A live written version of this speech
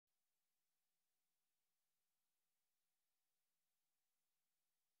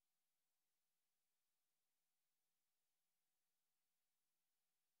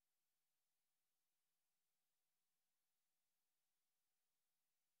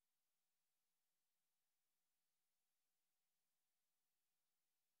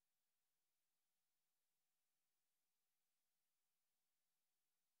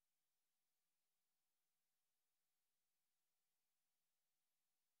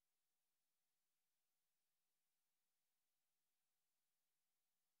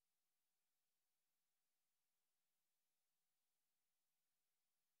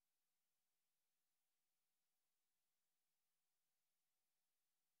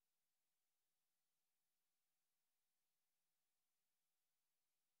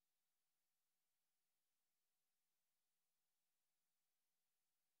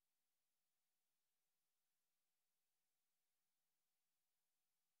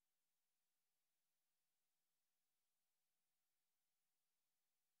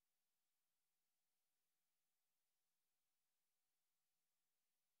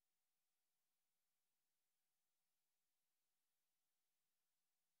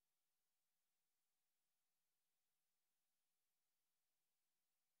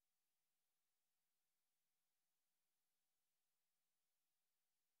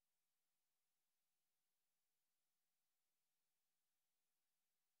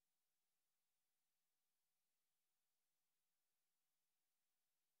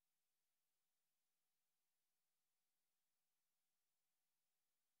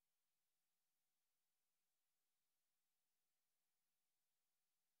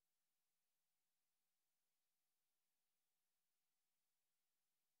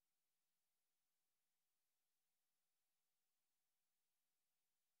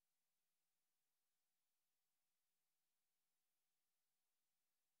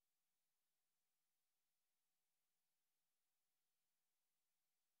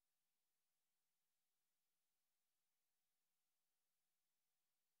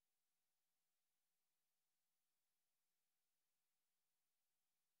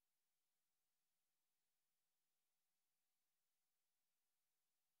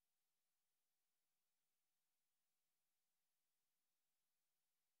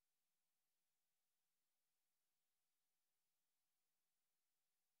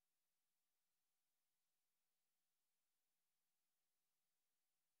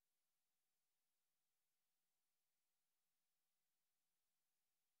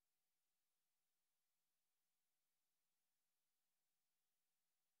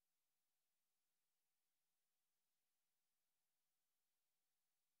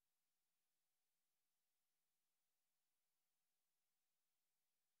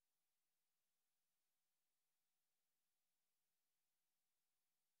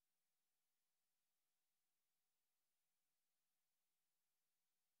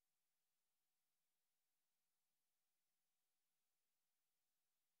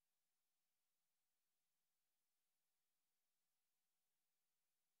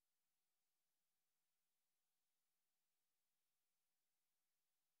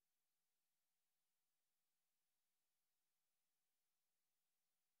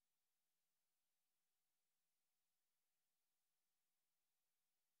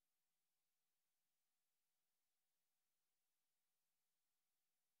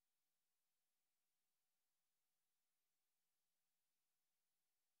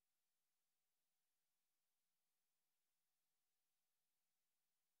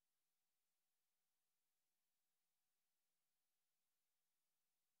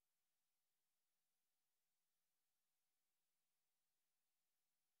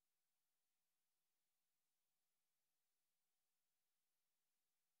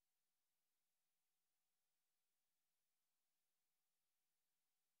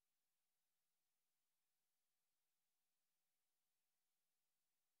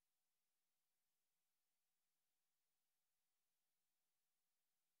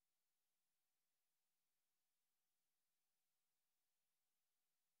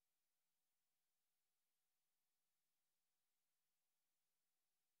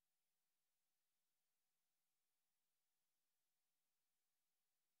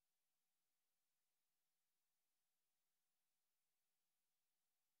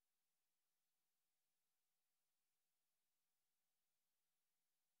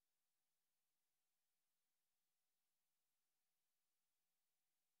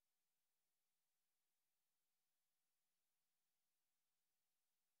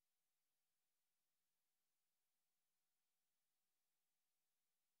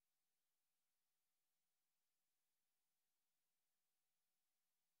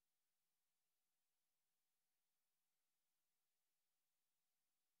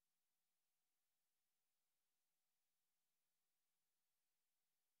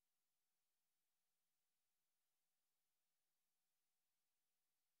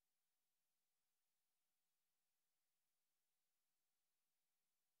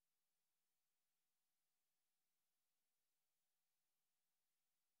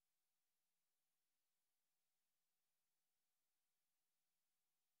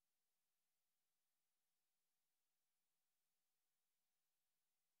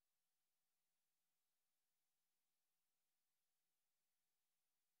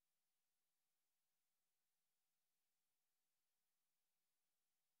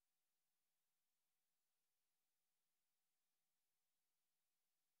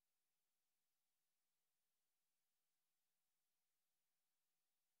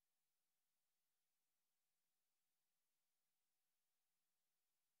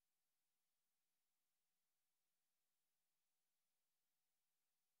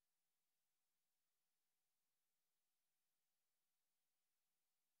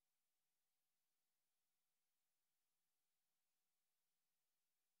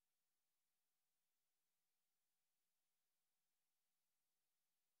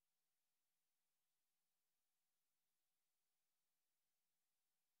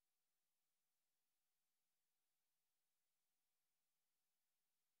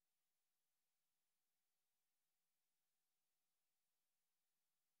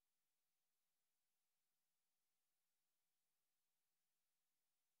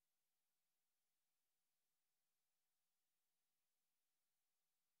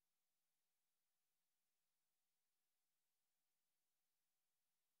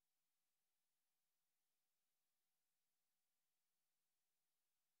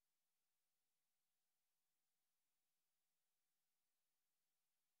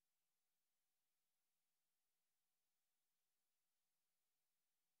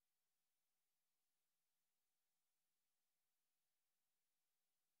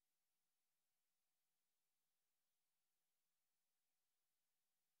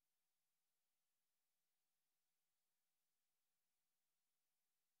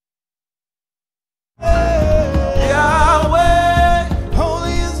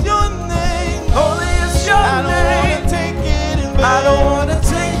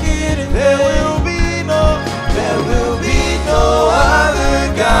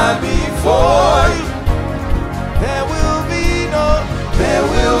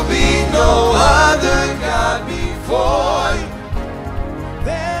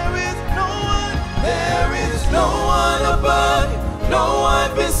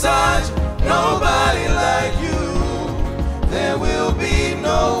myself beside you, nobody like you. There will be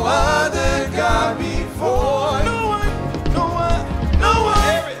no other God before. No one, no one, no one,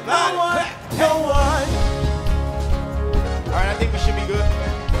 everybody, no one. All right, I think we should be good.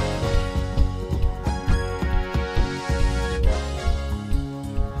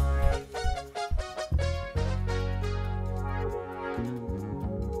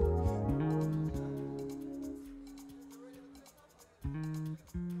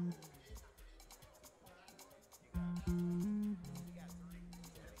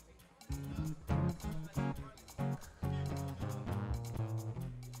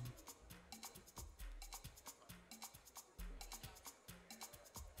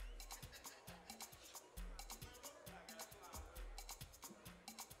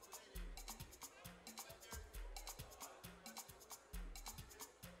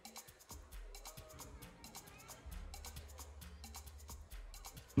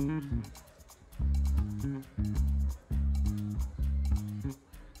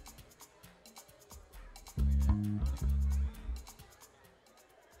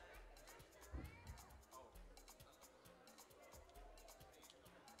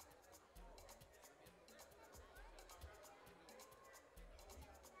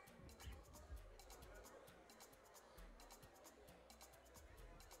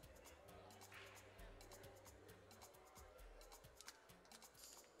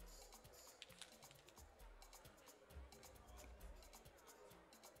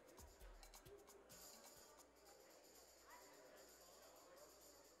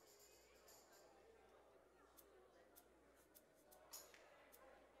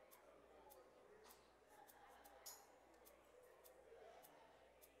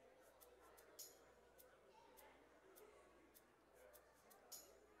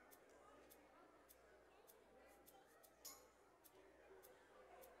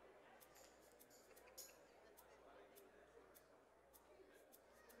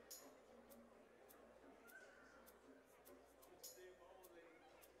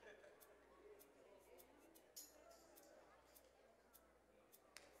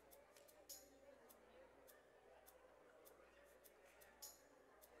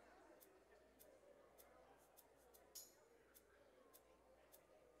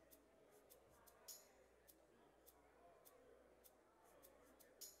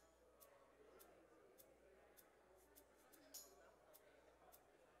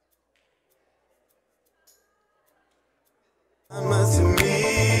 To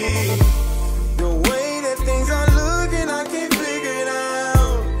me, the way that things are looking, I can't figure it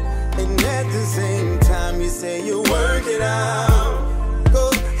out. And at the same time, you say you work it out. Go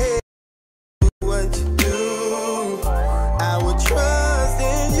ahead, do what you do. I would trust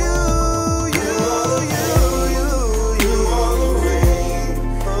in you. You all the way.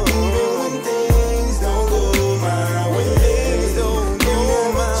 Even when things don't go my way, things don't go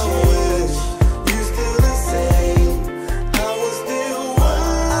my way, you still the same. I was still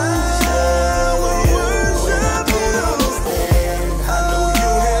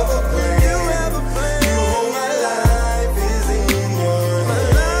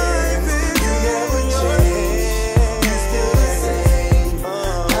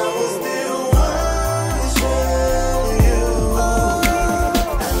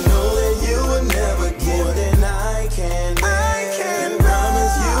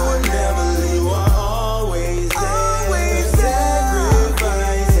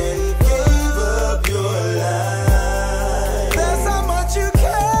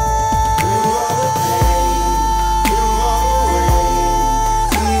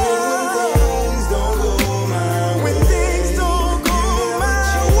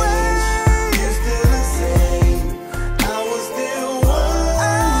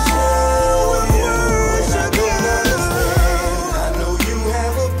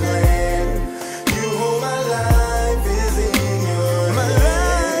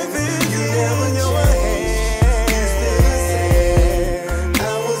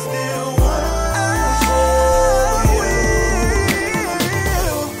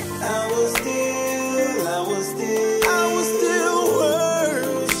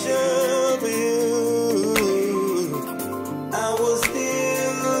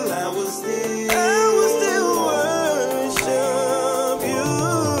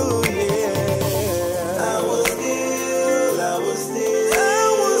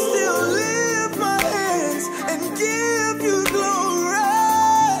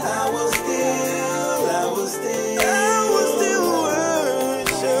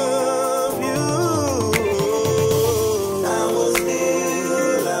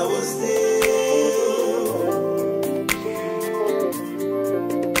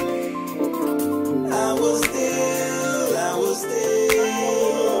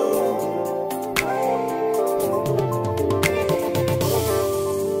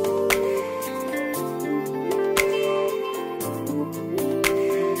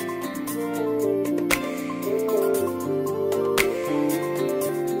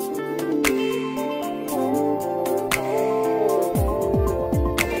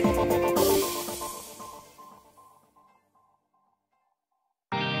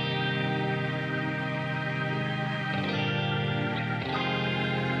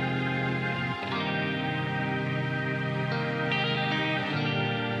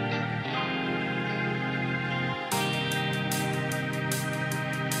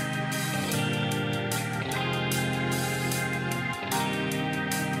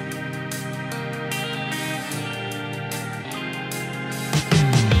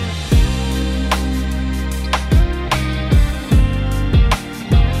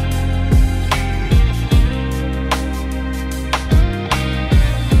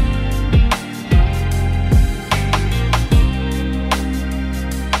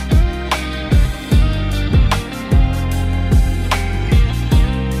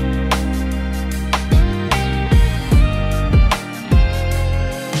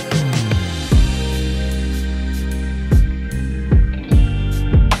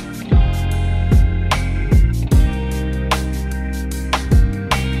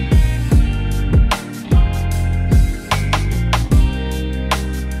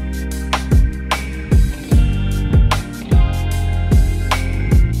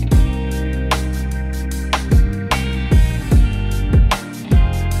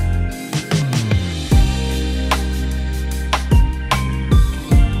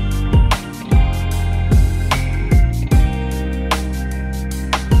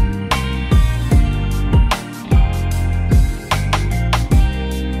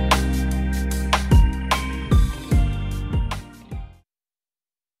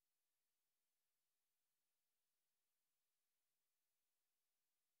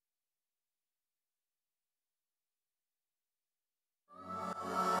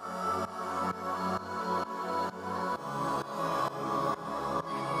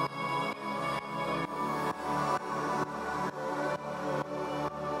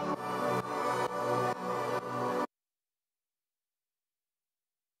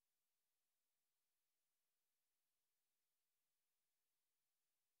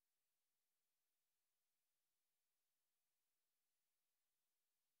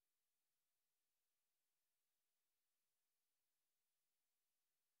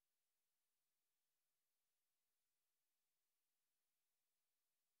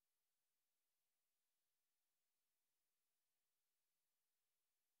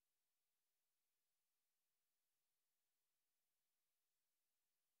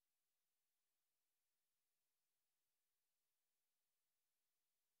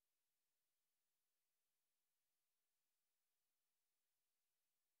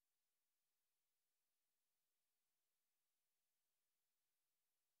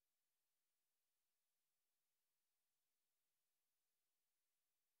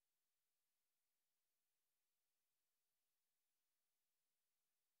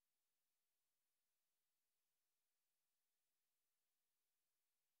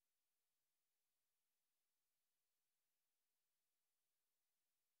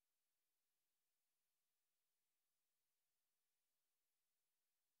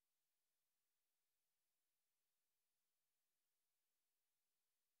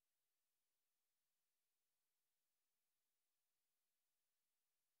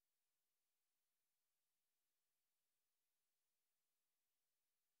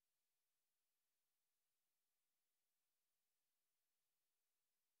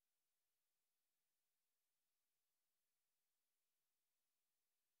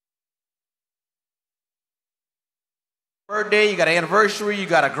Birthday, you got an anniversary, you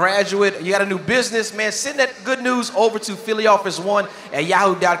got a graduate, you got a new business, man, send that good news over to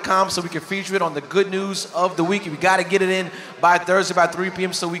phillyoffice1@yahoo.com so we can feature it on the good news of the week. We got to get it in by Thursday by 3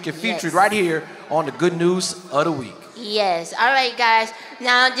 p.m. so we can feature it right here on the good news of the week. Yes. All right, guys.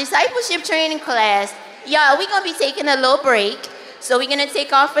 Now, discipleship training class, y'all, we're going to be taking a little break. So we're going to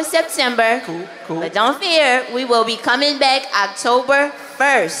take off for September. Cool. But don't fear, we will be coming back October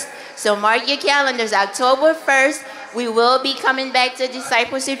 1st. So mark your calendars, October 1st. We will be coming back to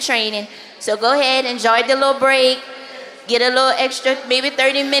discipleship training. So go ahead, enjoy the little break, get a little extra, maybe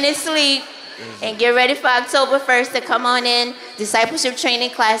 30 minutes sleep, and get ready for October 1st to come on in. Discipleship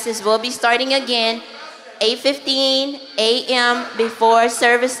training classes will be starting again, 8:15 a.m. before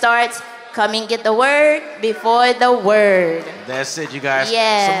service starts. Come and get the word before the word. That's it, you guys.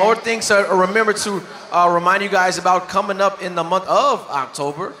 Yeah. Some more things to remember to remind you guys about coming up in the month of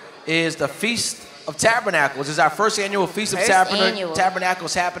October is the Feast of Tabernacles. This is our first annual Feast of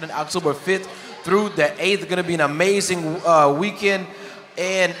Tabernacles happening October 5th through the 8th. It's going to be an amazing weekend.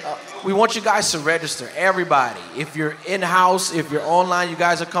 And we want you guys to register, everybody. If you're in-house, if you're online, you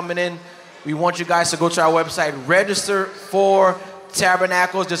guys are coming in, we want you guys to go to our website, register for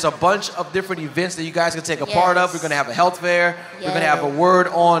Tabernacles. There's a bunch of different events that you guys can take a part of. We're going to have a health fair. We're going to have a word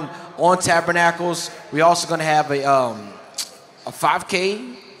on Tabernacles. We're also going to have a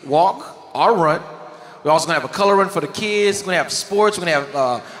 5K walk or run. We're also going to have a color run for the kids. We're going to have sports. We're going to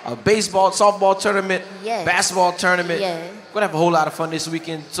have a baseball, softball tournament, basketball tournament. We're going to have a whole lot of fun this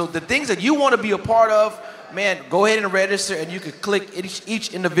weekend. So the things that you want to be a part of, man, go ahead and register, and you can click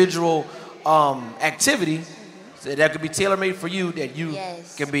each individual activity that could be tailor-made for you that you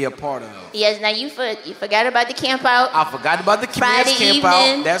can be a part of. Yes, now you forgot about the camp out. I forgot about the Friday camp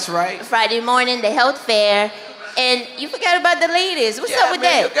evening, out. That's right. Friday morning, the health fair. And you forgot about the ladies. What's up with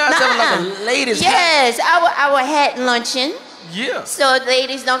that? You guys having like a ladies' Yes, our hat luncheon. Yeah. So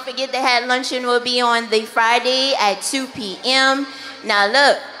ladies, don't forget the hat luncheon will be on the Friday at 2 p.m. Now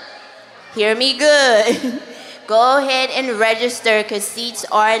look, hear me good. Go ahead and register because seats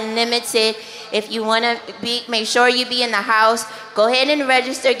are limited. If you want to make sure you be in the house, go ahead and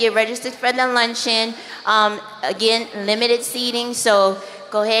register. Get registered for the luncheon. Again, limited seating, so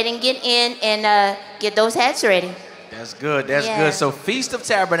go ahead and get in and get those hats ready. That's good. That's good. So Feast of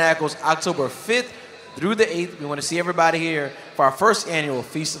Tabernacles, October 5th through the 8th. We want to see everybody here for our first annual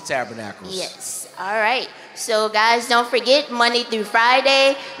Feast of Tabernacles. Yes. All right. So, guys, don't forget, Monday through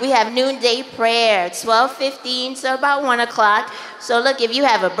Friday, we have noonday prayer, 12:15 to about 1 o'clock. So, look, if you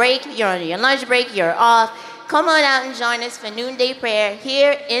have a break, you're on your lunch break, you're off, come on out and join us for noonday prayer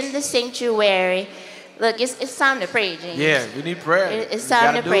here in the sanctuary. Look, it's time to pray, James. Yeah, we need prayer. It's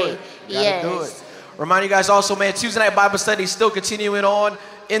time to pray. Yes. Do it. Remind you guys also, man, Tuesday night Bible study is still continuing on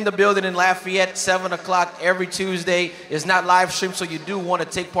in the building in Lafayette, 7 o'clock every Tuesday. It's not live streamed, so you do want to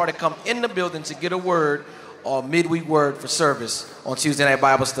take part and come in the building to get a word or midweek word for service on Tuesday night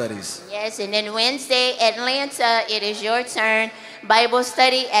Bible studies. Yes, and then Wednesday, Atlanta, it is your turn. Bible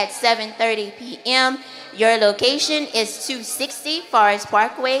study at 7:30 p.m. Your location is 260 Forest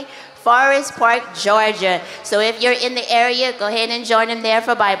Parkway, Forest Park, Georgia. So if you're in the area, go ahead and join them there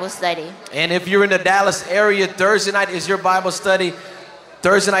for Bible study. And if you're in the Dallas area, Thursday night is your Bible study.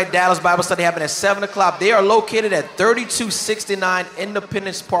 Thursday night Dallas Bible study happening at 7 o'clock. They are located at 3269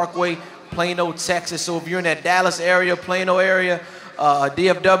 Independence Parkway, Plano, Texas. So if you're in that Dallas area, Plano area,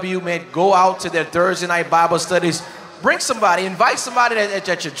 DFW, man, go out to their Thursday night Bible studies. Bring somebody, invite somebody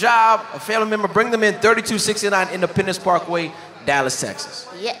at your job, a family member, bring them in 3269 Independence Parkway, Dallas, Texas.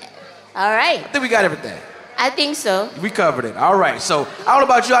 Yeah. All right. I think we got everything. I think so. We covered it. All right. So, I don't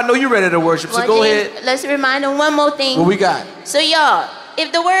know about you. I know you're ready to worship. So, go ahead. Let's remind them one more thing. What we got? So, y'all,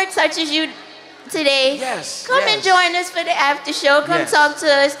 if the word touches you today, come and join us for the after show. Come talk to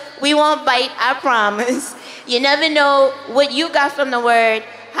us. We won't bite, I promise. You never know what you got from the word,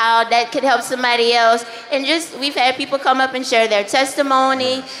 how that could help somebody else. And just, we've had people come up and share their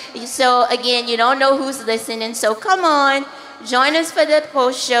testimony. So, again, you don't know who's listening. So, come on. Join us for the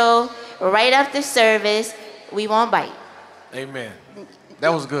post show right after service. We won't bite. Amen.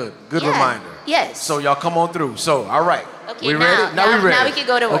 That was good. Good reminder. Yes. So y'all come on through. So, all right. Okay, we ready? Now we ready. Now we can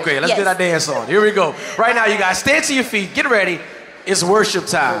go to work. Okay, let's get our dance on. Here we go. Right now, you guys, stand to your feet. Get ready. It's worship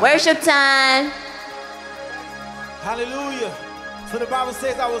time. Worship time. Hallelujah. So the Bible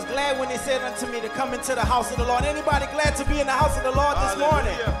says, I was glad when they said unto me to come into the house of the Lord. Anybody glad to be in the house of the Lord this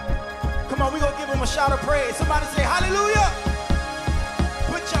morning? Come on, we're going to give him a shout of praise. Somebody say hallelujah.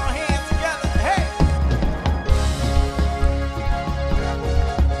 Put your hands together. Hey.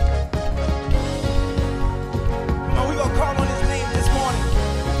 Come on, we're going to call on his name this morning.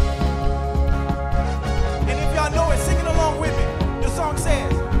 And if y'all know it, sing it along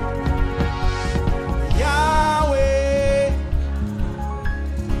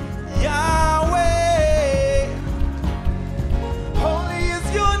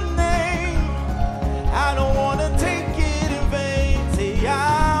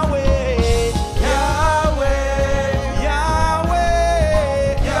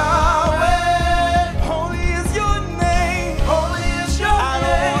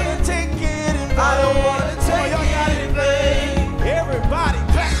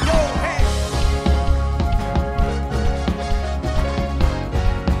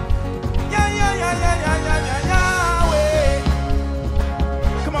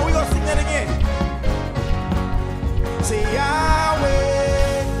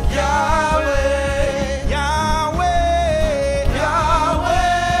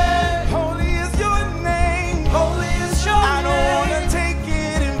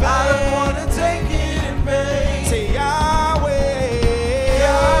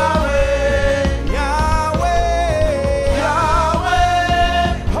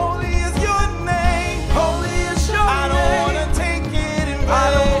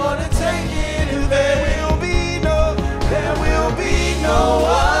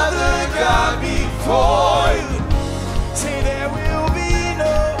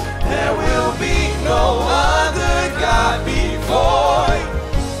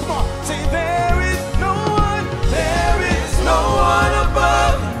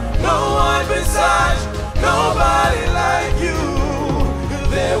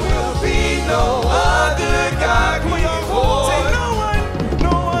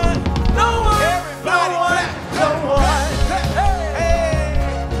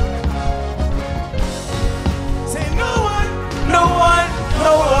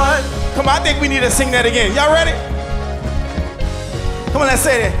I think we need to sing that again. Y'all ready? Come on, let's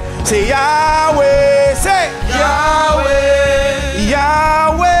say that. Say Yahweh, say Yahweh,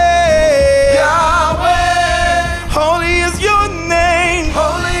 Yahweh, Yahweh. holy is your name.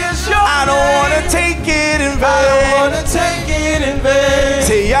 Holy is your I don't name. want to take it in vain. I don't want to take it in vain.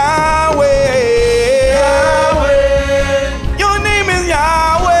 Say Yahweh, Yahweh, your name is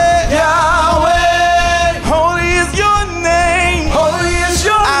Yahweh. Yahweh. Holy is your name. Holy is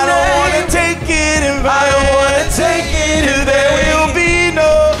your I don't name. want to take it in vain. I don't want to take it in There vain.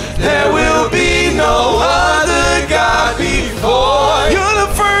 will be no other God before you. You're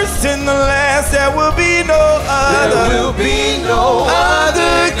the first and the last. There will be no other. There will be no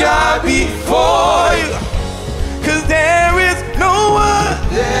other God before you. 'Cause there is no one.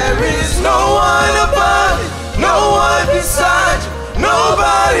 There is no one above you, no one beside you,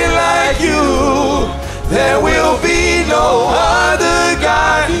 nobody like you. There will be no other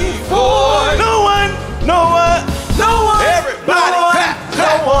God before you. No one, no one, No one, everybody no one, clap, no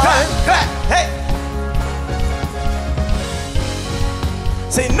clap, one. clap, clap. Hey.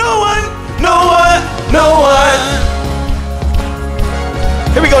 Say no one, no one, no one.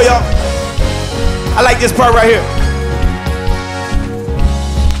 Here we go, y'all. I like this part right here.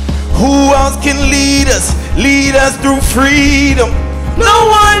 Who else can lead us through freedom? No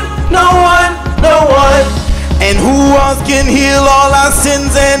one, no one, no one. And who else can heal all our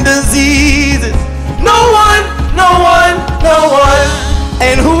sins and diseases? No one, no one, no one.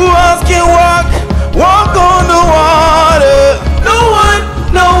 And who else can walk on the water? No one,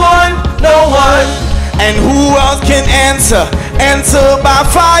 no one, no one. And who else can answer by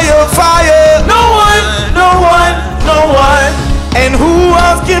fire? No one, no one, no one. And who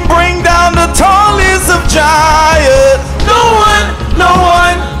else can bring down the tallest of giants? No one, no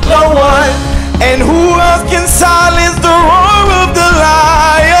one, no one. And who else can silence the roar of the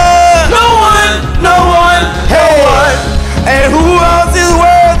lion? No one, no one, no one. And who else is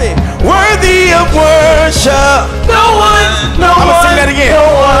worthy of worship? No one, no I'm gonna one, sing that again. no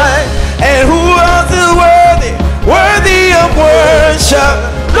one. And who else is worthy of worship?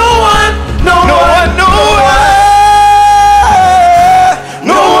 No one, no No one, one, nowhere.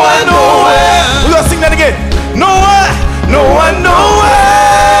 No one, nowhere. We're gonna sing that again. No one, nowhere.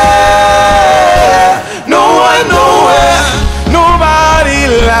 No one, nowhere. Nobody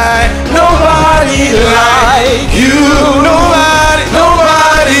like you.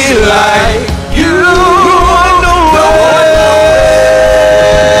 Nobody like you. no one,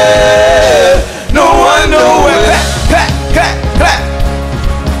 nowhere. No one, nowhere. Clap, clap, clap.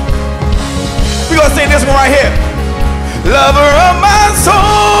 We're gonna sing this one right here. Lover of my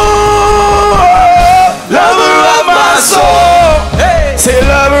soul, lover of my soul. Hey. Say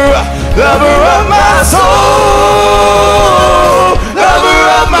lover of my soul, lover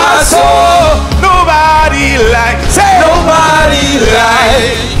of my soul. Nobody like, say Nobody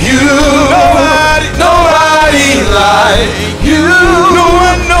like you. nobody like you. no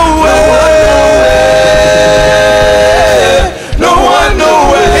one nowhere. No one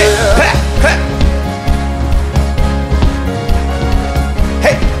nowhere. Hey, clap, clap.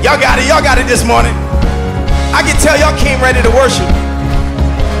 Hey, y'all got it this morning. I can tell y'all came ready to worship.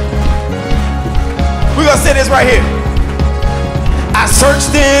 We're gonna say this right here. I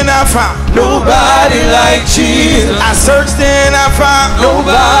searched and I found Nobody like Jesus. I searched and I found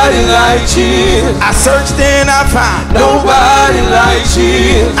Nobody like Jesus. I searched and I found Nobody like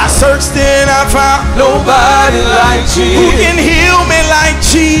Jesus. I searched and I found Nobody like who Jesus. can heal me like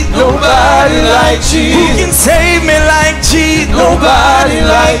Jesus, Nobody like who Jesus. can save me like Jesus, Nobody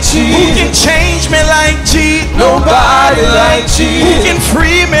like who can Jesus. change me like Jesus, Nobody like who Jesus. can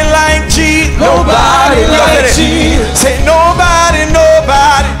free me like Jesus. Nobody like Jesus. Say nobody,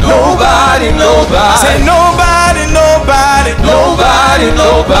 nobody, Nobody, nobody. say nobody, nobody, Nobody,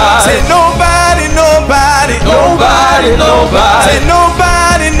 nobody. say nobody, nobody, Nobody, nobody. say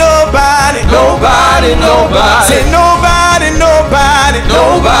nobody, nobody, Nobody, nobody. say nobody, nobody,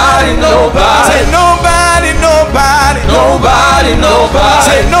 Nobody, nobody. say nobody, nobody, Nobody, nobody.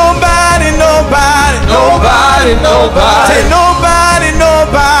 say nobody, nobody, Nobody, nobody. say nobody,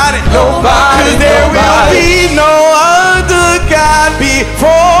 nobody, Nobody, 'cause there will nobody. be no other God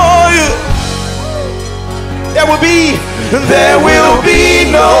before you. There will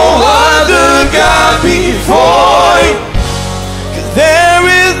be no other God before you. 'Cause there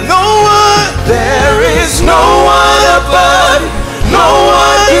is no one, There is no one above, no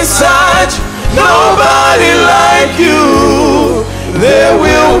one beside you, nobody like you. there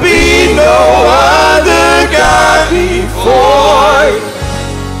will be no other God before you.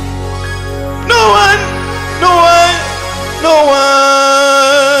 No one, no one, no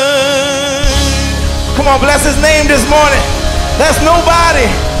one. morning. There's nobody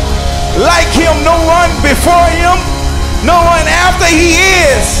like him, no one before him, no one after. He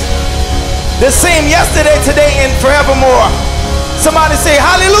is the same yesterday, today, and forevermore. Somebody say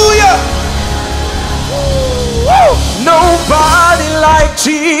hallelujah. Woo. Nobody like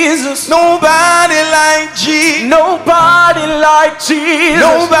Jesus. Nobody like Jesus. Nobody like Jesus.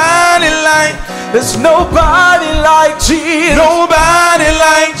 Nobody like. There's nobody like Jesus. Nobody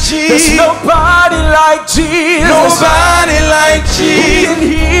like There's Jesus. nobody like Jesus. Nobody like Who Jesus. can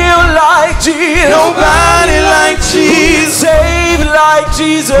heal like Jesus. Nobody like Who can Jesus. save like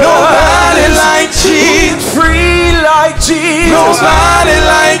Jesus. Nobody like Who can Jesus. free like Jesus. Nobody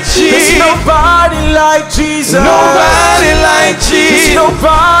like There's Jesus. nobody like Jesus. Nobody like There's Jesus.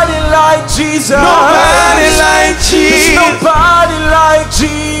 nobody like Jesus. Nobody like There's Jesus. nobody like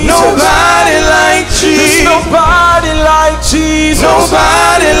Jesus. Nobody like There's Jesus. nobody like Jesus.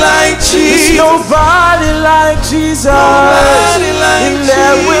 Nobody like There's Jesus. nobody like Jesus. Nobody like And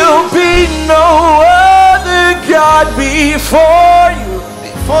there Jesus. will be no other God before you.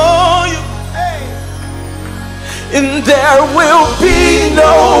 For you. And there will be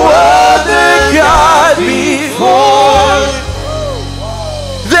no other God before you.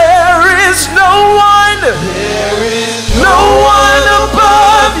 There is no one. There is No one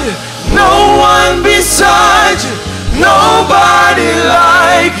above you, no one beside you, nobody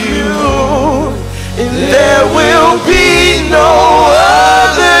like you. And there will be no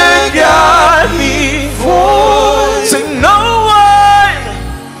other God before you. Say no one,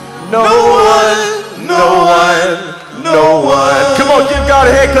 no one, no one, no one. Come on, give God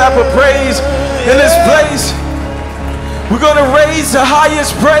a hand clap of praise in this place. We're going to raise the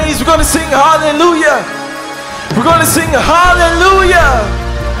highest praise. We're going to sing hallelujah. We're going to sing hallelujah.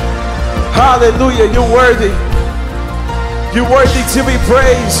 Hallelujah. You're worthy. You're worthy to be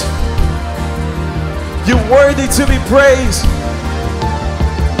praised. You're worthy to be praised.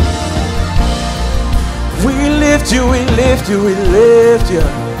 We lift you, we lift you, we lift you.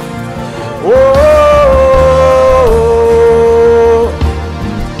 Oh,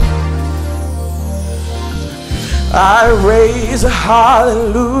 I raise a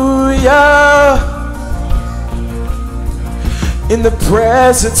hallelujah in the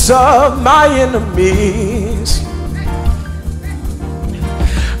presence of my enemies.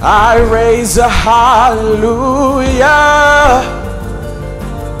 I raise a hallelujah.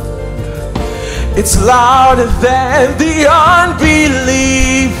 It's louder than the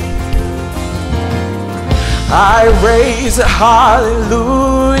unbelief. I raise a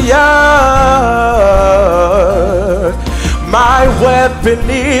hallelujah. My weapon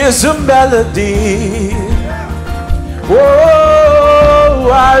is a melody. Whoa,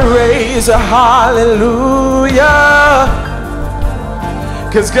 I raise a hallelujah.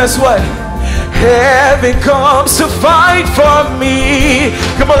 Cause guess what? Heaven comes to fight for me.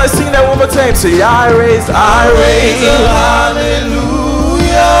 Come on, let's sing that one more time. Say, I raise a hallelujah.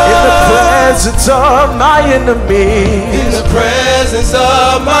 in the presence of my enemies. In the presence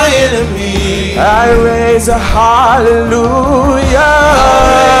of my enemies. I raise a hallelujah.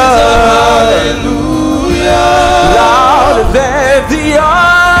 Louder than the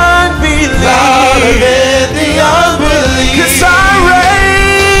unbelief. Louder than the unbelief. 'Cause I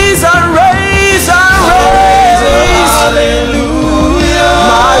raise hallelujah.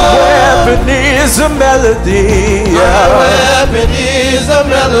 my weapon is a melody. My weapon is a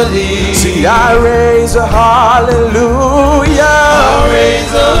melody. See, I raise a hallelujah. I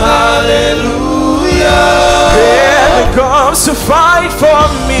raise a hallelujah. Heaven comes to fight for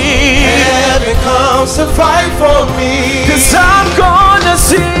me. Heaven comes to fight for me. 'Cause I'm gonna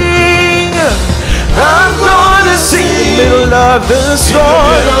sing. I'm gonna sing in the middle of the storm. In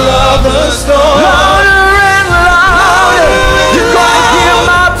the middle of the storm. Louder and louder. You're gonna hear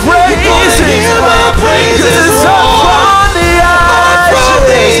my praises. 'Cause it's up from the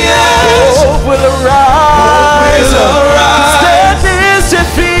ashes. Hope will arise. Death is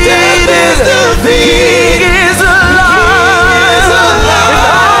defeated. The King is alive. And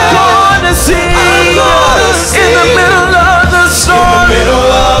I'm gonna sing in the middle of the storm.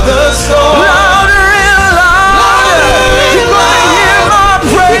 Louder and louder. You're gonna hear my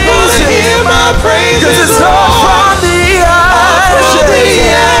praises. 'Cause it's all from the ashes.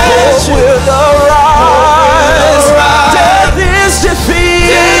 Hope will arise. Death is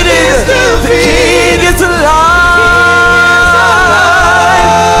defeated. The King is alive.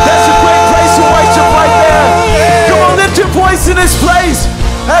 That's a great place to worship right there. Come on, lift your voice in this place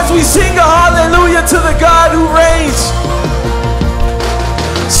as we sing a hallelujah to the God who reigns.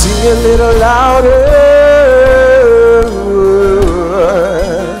 Sing a little louder.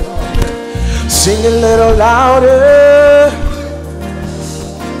 Sing sing a little louder.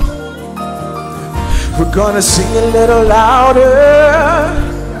 We're gonna sing a little louder.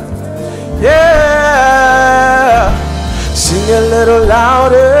 Yeah, sing a little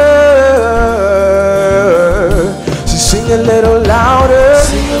louder. So sing a little louder.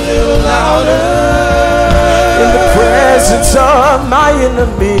 Sing a little louder. In the presence of my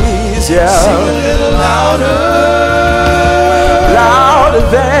enemies, yeah. Sing a little louder. Louder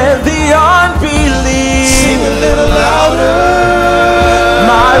than the unbelief. Sing a little louder.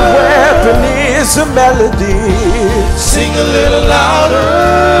 My weapon is a melody. Sing a little louder.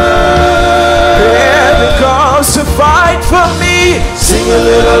 Heaven comes to fight for me. Sing a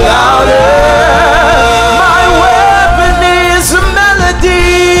little louder. My weapon is a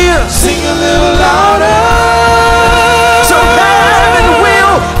melody. Sing a little louder. So heaven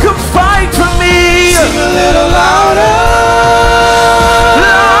will come fight for me. Sing a little louder.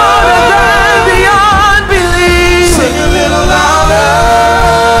 Louder than the unbelief. Sing a little louder.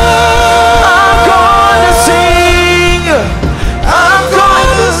 I'm gonna sing. I'm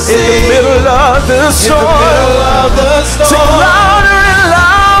gonna In the sing. middle of the In the storm. middle of the Sing storm. louder and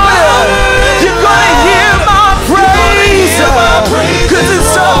louder. You're gonna hear my praise. hear my praise. Cause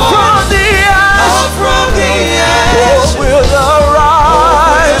it's up from the ash. Up from the ash. Hope will arise. Hope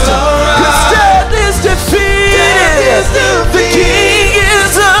will arise. Cause death is defeated. Death is defeated. The King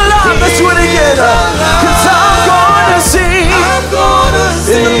is alive. Let's do it again. Cause I'm gonna sing. I'm gonna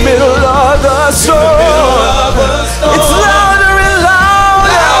sing. In the middle of the storm. It's louder and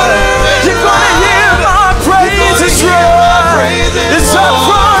louder. You're gonna hear my praises rise. It's up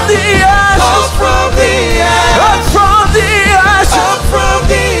from the ashes. Up from the ash. Up from the ashes. Up from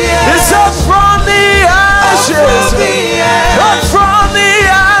the ash. It's up from the ashes. Up from the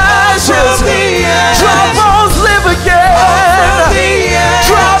ashes. Dry bones live again.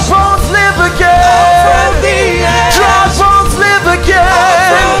 Dry bones live again. Dry bones live again.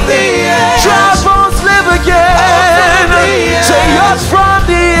 Dry bones live again. Say up from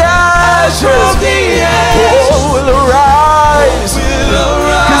the ashes. Oh, will arise.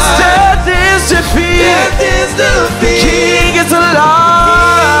 Cause death is defeated. The King is alive.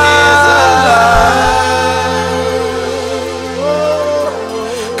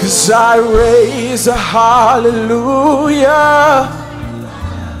 Cause I raise a hallelujah.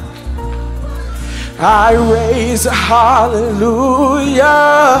 I raise a hallelujah.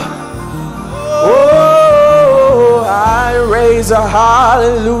 Oh, I raise a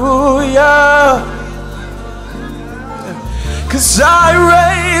hallelujah. Cause I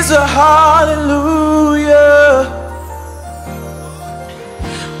raise a hallelujah.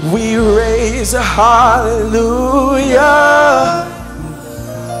 We raise a hallelujah.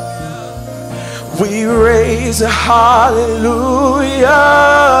 We raise a hallelujah.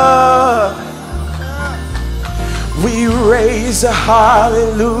 We raise a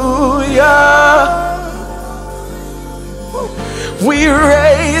hallelujah. We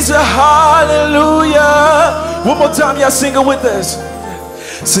raise a hallelujah. One more time, y'all sing it with us.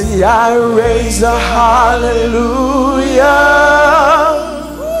 See, I raise a hallelujah.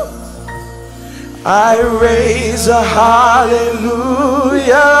 I raise a hallelujah.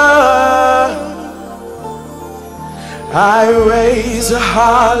 I raise a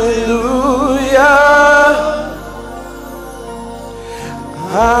hallelujah.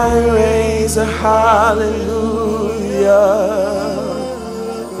 I raise a hallelujah.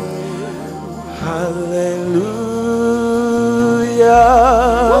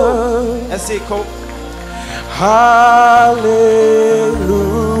 Hallelujah. That's it, Coach.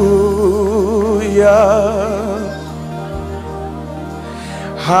 Hallelujah.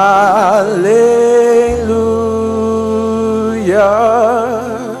 Hallelujah.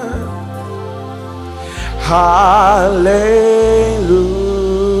 Hallelujah.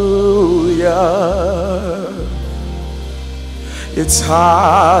 It's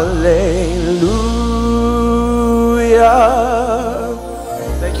hallelujah.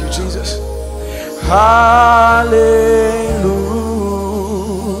 Thank you, Jesus. Hallelujah.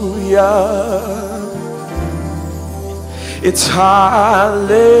 It's hallelujah.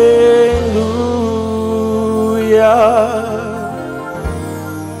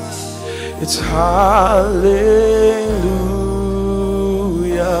 It's hallelujah.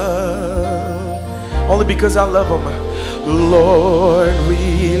 Only because I love him. Lord,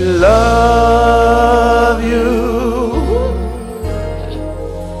 we love you.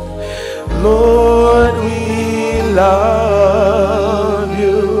 Lord, we love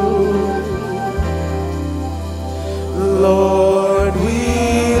you. Lord, we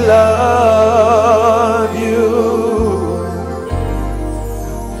love you.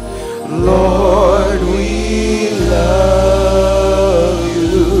 Lord,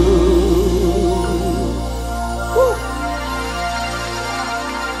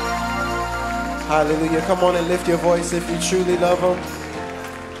 Hallelujah. Come on and lift your voice if you truly love him.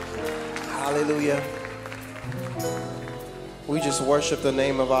 Hallelujah. We just worship the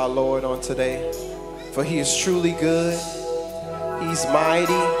name of our Lord on today, for he is truly good. He's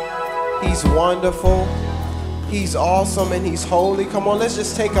mighty. He's wonderful. He's awesome and he's holy. Come on, let's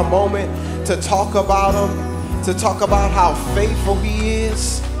just take a moment to talk about him, to talk about how faithful he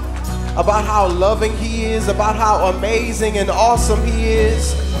is, about how loving he is, about how amazing and awesome he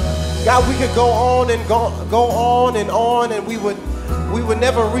is. God, we could go on and go on and on, and we would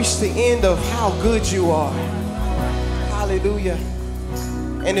never reach the end of how good you are. Hallelujah.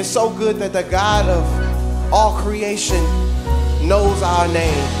 And it's so good that the God of all creation knows our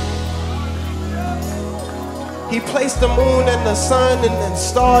name. He placed the moon and the sun and the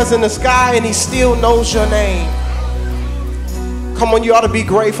stars in the sky, and he still knows your name. Come on, you ought to be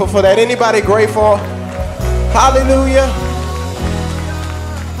grateful for that. Anybody grateful? Hallelujah.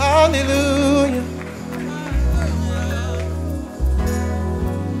 Hallelujah.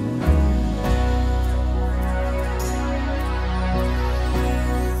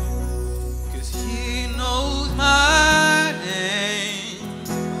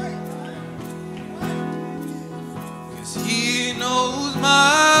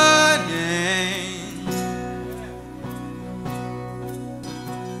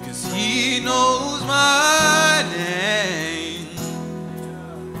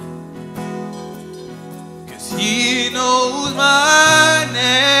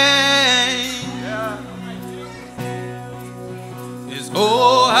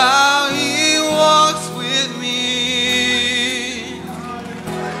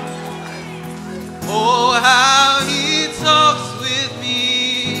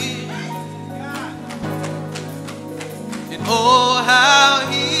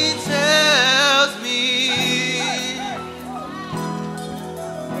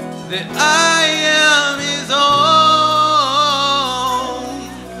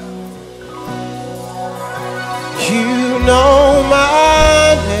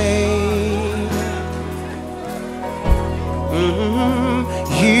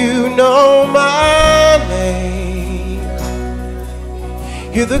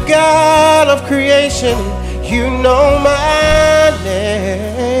 You're the God of creation, you know my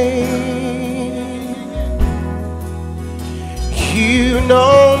name. You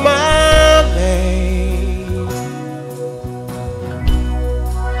know my name.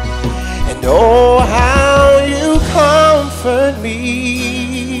 And oh, how you comfort me.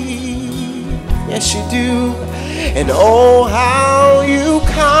 Yes, you do. And oh, how you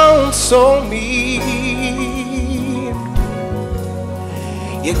counsel me.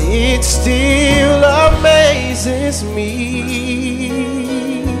 Yet it still amazes me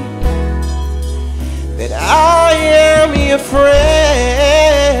that I am your friend.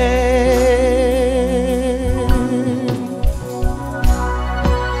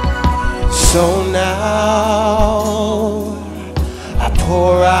 So now I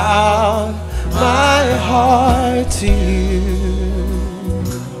pour out my heart to you.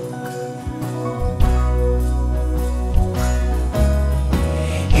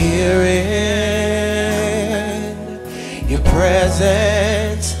 Here in your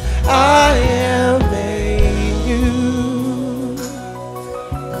presence, I am made new.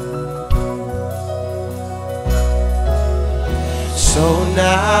 So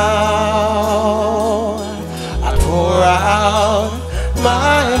now I pour out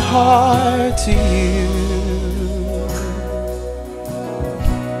my heart to you.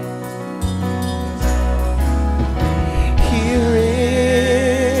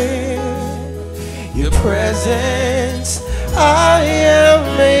 Presence, I am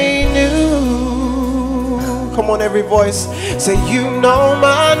made new. Come on, every voice, say, you know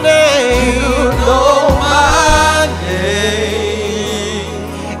my name. You know my name.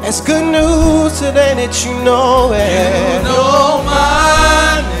 It's good news today that you know it. You know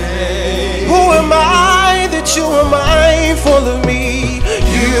my name. Who am I that you are mindful of me?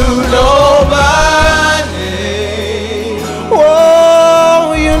 You know my name.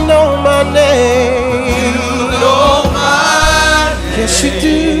 Oh, you know my name. Yes, you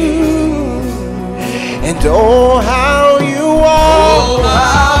do. And oh, how you walk. Oh,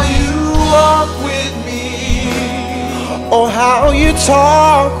 how you walk with me. Oh, how you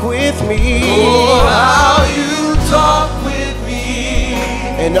talk with me. Oh, how you talk with me.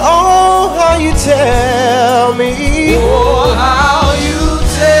 And oh, how you tell me. Oh, how you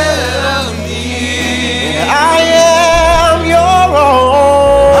tell me. And I am your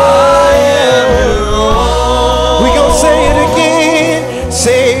own. I am your own. We gon' say it again.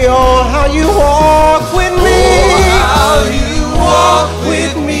 Say, oh, how you walk with me. Oh, how you walk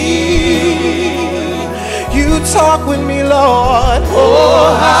with me. talk with me, Lord.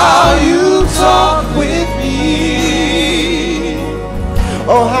 Oh, how you talk with me.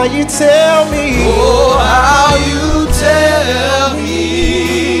 Oh, how you tell me. Oh, how you tell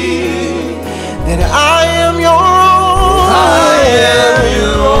me that I am your own. I am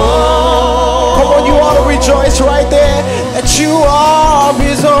your own. Come on, you ought to rejoice right there that you are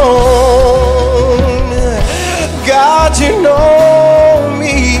his own. God, you know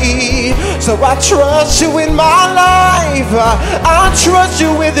me, so I trust you in my life. I trust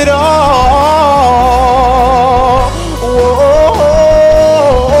you with it all.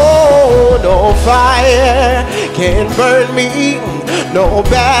 Whoa, no fire can burn me, no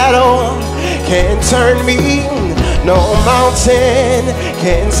battle can turn me, no mountain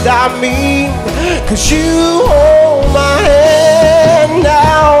can stop me, 'cause you hold my hand.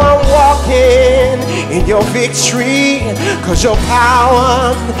 Now I'm walking in your victory, 'cause your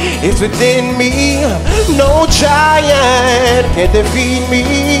power is within me. No giant can defeat me,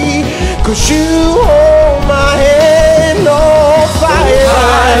 'cause you hold my hand. No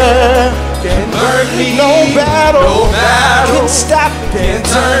fire can burn me, no battle can stop me, can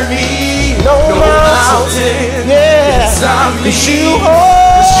turn me, no mountain can stop me, 'cause you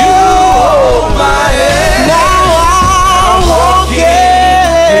hold my hand. Now I'm walking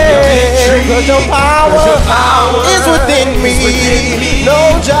in your victory, 'cause your power is within me. No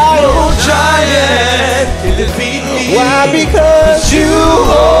giant can defeat me. Why? Because you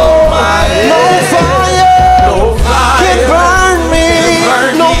hold my hand. No fire can burn me,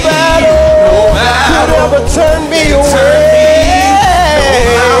 no battle could ever turn me away. No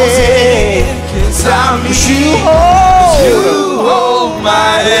mountain can stop me. You hold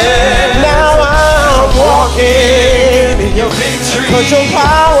my hand. Now I'm walking in your victory, 'cause your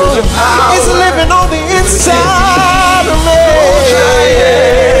power is living on the inside of me.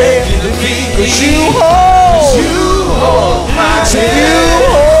 'Cause you hold my hand. You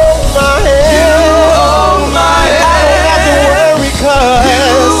hold my hand. You hold my hand. I don't have to worry, 'cause you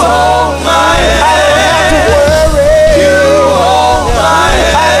hold my hand. I don't have to worry. You hold my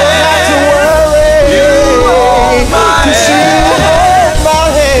hand. I don't have to worry. You hold my 'Cause hand. you hold my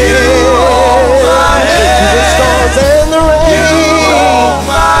hand. You hold my hand. Through the storms and the rain. You hold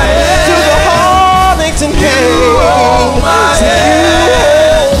my hand. Through the heartaches and pain. You hold my So hand. you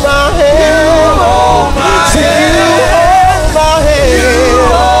hold my hand. You hold my So you hand. hold my hand. You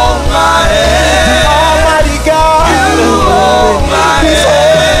hold my hand. The Almighty God. You hold my He's hand.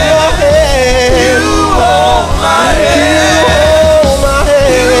 holding You hold my your hand. hand. You hold my hand. my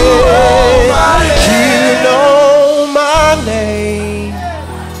You know my name.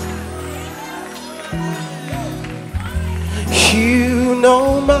 You know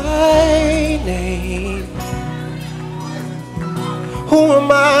my name. Who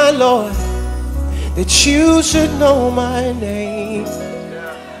am I, Lord, that you should know my name?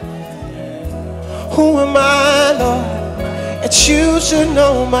 Who am I, Lord, that you should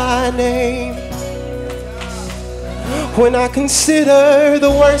know my name? When I consider the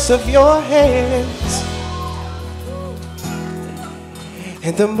works of your hands,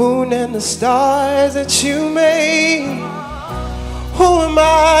 and the moon and the stars that you made, who am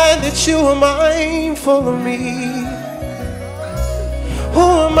I that you are mindful of me? Who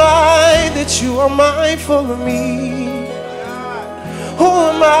am I that you are mindful of me? Who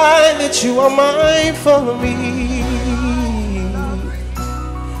am I that you are mindful of me?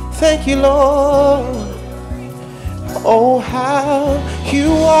 Thank you, Lord. Oh, how you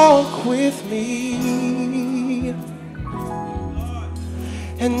walk with me,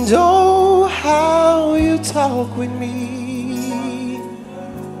 and oh, how you talk with me.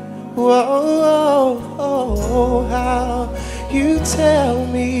 Whoa, oh, how you tell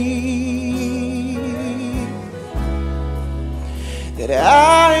me that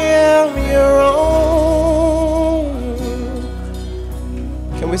I am your own.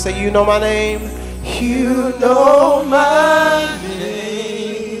 Can we say, you know my name? You know my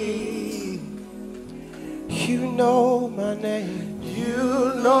name. You know my name.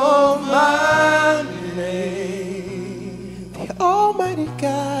 You know my name. The Almighty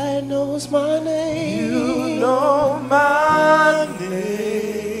God knows my name. You know my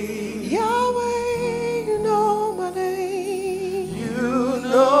name. Yahweh, you know my name. You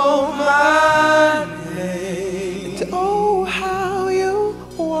know my name. And oh, how you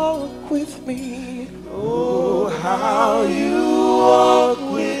walk with me. Oh, how you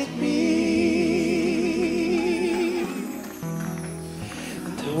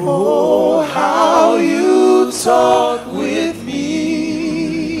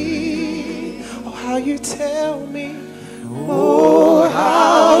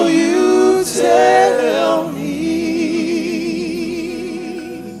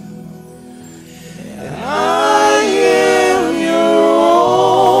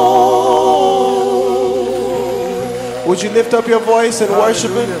Would you lift up your voice and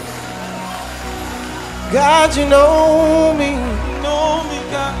worship Him? God, you know me. You know me,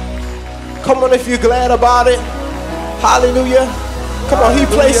 God. Come on, if you're glad about it. Hallelujah. Come on, He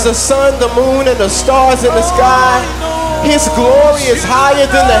placed the sun, the moon, and the stars in the sky. His glory is higher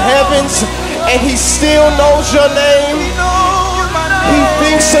than the heavens, and He still knows your name. He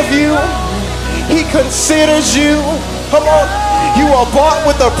thinks of you. He considers you. Come on. You are bought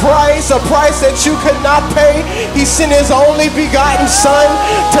with a price that you could not pay. He sent His only begotten Son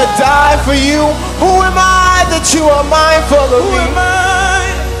to die for you. Who am I that you are mindful of me?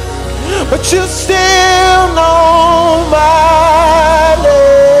 But you still know my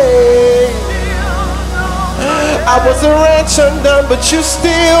name. I was a wretch undone, but you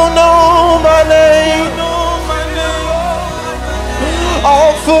still know my name.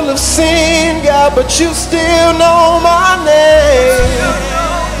 All full of sin, God, but you still know my name.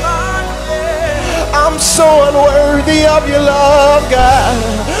 I'm so unworthy of your love, God,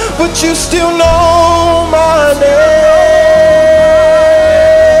 but you still know my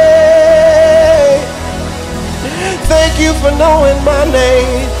name. Thank you for knowing my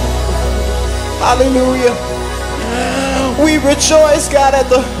name. Hallelujah. We rejoice, God, at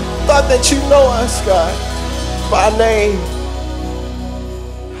the thought that you know us, God, by name.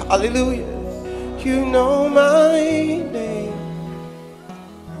 Hallelujah. You know my name.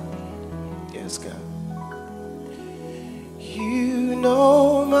 Yes, God. You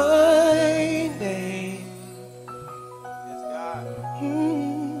know my name. Yes, God.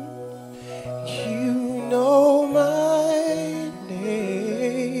 You know my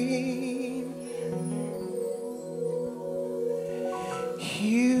name.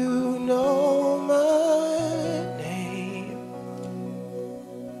 You know my name.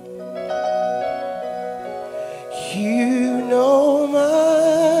 You know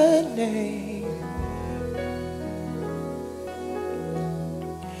my name.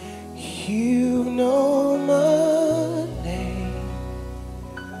 You know my name.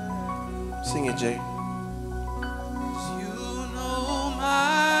 Sing it, Jay. You know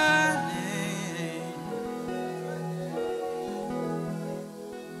my name.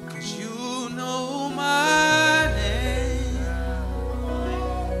 'Cause you know my name.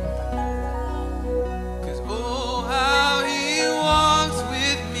 'Cause oh, how He walks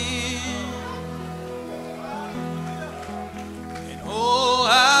with me. And oh,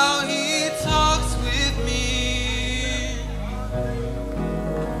 how He talks with me.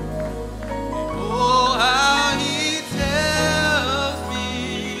 And oh, how He tells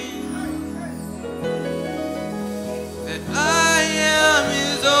me that I am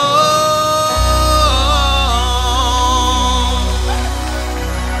His own.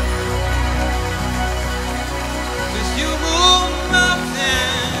 'Cause you move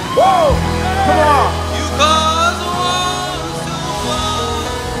mountains. Whoa! Come on. You cause walls to fall.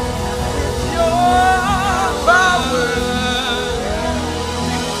 Your power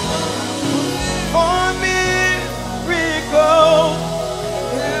for miracle.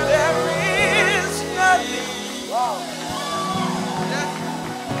 There is nothing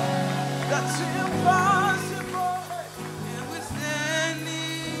that's impossible. And we're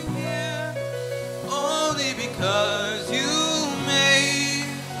standing here only because you made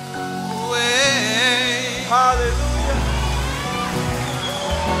a way. Hallelujah.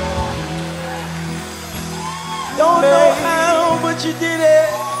 Don't know how, but you did it.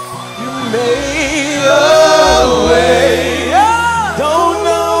 You made a way. Don't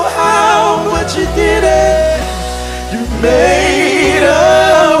know how, but you did it. You made a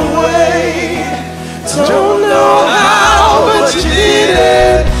way. Don't know how, but you did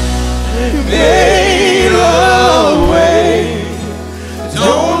it. You made a way.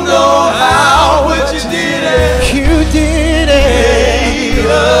 Don't know how, but you did it. You did it. Made a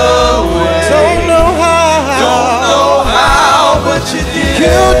way. Don't know how. Don't know how, but you did You it.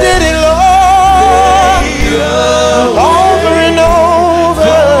 did it, Lord. Made a Over and over.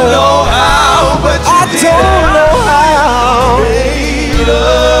 Don't know how, but you I did don't know how. Made a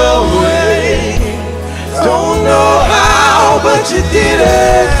way. Don't know how, but you did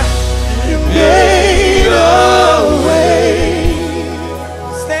it. You made a way.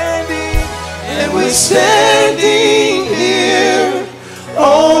 Standing, and we're standing here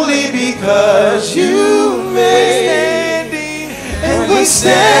only because you made. And we're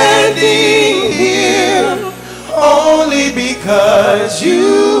standing here only because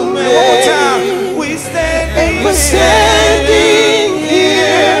you made. And we're standing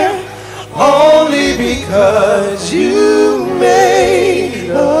here only because you made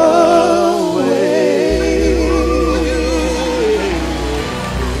a way.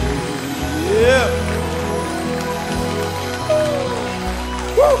 Yeah.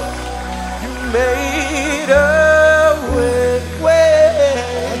 You made a way.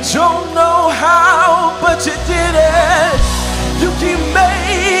 I don't know how, but you did it. You keep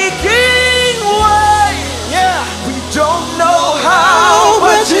making way. Yeah. We don't know how,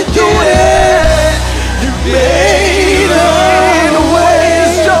 but you did it. You made a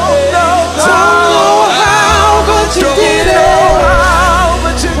way. Don't know how, but you did it.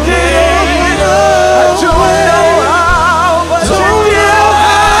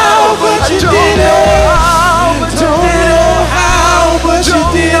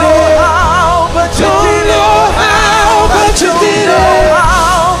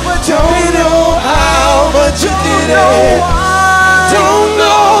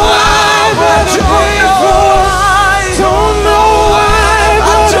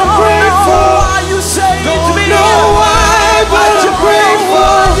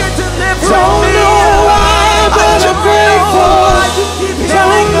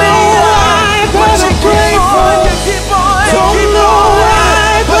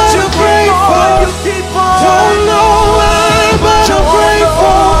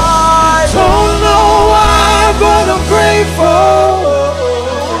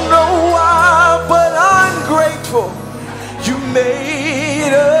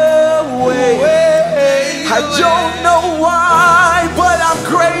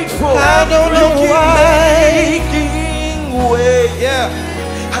 I don't know why. Making way. Yeah.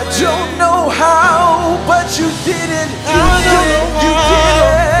 I don't know how, but you did it. You did it.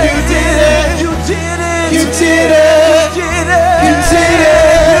 You did it. You did it. You did it. You did it. You did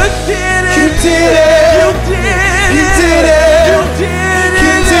it. You did it. You did it. You did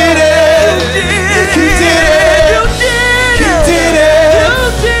it. You did it. You did it. You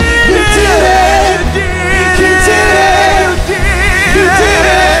did it. You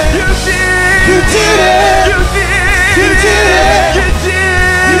did it. You did it. You did it. You did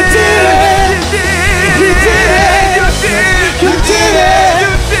it. You did it. You did it.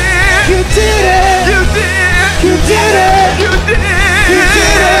 You did it! You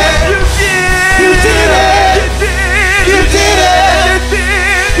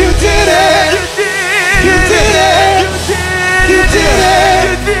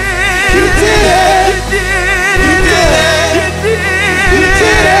did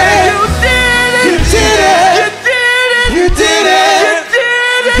it!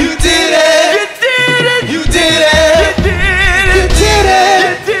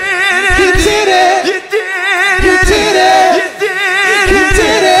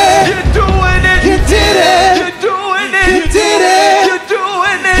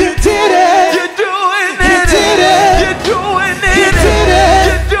 did it! You did it! You did it! You did it! You did it! You did it! You did it! You did it! You did it! You did it! You did it! You did it! You did it! You did it! You did it! You did it! You did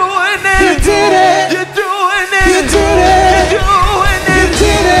it!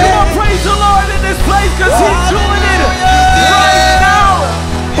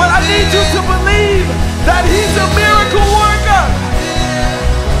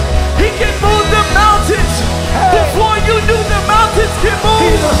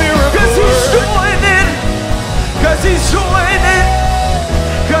 He's doing it,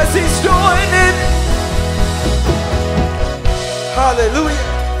 cause he's doing it. Hallelujah.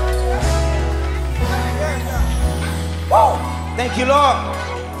 Woo. Thank you, Lord.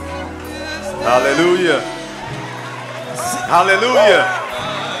 Hallelujah. Hallelujah.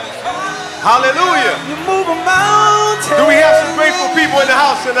 Hallelujah. You move a mountain. Do we have some grateful people in the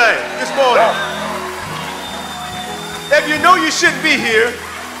house tonight, this morning? If you know you shouldn't be here,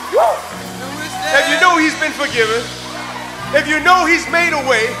 if you know he's been forgiven, if you know he's made a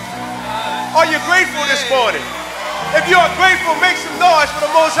way, are you grateful this morning? If you are grateful, make some noise for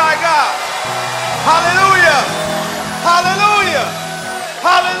the Most High God. Hallelujah. Hallelujah.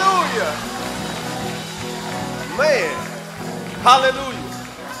 Hallelujah. Man. Hallelujah.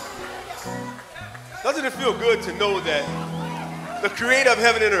 Doesn't it feel good to know that the creator of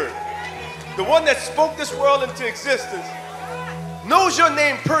heaven and earth, the one that spoke this world into existence, knows your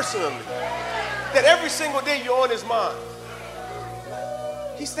name personally, that every single day you're on his mind.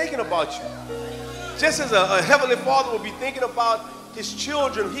 He's thinking about you. Just as a heavenly father will be thinking about his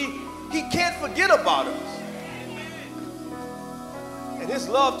children, he can't forget about us. And his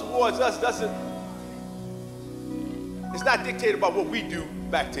love towards us it's not dictated by what we do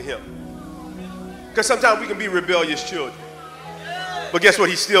back to him. Because sometimes we can be rebellious children. But guess what?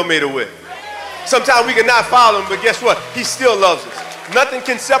 He still made a way. Sometimes we cannot follow him, but guess what? He still loves us. Nothing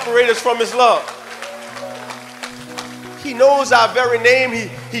can separate us from his love. He knows our very name.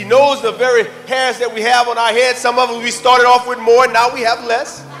 He knows the very hairs that we have on our head. Some of us we started off with more, now we have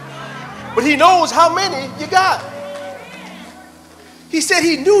less. But he knows how many you got. He said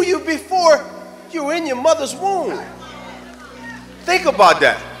he knew you before you were in your mother's womb. Think about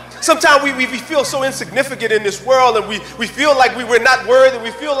that. Sometimes we feel so insignificant in this world, and we feel like we're not worthy.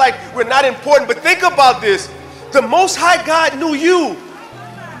 We feel like we're not important. But think about this. The Most High God knew you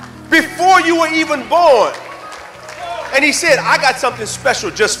before you were even born. And he said, I got something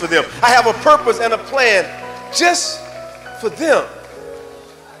special just for them. I have a purpose and a plan just for them.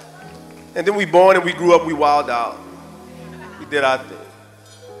 And then we born and we grew up, we wilded out. We did our thing.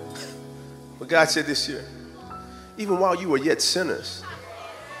 But God said this year, even while you were yet sinners,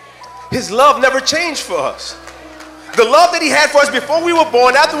 his love never changed for us. The love that he had for us before we were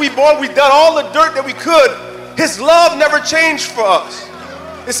born, after we were born, we done all the dirt that we could. His love never changed for us.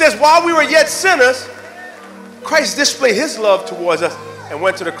 It says, while we were yet sinners, Christ displayed his love towards us and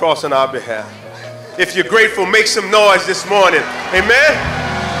went to the cross on our behalf. If you're grateful, make some noise this morning. Amen.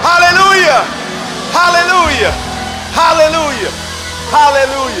 Hallelujah. Hallelujah. Hallelujah.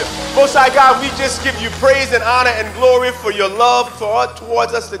 Hallelujah. Most High God, we just give you praise and honor and glory for your love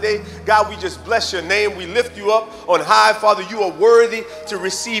towards us today. God, we just bless your name. We lift you up on high. Father, you are worthy to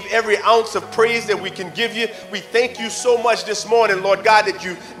receive every ounce of praise that we can give you. We thank you so much this morning, Lord God, that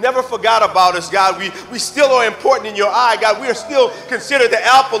you never forgot about us, God. We still are important in your eye, God. We are still considered the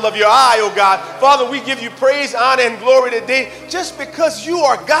apple of your eye, oh God. Father, we give you praise, honor, and glory today just because you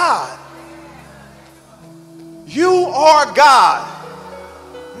are God. You are God.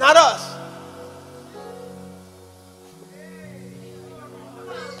 Not us.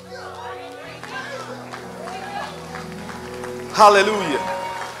 Hallelujah.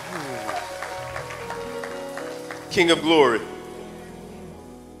 King of glory,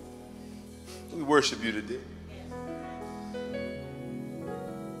 we worship you today.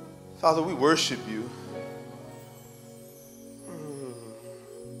 Father, we worship you.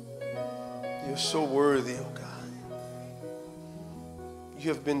 You're so worthy, oh God. You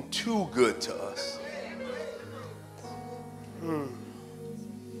have been too good to us.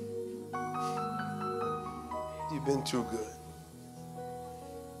 You've been too good.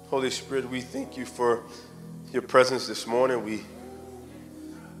 Holy Spirit, we thank you for your presence this morning. We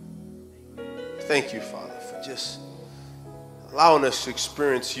thank you, Father, for just allowing us to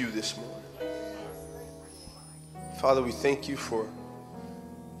experience you this morning. Father, we thank you for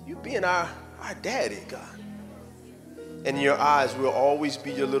you being our daddy, God. And in your eyes, we'll always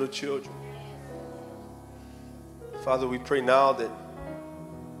be your little children. Father, we pray now that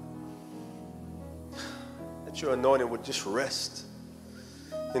your anointing would just rest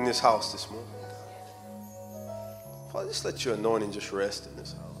in this house this morning. Father, just let your anointing just rest in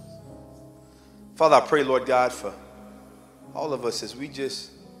this house. Father, I pray, Lord God, for all of us as we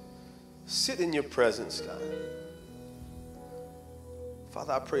just sit in your presence, God.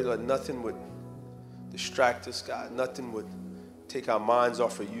 Father, I pray, Lord, nothing would distract us, God. Nothing would take our minds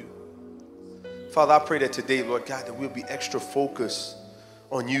off of you. Father, I pray that today, Lord God, that we'll be extra focused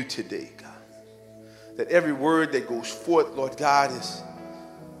on you today, God. That every word that goes forth, Lord God, is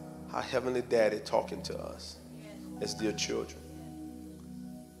our Heavenly Daddy talking to us as dear children.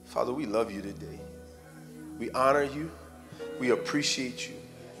 Father, we love you today. We honor you. We appreciate you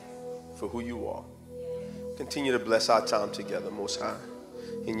for who you are. Continue to bless our time together, Most High.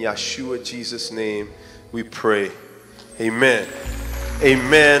 In Yeshua Jesus' name we pray. Amen.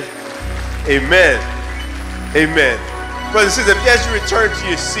 Amen. Amen. Amen. Brothers and sisters, as you return to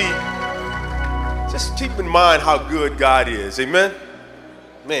your seat, just keep in mind how good God is. Amen.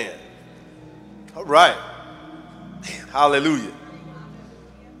 Man. All right. Man, hallelujah.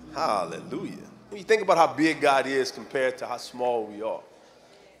 Hallelujah. When you think about how big God is compared to how small we are,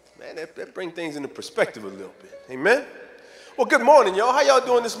 man, that brings things into perspective a little bit. Amen. Well, good morning, y'all. How y'all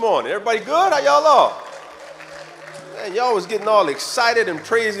doing this morning? Everybody good? How y'all are? Man, y'all was getting all excited and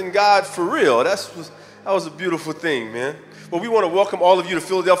praising God for real. That was a beautiful thing, man. Well, we want to welcome all of you to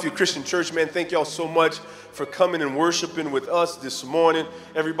Philadelphia Christian Church, man. Thank y'all so much for coming and worshiping with us this morning.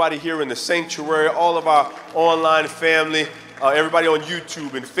 Everybody here in the sanctuary, all of our online family, everybody on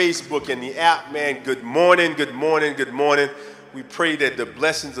YouTube and Facebook and the app, man, good morning, good morning, good morning. We pray that the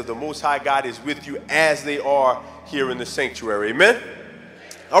blessings of the Most High God is with you as they are here in the sanctuary. Amen?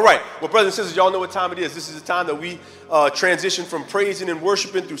 All right. Well, brothers and sisters, y'all know what time it is. This is the time that we transition from praising and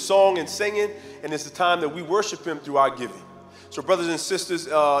worshiping through song and singing, and it's the time that we worship him through our giving. So, brothers and sisters,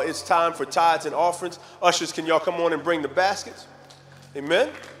 it's time for tithes and offerings. Ushers, can y'all come on and bring the baskets? Amen?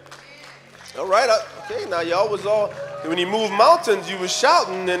 All right. Okay, now y'all was all, when he moved mountains, you was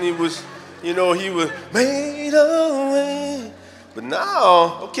shouting, and he was, he was made a way. But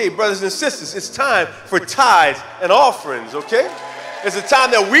now, okay, brothers and sisters, it's time for tithes and offerings, okay? It's a time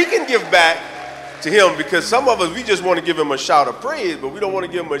that we can give back to him, because some of us, we just want to give him a shout of praise, but we don't want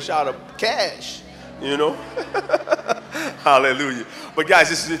to give him a shout of cash, Hallelujah. But guys,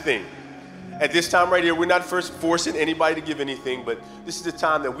 this is the thing. At this time right here, we're not first forcing anybody to give anything, but this is the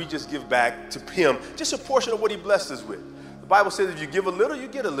time that we just give back to him just a portion of what he blessed us with. The Bible says if you give a little, you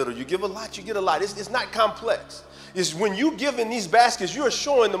get a little. You give a lot, you get a lot. It's not complex. It's when you give in these baskets, you're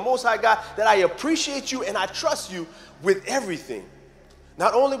showing the Most High God that I appreciate you and I trust you with everything.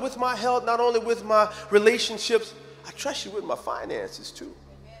 Not only with my health, not only with my relationships, I trust you with my finances too.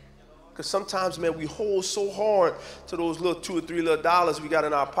 Because sometimes, man, we hold so hard to those little $2 or $3 little dollars we got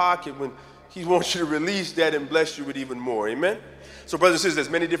in our pocket when he wants you to release that and bless you with even more. Amen? So, brothers and sisters, there's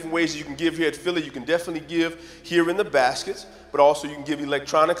many different ways you can give here at Philly. You can definitely give here in the baskets, but also you can give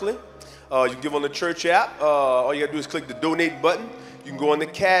electronically. You can give on the church app. All you got to do is click the donate button. You can go on the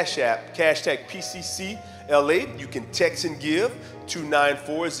Cash app, #PCCLA. You can text and give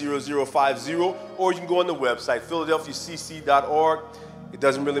 294-0050, or you can go on the website, philadelphiacc.org. It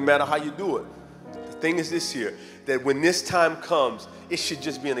doesn't really matter how you do it. The thing is this here, that when this time comes, it should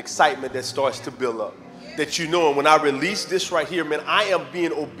just be an excitement that starts to build up. That you know, and when I release this right here, man, I am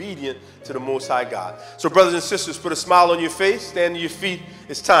being obedient to the Most High God. So brothers and sisters, put a smile on your face, stand to your feet.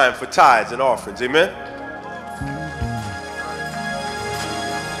 It's time for tithes and offerings. Amen?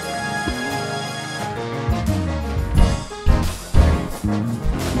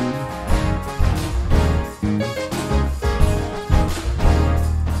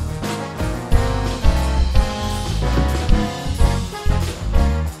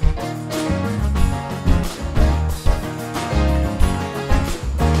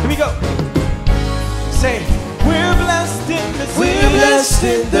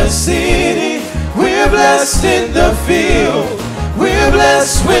 In the city, we're blessed in the field. We're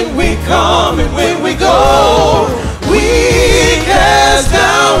blessed when we come and when we go. We cast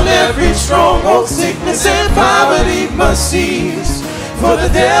down every stronghold, sickness and poverty must cease, for the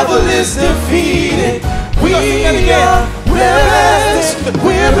devil is defeated. We are blessed.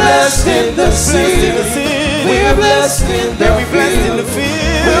 We're blessed in the city. We're blessed in the field.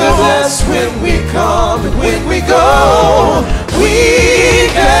 We're blessed when we come and when we go. We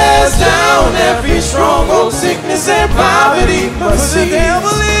cast down every stronghold, sickness and poverty must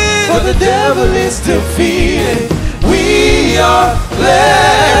cease, for the devil is defeated. We are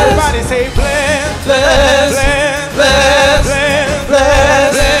blessed. Everybody say blessed, blessed, blessed,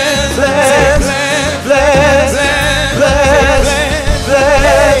 blessed, blessed, blessed, blessed,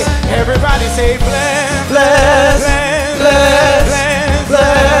 blessed. Everybody say blessed, blessed, blessed,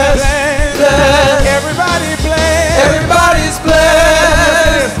 blessed, blessed. Everybody blessed. Everybody's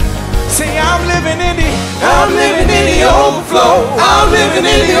blessed. Say I'm living in the overflow. I'm living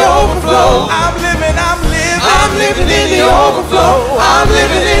in the overflow. I'm living in the overflow. I'm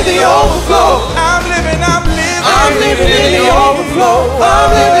living in the overflow. I'm living in the overflow.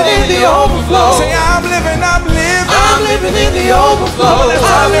 I'm living in the overflow. Say I'm living in the overflow.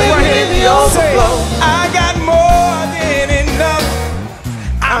 I'm living in the overflow. I got more than enough.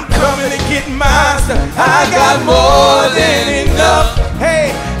 I'm coming to get my stuff. I got more than enough.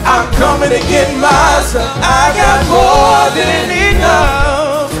 Hey, I'm coming to get my stuff. I got more than enough.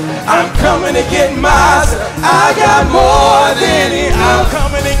 I'm coming to get my stuff. I got more than enough. I'm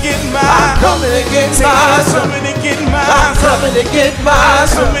coming to get my. I'm coming to get my stuff. I'm coming to get my. I'm coming to get my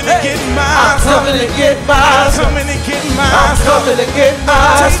stuff. Coming to get my. I'm coming to get my stuff. Coming to get my. I'm coming to get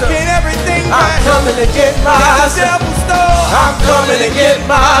my stuff. Taking everything I'm back. coming to get my stuff. Devil's store. I'm coming to get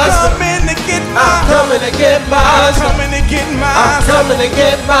my stuff. Coming to get my. I'm coming to get my stuff. Coming to get my. I'm coming to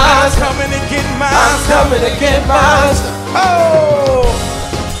get my stuff. Coming to get my. I'm coming to get my stuff. Oh,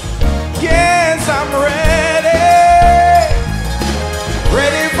 yes, I'm ready.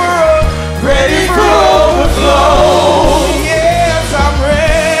 Ready for overflow. Yes, I'm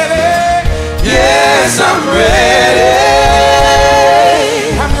ready. Yes, I'm ready.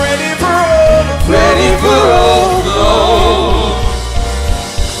 I'm ready for overflow. Ready for overflow.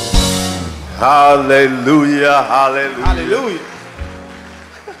 Hallelujah, hallelujah. Hallelujah.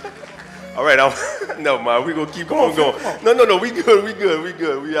 All right, no, man, we're going to keep on going. No, we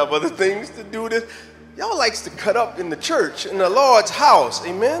good. We have other things to do this. Y'all likes to cut up in the church, in the Lord's house,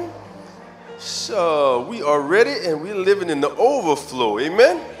 amen? So we are ready and we're living in the overflow,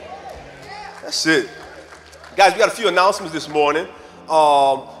 amen? That's it. Guys, we got a few announcements this morning.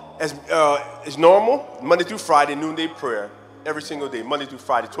 As normal, Monday through Friday, noonday prayer. Every single day, Monday through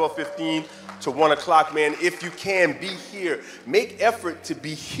Friday, 12:15 to 1 o'clock, man. If you can, be here. Make effort to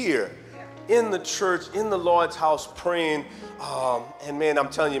be here in the church, in the Lord's house, praying. And, man, I'm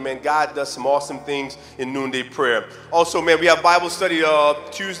telling you, man, God does some awesome things in noonday prayer. Also, man, we have Bible study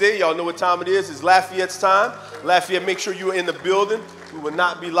Tuesday. Y'all know what time it is. It's Lafayette's time. Lafayette, make sure you're in the building. We will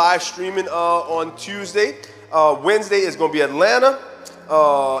not be live streaming on Tuesday. Wednesday is going to be Atlanta.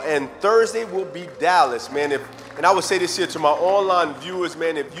 And Thursday will be Dallas, man. And I would say this here to my online viewers,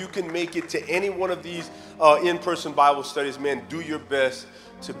 man, if you can make it to any one of these in-person Bible studies, man, do your best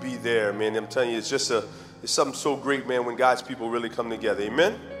to be there, man. I'm telling you, it's something so great, man, when God's people really come together.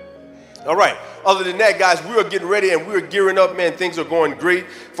 Amen? All right. Other than that, guys, we are getting ready and we are gearing up, man. Things are going great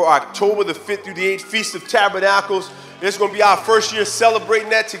for October the 5th through the 8th, Feast of Tabernacles. It's going to be our first year celebrating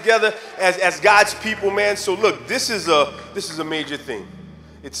that together as God's people, man. So look, this is a major thing.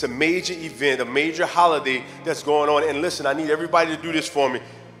 It's a major event, a major holiday that's going on. And listen, I need everybody to do this for me.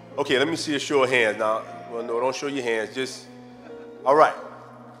 Okay, let me see a show of hands. Now, well, no, don't show your hands. All right.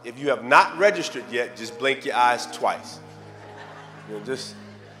 If you have not registered yet, just blink your eyes twice. You know, just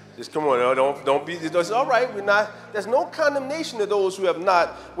come on. Don't be. It's all right. There's no condemnation to those who have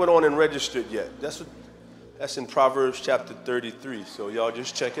not went on and registered yet. That's in Proverbs chapter 33. So y'all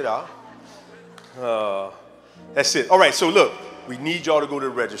just check it out. That's it. All right. So look. We need y'all to go to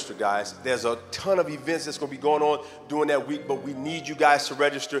the register, guys. There's a ton of events that's going to be going on during that week, but we need you guys to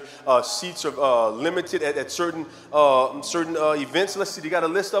register. Seats are limited at certain events. Let's see, you got a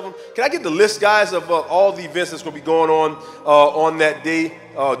list of them? Can I get the list, guys, of all the events that's going to be going on that day,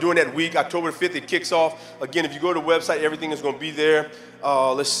 during that week, October 5th, it kicks off. Again, if you go to the website, everything is going to be there.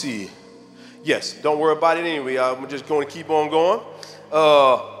 Let's see. Yes, don't worry about it anyway. I'm just going to keep on going.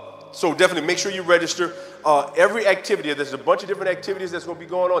 So definitely make sure you register. Every activity, there's a bunch of different activities that's going to be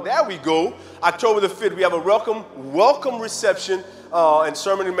going on. There we go. October the 5th, we have a welcome reception and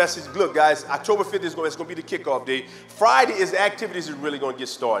sermon and message. Look, guys, October 5th it's going to be the kickoff day. Friday is the activities that are really going to get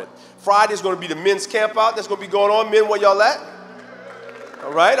started. Friday is going to be the men's camp out that's going to be going on. Men, where y'all at?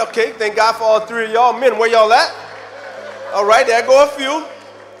 All right, okay. Thank God for all three of y'all. Men, where y'all at? All right, there go a few.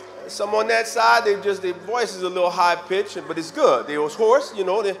 Some on that side, their voice is a little high pitched, but it's good. They was hoarse, you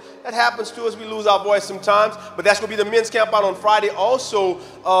know. That happens to us. We lose our voice sometimes. But that's going to be the men's camp out on Friday. Also,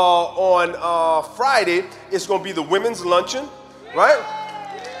 on Friday, it's going to be the women's luncheon, right?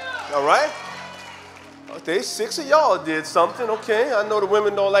 All right. Okay, 6 of y'all did something. Okay, I know the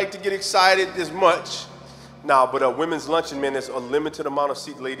women don't like to get excited as much. Now, but women's luncheon, man, there's a limited amount of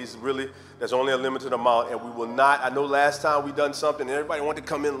seats, ladies, really. There's only a limited amount, and we will not. I know last time we done something, and everybody wanted to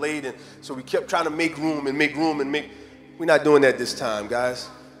come in late, and so we kept trying to make room. We're not doing that this time, guys.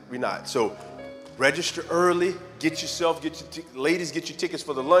 We're not. So register early. Ladies, get your tickets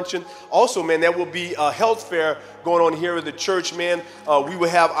for the luncheon. Also, man, there will be a health fair going on here at the church, man. We will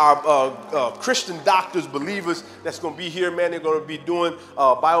have our Christian doctors, believers, that's going to be here, man. They're going to be doing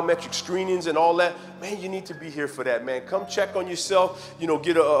biometric screenings and all that. Man, you need to be here for that, man. Come check on yourself,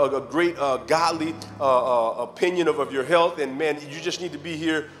 get a great godly opinion of your health. And, man, you just need to be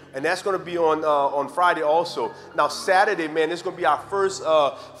here. And that's going to be on Friday also. Now, Saturday, man, this is going to be our first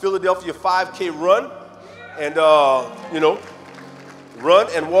Philadelphia 5K run. And, run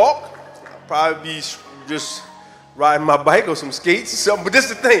and walk. I'll probably be just riding my bike or some skates or something. But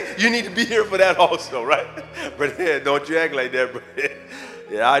this is the thing. You need to be here for that also, right? But yeah, don't you act like that, bro.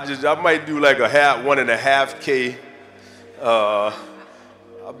 Yeah, I might do like 1.5 K.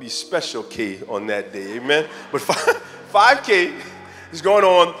 I'll be special K on that day, amen? But 5K is going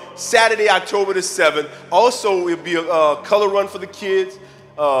on Saturday, October the 7th. Also, it'll be a color run for the kids.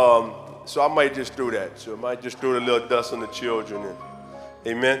 So I might just do that. So I might just throw a little dust on the children.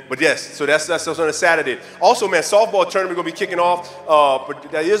 Amen. But yes, so that's on a Saturday. Also, man, softball tournament going to be kicking off.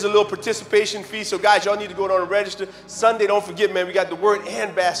 But there is a little participation fee. So, guys, y'all need to go down and register. Sunday, don't forget, man, we got the word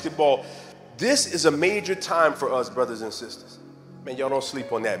and basketball. This is a major time for us, brothers and sisters. Man, y'all don't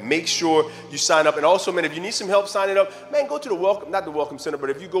sleep on that. Make sure you sign up. And also, man, if you need some help signing up, man, go to not the Welcome Center, but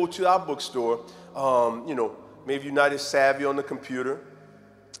if you go to our bookstore, maybe you're not as savvy on the computer.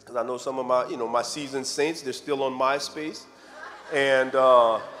 Because I know some of my seasoned saints, they're still on MySpace. And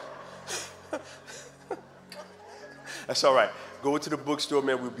that's all right. Go to the bookstore,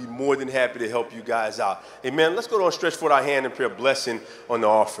 man. We'll be more than happy to help you guys out. Amen. Let's go down and stretch forth our hand and pray a blessing on the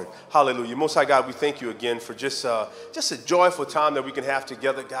offering. Hallelujah. Most High God, we thank you again for just a joyful time that we can have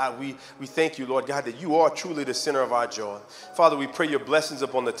together. God, we thank you, Lord God, that you are truly the center of our joy. Father, we pray your blessings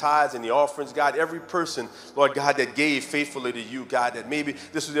upon the tithes and the offerings. God, every person, Lord God, that gave faithfully to you, God, that maybe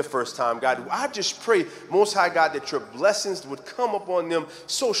this was their first time. God, I just pray, Most High God, that your blessings would come upon them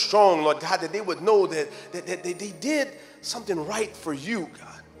so strong, Lord God, that they would know that they did something right for you,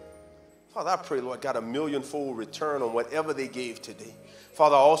 God. Father, I pray, Lord God, a millionfold return on whatever they gave today.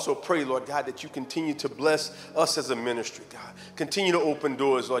 Father, I also pray, Lord God, that you continue to bless us as a ministry, God. Continue to open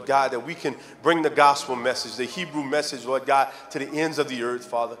doors, Lord God, that we can bring the gospel message, the Hebrew message, Lord God, to the ends of the earth,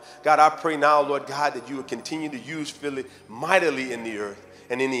 Father. God, I pray now, Lord God, that you would continue to use Philly mightily in the earth.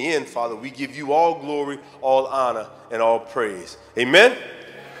 And in the end, Father, we give you all glory, all honor, and all praise. Amen?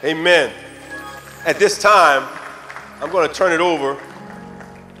 Amen. At this time, I'm going to turn it over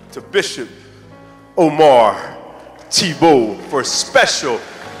to Bishop Omar Thibault for a special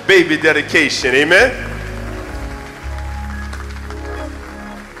baby dedication. Amen?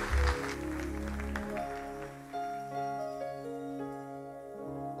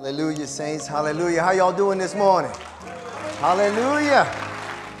 Hallelujah, saints. Hallelujah. How y'all doing this morning? Hallelujah.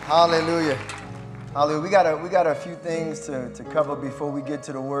 Hallelujah. Hallelujah. We got a few things to cover before we get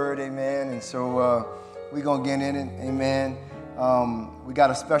to the word. Amen. And so we're going to get in it. Amen. We got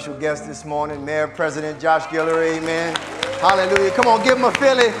a special guest this morning, Mayor President Josh Guillory. Amen. Hallelujah. Come on, give him a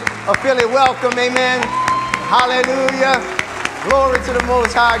Philly welcome. Amen. Hallelujah. Glory to the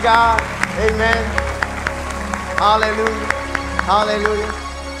Most High God. Amen. Hallelujah. Hallelujah.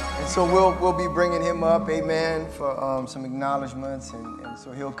 So we'll be bringing him up, amen, for some acknowledgments, and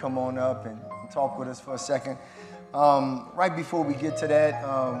so he'll come on up and talk with us for a second. Right before we get to that,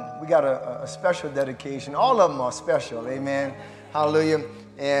 we got a special dedication. All of them are special, amen, hallelujah.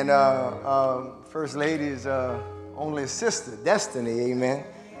 And First Lady's only sister, Destiny, amen.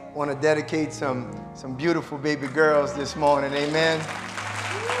 Want to dedicate some beautiful baby girls this morning, amen.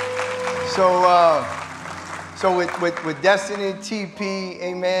 So with Destiny, TP,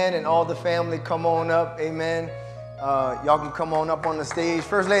 amen, and all the family, come on up, amen. Y'all can come on up on the stage.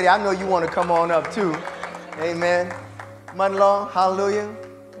 First Lady, I know you want to come on up too, amen. Mother-in-law, hallelujah.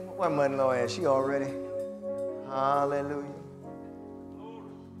 Where mother-in-law at? She all ready? Hallelujah.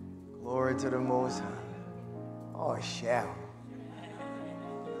 Glory to the Most High. Oh, shout.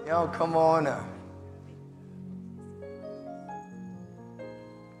 Y'all come on up.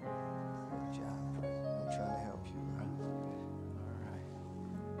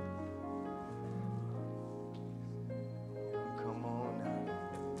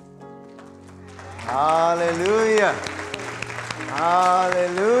 Hallelujah.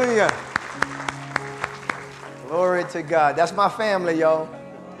 Hallelujah. Glory to God. That's my family, y'all.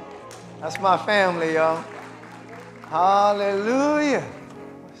 That's my family, y'all. Hallelujah.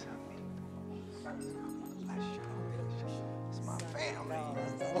 It's my family.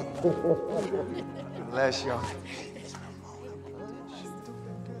 Bless y'all.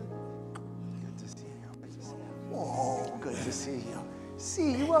 Good to see you. Oh, good to see you.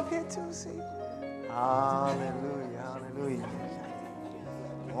 See you up here too, see? Hallelujah, hallelujah.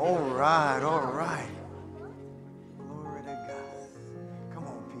 All right, all right. Glory to God. Come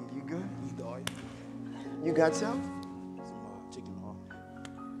on, Pete, you good? You got some? Chicken oil.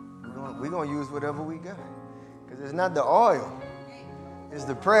 We're going to use whatever we got. Because it's not the oil. It's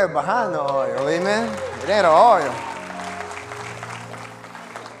the prayer behind the oil, amen? It ain't the oil.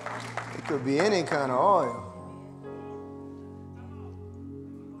 It could be any kind of oil.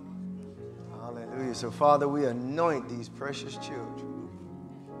 So, Father, we anoint these precious children.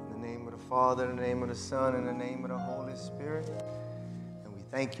 In the name of the Father, in the name of the Son, in the name of the Holy Spirit. And we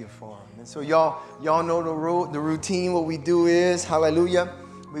thank you for them. And so y'all know the routine. What we do is, hallelujah,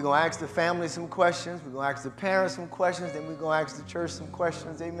 we're going to ask the family some questions. We're going to ask the parents some questions. Then we're going to ask the church some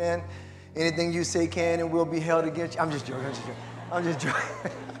questions. Amen. Anything you say can and will be held against you. I'm just joking. I'm just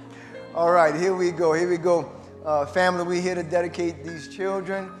joking. All right, here we go. Here we go. Family, we're here to dedicate these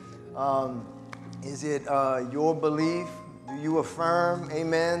children. Is it your belief? Do you affirm,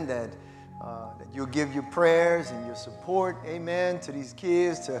 amen, that you'll give your prayers and your support, amen, to these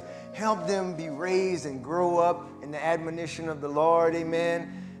kids to help them be raised and grow up in the admonition of the Lord,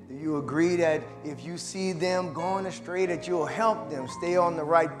 amen? Do you agree that if you see them going astray, that you'll help them stay on the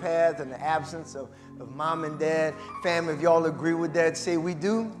right path in the absence of mom and dad? Family, if y'all agree with that, say we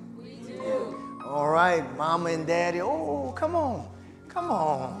do? We do. All right, mama and daddy, oh, come on. Come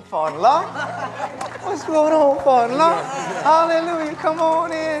on, father-in-law. What's going on, father-in-law? Hallelujah. Come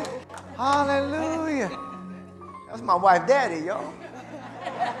on in. Hallelujah. That's my wife, daddy, y'all.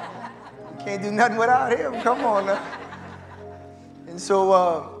 You can't do nothing without him. Come on now. And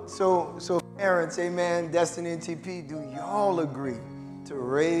so parents, amen, Destiny and TP, do y'all agree to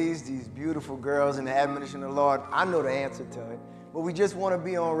raise these beautiful girls in the admonition of the Lord? I know the answer to it, but we just want to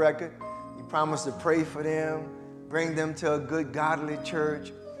be on record. You promise to pray for them. Bring them to a good, godly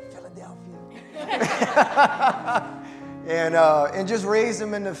church, Philadelphia, and just raise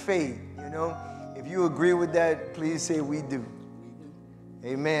them in the faith. You know, if you agree with that, please say we do.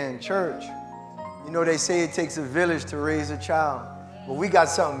 Amen. Church, you know they say it takes a village to raise a child, but we got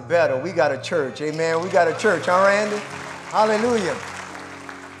something better. We got a church. Amen. We got a church. All right, Andy. Hallelujah.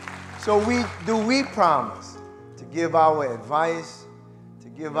 So we promise to give our advice, to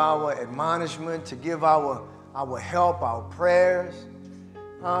give our admonishment, to give our help, our prayers,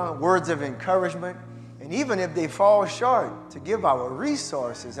 words of encouragement, and even if they fall short, to give our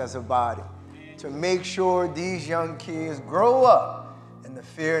resources as a body to make sure these young kids grow up in the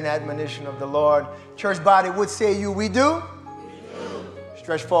fear and admonition of the Lord. Church body, what say you we do?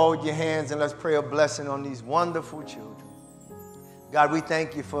 Stretch forward your hands and let's pray a blessing on these wonderful children. God, we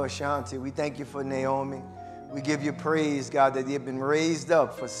thank you for Ashanti. We thank you for Naomi. We give you praise, God, that they've been raised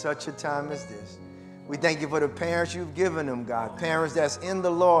up for such a time as this. We thank you for the parents you've given them, God. Parents that's in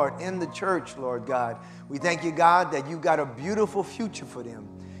the Lord, in the church, Lord God. We thank you, God, that you've got a beautiful future for them.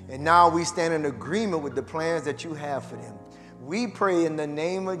 And now we stand in agreement with the plans that you have for them. We pray in the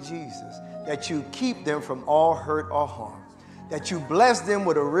name of Jesus that you keep them from all hurt or harm, that you bless them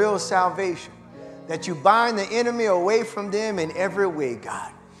with a real salvation, that you bind the enemy away from them in every way,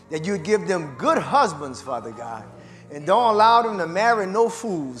 God, that you give them good husbands, Father God, and don't allow them to marry no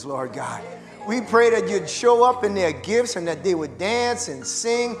fools, Lord God. We pray that you'd show up in their gifts and that they would dance and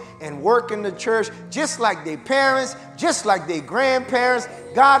sing and work in the church just like their parents, just like their grandparents.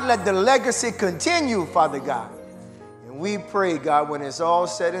 God, let the legacy continue, Father God. And we pray, God, when it's all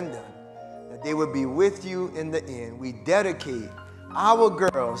said and done, that they would be with you in the end. We dedicate our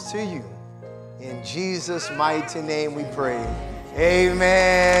girls to you. In Jesus' mighty name we pray.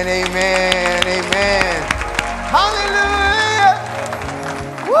 Amen, amen, amen. Hallelujah.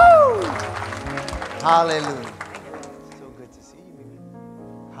 Woo! Hallelujah. So good to see you, baby.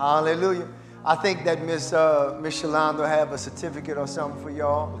 Hallelujah. I think that Miss Shalanda have a certificate or something for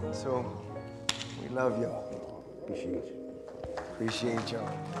y'all. So we love y'all. Appreciate you. Appreciate y'all.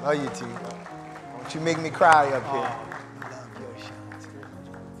 Love you too. Don't you make me cry up here. Love your shot.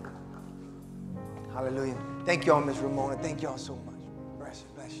 Hallelujah. Thank y'all, Miss Ramona. Thank y'all so much. Bless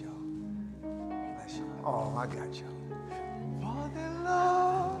y'all. Bless y'all. Oh, I got y'all. For the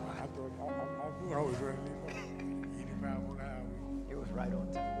Lord. I was ready to 85 on the hour. It was right on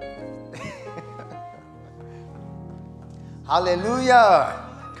time. Hallelujah.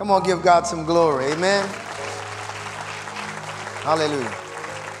 Come on, give God some glory. Amen. Hallelujah.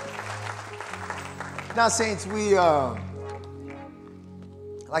 Now, saints, we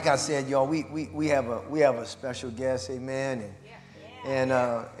like I said, y'all, we have a special guest. Amen. And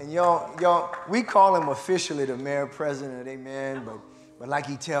y'all, we call him officially the mayor president. Amen. But like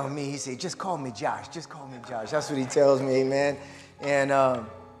he tells me, he said, just call me Josh. Just call me Josh. That's what he tells me, amen. And I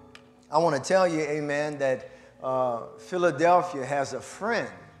want to tell you, amen, that Philadelphia has a friend,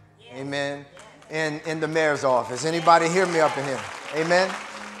 amen, in the mayor's office. Anybody hear me up in here? Amen?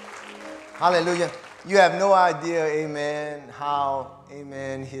 Hallelujah. You have no idea, amen, how,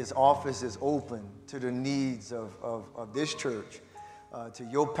 amen, his office is open to the needs of this church, to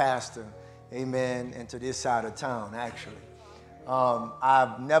your pastor, amen, and to this side of town, actually.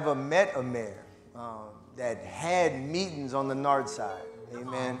 I've never met a mayor that had meetings on the north side,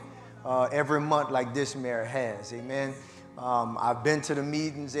 amen, every month like this mayor has, amen. I've been to the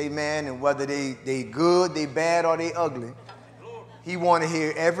meetings, amen, and whether they good, they bad, or they ugly, he want to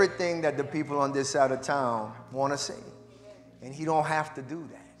hear everything that the people on this side of town want to say, and he don't have to do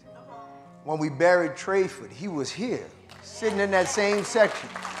that. When we buried Trayford, he was here, sitting in that same section,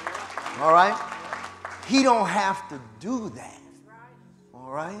 all right? He don't have to do that. All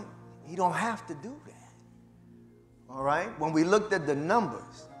right? He don't have to do that. All right? When we looked at the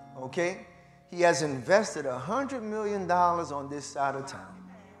numbers, okay, he has invested $100 million on this side of town.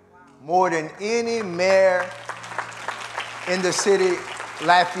 More than any mayor in the city,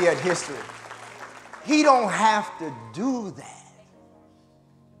 Lafayette history. He don't have to do that.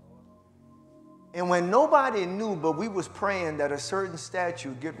 And when nobody knew, but we was praying that a certain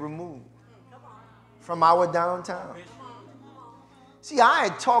statue get removed from our downtown. See, I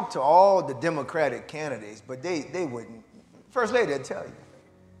had talked to all the Democratic candidates, but they wouldn't. First lady would tell you.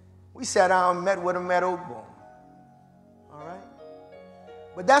 We sat down and met with them at Oakbourne. All right?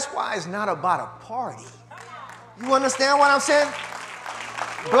 But that's why it's not about a party. You understand what I'm saying?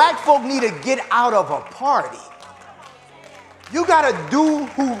 Black folk need to get out of a party. You got to do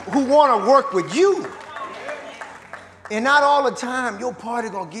who want to work with you. And not all the time your party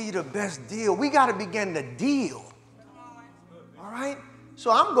going to give you the best deal. We got to begin to deal. All right?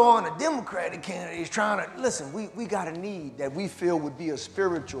 So I'm going to Democratic candidates trying to, listen, we got a need that we feel would be a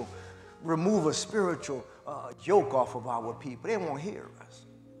spiritual, remove a spiritual yoke off of our people. They won't hear us.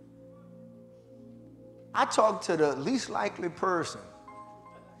 I talked to the least likely person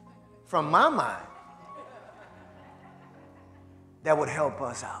from my mind that would help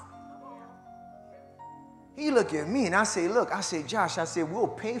us out. He looked at me and I say, look, I said, Josh, I said, we'll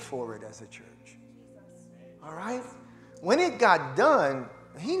pay for it as a church. All right? When it got done,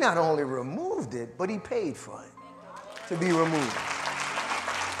 he not only removed it, but he paid for it to be removed.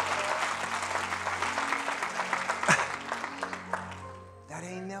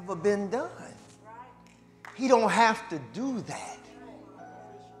 that ain't never been done. He don't have to do that.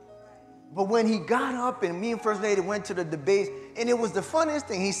 But when he got up and me and First Lady went to the debates, and it was the funniest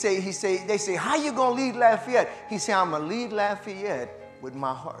thing. They say, how you going to lead Lafayette? He said, I'm going to lead Lafayette with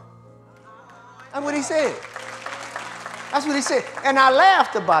my heart. That's what he said. That's what he said. And I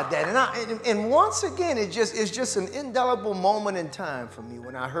laughed about that. And once again, it's just an indelible moment in time for me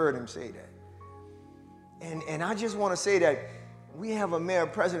when I heard him say that. And I just want to say that we have a mayor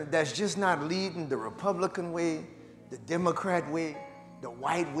president that's just not leading the Republican way, the Democrat way, the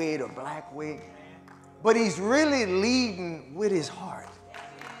white way, the black way, but he's really leading with his heart.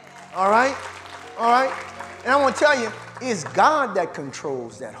 All right? All right? And I want to tell you, it's God that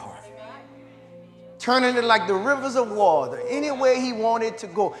controls that heart. Turning it like the rivers of water, anywhere he wanted to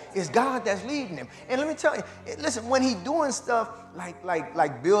go. It's God that's leading him. And let me tell you, listen, when he doing stuff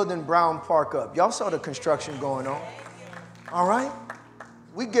like building Brown Park up, y'all saw the construction going on. All right?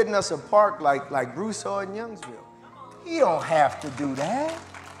 We getting us a park like Bruce saw in Youngsville. He don't have to do that.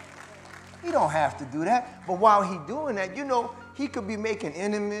 He don't have to do that. But while he doing that, you know, he could be making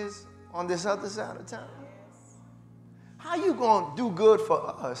enemies on this other side of town. How you going to do good for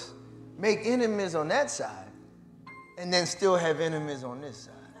us, make enemies on that side, and then still have enemies on this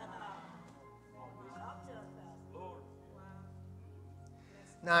side?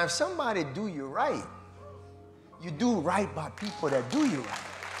 Now, if somebody do you right, you do right by people that do you right.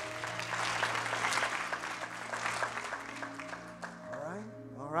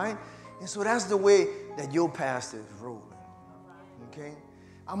 All right? And so that's the way that your pastor is rolling. Okay?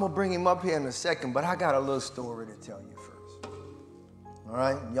 I'm going to bring him up here in a second, but I got a little story to tell you first. All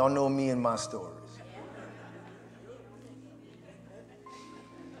right? Y'all know me and my stories.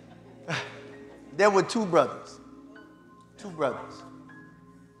 There were two brothers.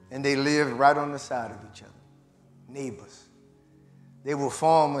 And they lived right on the side of each other. Neighbors. They were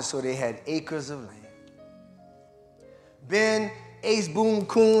farmers, so they had acres of land. Ben Ace Boone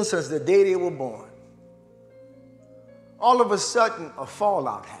Coon since the day they were born. All of a sudden, a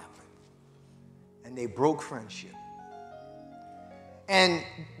fallout happened, and they broke friendship. And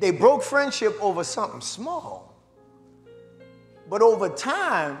they broke friendship over something small. But over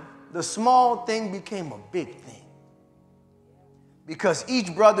time, the small thing became a big thing. Because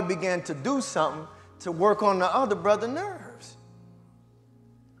each brother began to do something to work on the other brother's nerves.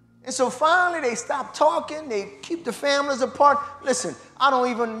 And so finally they stopped talking. They keep the families apart. Listen, I don't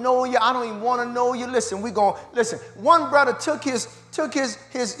even know you. I don't even want to know you. Listen, one brother took his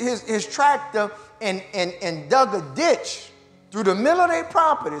tractor and dug a ditch through the middle of their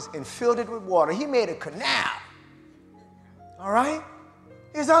properties and filled it with water. He made a canal. All right?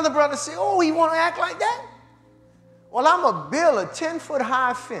 His other brother said, oh, you want to act like that? Well, I'm going to build a 10-foot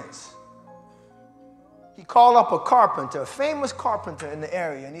high fence. He called up a carpenter, a famous carpenter in the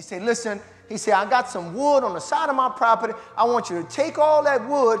area, and he said, listen, I got some wood on the side of my property. I want you to take all that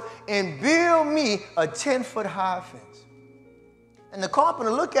wood and build me a 10-foot high fence. And the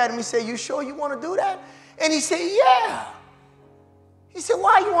carpenter looked at him and said, you sure you want to do that? And he said, yeah. He said,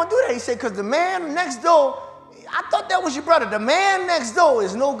 why you want to do that? He said, because the man next door, I thought that was your brother. The man next door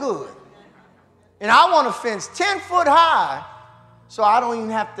is no good. And I want a fence 10 foot high so I don't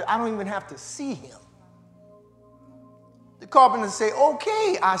even have to see him. The carpenter said,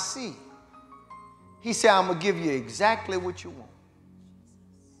 okay, I see. He said, I'm going to give you exactly what you want.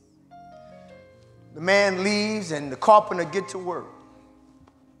 The man leaves and the carpenter get to work.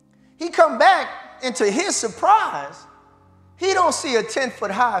 He come back, and to his surprise, he don't see a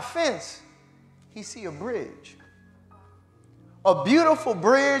 10-foot high fence. He see a bridge. A beautiful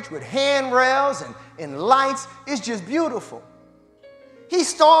bridge with handrails and lights. It's just beautiful. He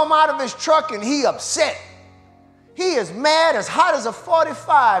stormed out of his truck and he upset. He is mad, as hot as a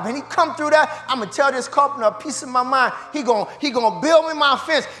 45, and he come through that. I'm gonna tell this carpenter a piece of my mind. He gonna build me my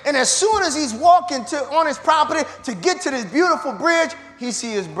fence. And as soon as he's walking on his property to get to this beautiful bridge, he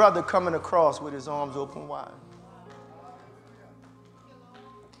see his brother coming across with his arms open wide.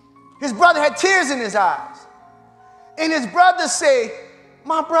 His brother had tears in his eyes. And his brother say,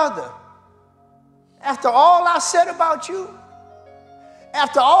 my brother, after all I said about you,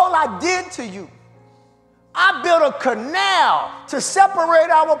 after all I did to you, I built a canal to separate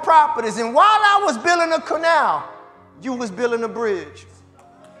our properties. And while I was building a canal, you was building a bridge.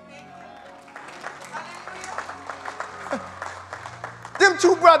 Them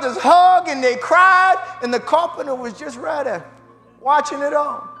two brothers hugged and they cried, and the carpenter was just right there watching it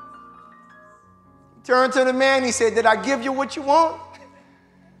all. He turned to the man, he said, did I give you what you want?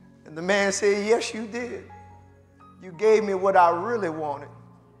 And the man said, yes, you did. You gave me what I really wanted.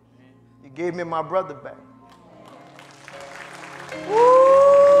 You gave me my brother back. Woo!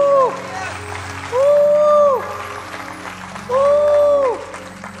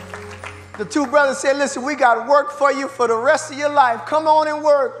 The two brothers said, listen, we got work for you for the rest of your life. Come on and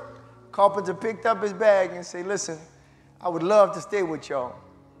work. Carpenter picked up his bag and said, listen, I would love to stay with y'all,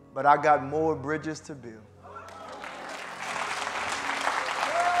 but I got more bridges to build.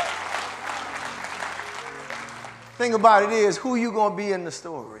 Thing about it is, who you going to be in the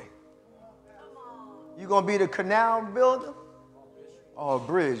story? You going to be the canal builder or a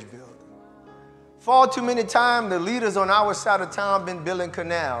bridge builder? Far too many times, the leaders on our side of town been building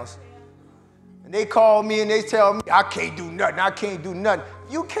canals. And they call me and they tell me, I can't do nothing, I can't do nothing.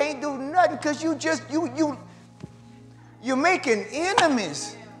 You can't do nothing because you're making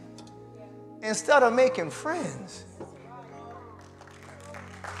enemies instead of making friends.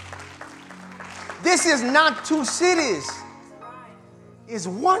 This is not two cities. It's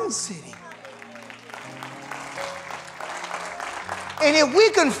one city. And if we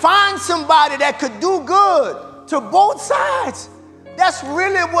can find somebody that could do good to both sides, that's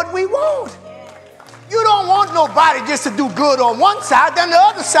really what we want. You don't want nobody just to do good on one side, then the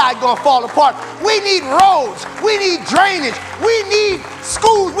other side gonna fall apart. We need roads, we need drainage, we need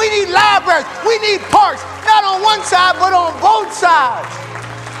schools, we need libraries, we need parks, not on one side, but on both sides.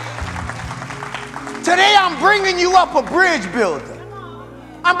 Today I'm bringing you up a bridge builder.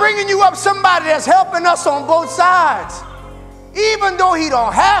 I'm bringing you up somebody that's helping us on both sides. Even though he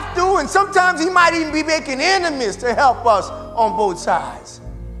don't have to, and sometimes he might even be making enemies to help us on both sides.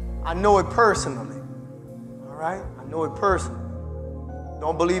 I know it personally. All right? I know it personally.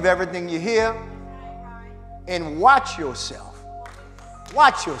 Don't believe everything you hear. And watch yourself.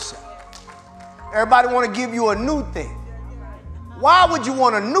 Watch yourself. Everybody want to give you a new thing. Why would you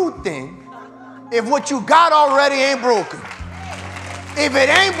want a new thing if what you got already ain't broken? If it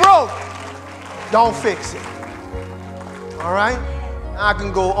ain't broke, don't fix it. All right? I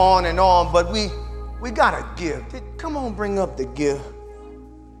can go on and on, but we got to give. Come on, bring up the gift.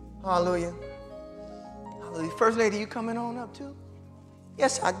 Hallelujah. Hallelujah. First lady, you coming on up too?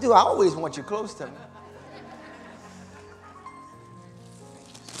 Yes, I do. I always want you close to me.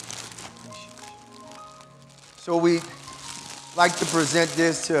 So we like to present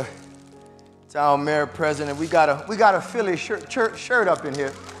this to our mayor president. We got a Philly shirt up in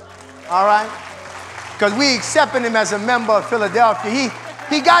here. All right? Because we accepting him as a member of Philadelphia.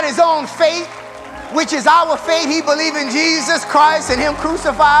 He got his own faith, which is our faith. He believes in Jesus Christ and him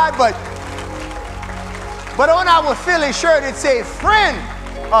crucified. But on our Philly shirt, it says, friend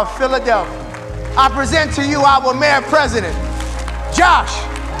of Philadelphia. I present to you our mayor president, Josh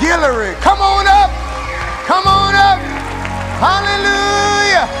Guillory. Come on up. Come on up.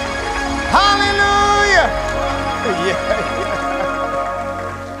 Hallelujah. Hallelujah. Yeah.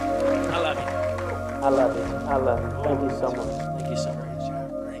 I love it. I love it. Thank you so much. Thank you so much. Great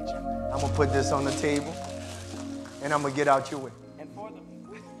job. Great job. I'm going to put this on the table, and I'm going to get out your way. And for the...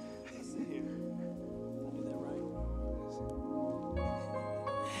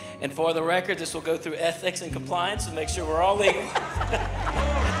 And for the record, this will go through ethics and compliance to make sure we're all legal.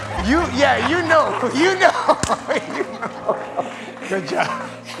 You know. You know. Good job.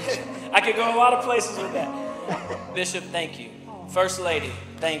 I could go a lot of places with that. Bishop, thank you. First Lady,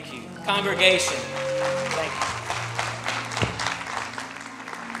 thank you. Congregation, thank you.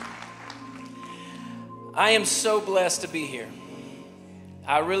 I am so blessed to be here.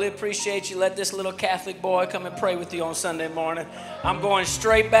 I really appreciate you let this little Catholic boy come and pray with you on Sunday morning. I'm going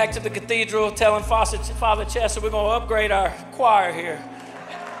straight back to the cathedral telling Father Chester we're going to upgrade our choir here.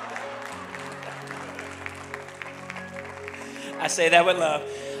 I say that with love.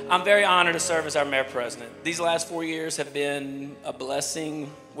 I'm very honored to serve as our mayor president. These last 4 years have been a blessing.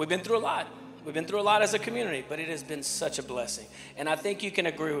 We've been through a lot. We've been through a lot as a community, but it has been such a blessing. And I think you can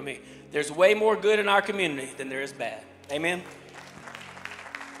agree with me. There's way more good in our community than there is bad. Amen?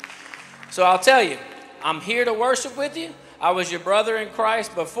 So I'll tell you, I'm here to worship with you. I was your brother in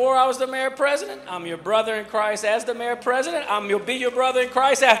Christ before I was the mayor president. I'm your brother in Christ as the mayor president. You'll be your brother in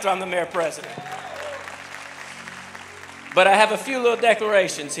Christ after I'm the mayor president. But I have a few little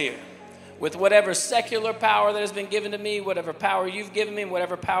declarations here. With whatever secular power that has been given to me, whatever power you've given me, and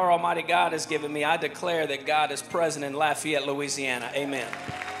whatever power Almighty God has given me, I declare that God is present in Lafayette, Louisiana. Amen.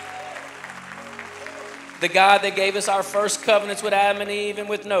 The God that gave us our first covenants with Adam and Eve and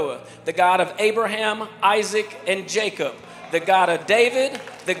with Noah. The God of Abraham, Isaac, and Jacob. The God of David.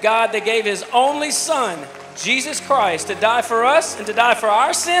 The God that gave his only son, Jesus Christ, to die for us and to die for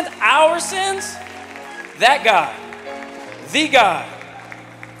our sins. That God. The God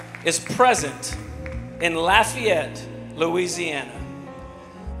is present in Lafayette, Louisiana.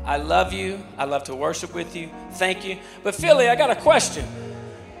 I love you. I love to worship with you. Thank you. But Philly, I got a question.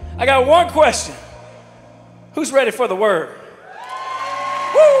 I got one question. Who's ready for the word?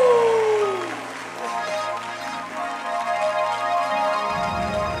 Woo!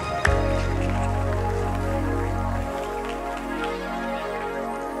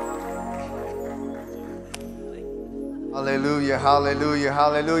 Hallelujah, hallelujah,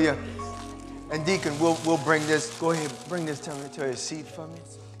 hallelujah. And Deacon, we'll bring this, go ahead, bring this to your seat for me.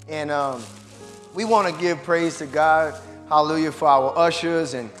 And we want to give praise to God, hallelujah, for our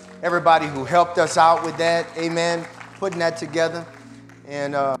ushers and everybody who helped us out with that, amen, putting that together.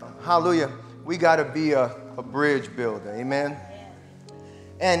 And hallelujah, we got to be a bridge builder, amen.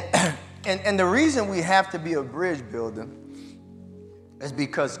 And the reason we have to be a bridge builder is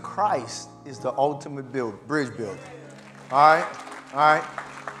because Christ is the ultimate bridge builder. All right, all right.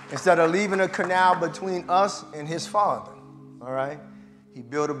 Instead of leaving a canal between us and his Father, all right, he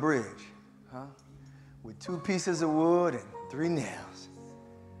built a bridge, with 2 pieces of wood and 3 nails.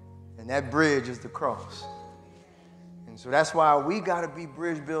 And that bridge is the cross. And so that's why we got to be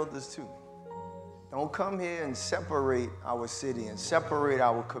bridge builders too. Don't come here and separate our city and separate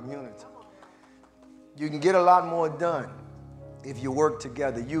our community. You can get a lot more done if you work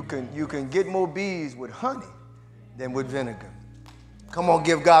together. You can get more bees with honey than with vinegar. Come on,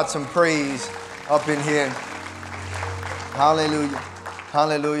 give God some praise up in here. Hallelujah.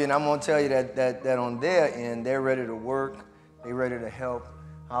 Hallelujah. And I'm going to tell you that on their end, they're ready to work. They're ready to help.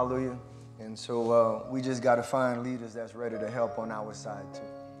 Hallelujah. And so we just got to find leaders that's ready to help on our side too.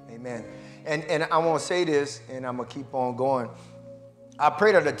 Amen. And I want to say this, and I'm going to keep on going. I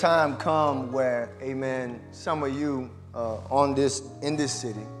pray that the time come where, amen, some of you in this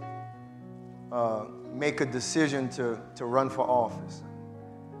city make a decision to run for office.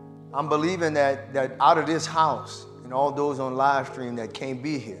 I'm believing that out of this house and all those on live stream that can't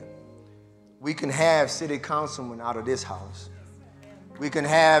be here, we can have city councilmen out of this house. We can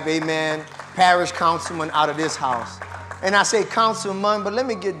have, amen, parish councilmen out of this house. And I say councilmen, but let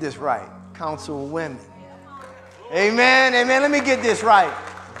me get this right. Councilwomen. Amen, amen. Let me get this right.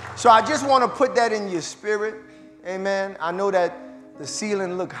 So I just want to put that in your spirit. Amen. I know that the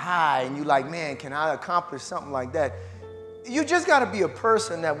ceiling look high and you like, man, can I accomplish something like that? You just got to be a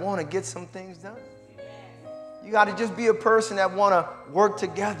person that want to get some things done. You got to just be a person that want to work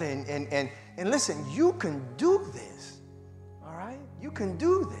together and listen, you can do this. All right? You can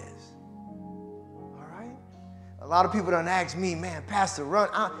do this. All right? A lot of people don't ask me, man, Pastor, run.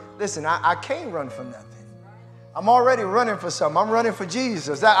 Listen, I can't run for nothing. I'm already running for something. I'm running for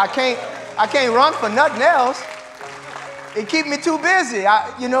Jesus. I can't run for nothing else. It keep me too busy,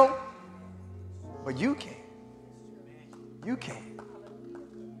 But you can. You can.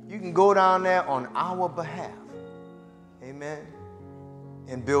 You can go down there on our behalf. Amen.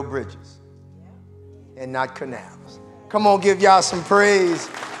 And build bridges. And not canals. Come on, give y'all some praise.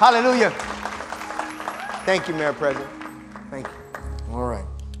 Hallelujah. Thank you, Mayor President. Thank you. All right.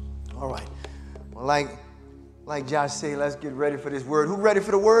 All right. Well, like Josh said, let's get ready for this word. Who ready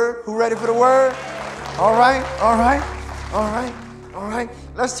for the word? Who ready for the word? All right. All right. All right. All right.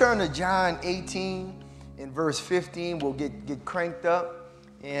 Let's turn to John 18 in verse 15. We'll get cranked up.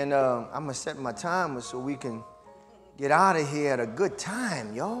 And I'm going to set my timer so we can get out of here at a good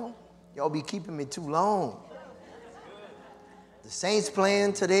time, y'all. Y'all be keeping me too long. The Saints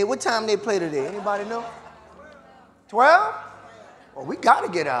playing today. What time they play today? Anybody know? 12? Well, we got to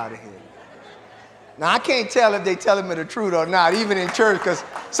get out of here. Now, I can't tell if they telling me the truth or not, even in church, because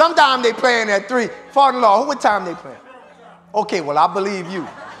sometimes they playing at 3. Father-in-law, what time they playing? Okay, well, I believe you.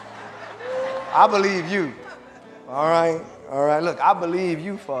 I believe you. All right. All right. Look, I believe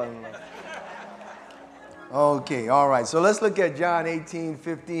you, Father-in-law. Okay. All right. So let's look at John 18,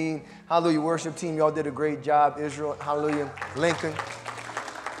 15. Hallelujah. Worship team, y'all did a great job. Israel. Hallelujah. Lincoln.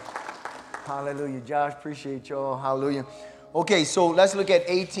 Hallelujah. Josh, appreciate y'all. Hallelujah. Okay, so let's look at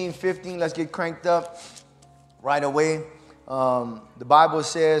 18, 15. Let's get cranked up right away. The Bible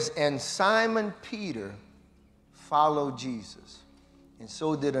says, and Simon Peter followed Jesus, and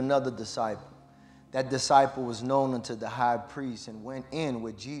so did another disciple. That disciple was known unto the high priest and went in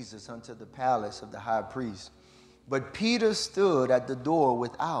with Jesus unto the palace of the high priest. But Peter stood at the door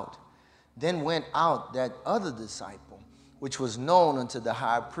without. Then went out that other disciple, which was known unto the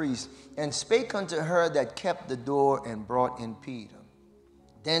high priest, and spake unto her that kept the door, and brought in Peter.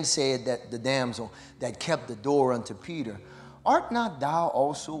 Then said that the damsel that kept the door unto Peter, art not thou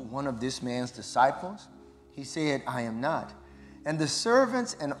also one of this man's disciples? He said, I am not. And the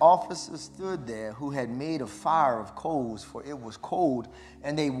servants and officers stood there, who had made a fire of coals, for it was cold,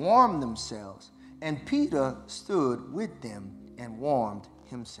 and they warmed themselves. And Peter stood with them and warmed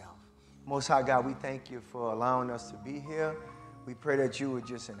himself. Most High God, we thank you for allowing us to be here. We pray that you would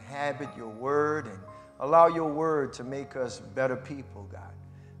just inhabit your word and allow your word to make us better people, God.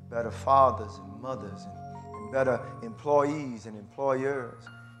 Better fathers and mothers and better employees and employers.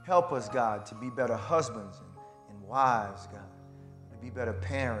 Help us, God, to be better husbands and wives, God. To be better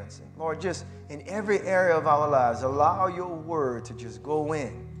parents. And Lord, just in every area of our lives, allow your word to just go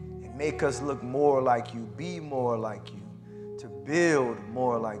in and make us look more like you, be more like you, to build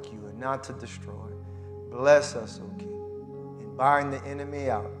more like you and not to destroy. Bless us, O King, and bind the enemy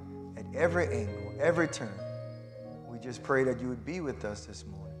out at every angle, every turn. We just pray that you would be with us this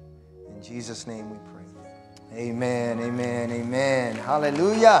morning. In Jesus' name we pray. Amen, amen, amen.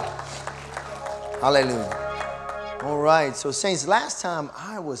 Hallelujah. Hallelujah. All right, so saints, last time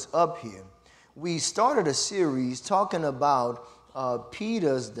I was up here, we started a series talking about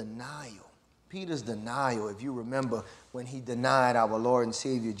Peter's denial. Peter's denial, if you remember, when he denied our Lord and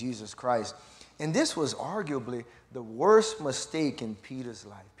Savior Jesus Christ. And this was arguably the worst mistake in Peter's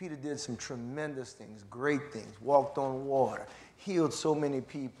life. Peter did some tremendous things, great things, walked on water, healed so many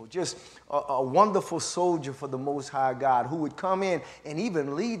people, just a wonderful soldier for the Most High God who would come in and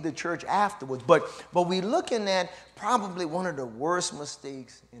even lead the church afterwards. But we're looking at probably one of the worst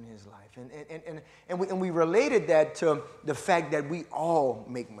mistakes in his life. And we related that to the fact that we all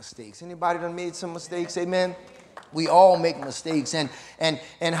make mistakes. Anybody done made some mistakes? Amen? We all make mistakes, and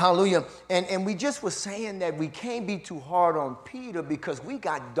hallelujah. And we just were saying that we can't be too hard on Peter because we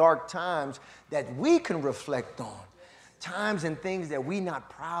got dark times that we can reflect on. Times and things that we're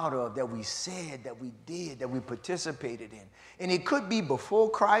not proud of, that we said, that we did, that we participated in. And it could be before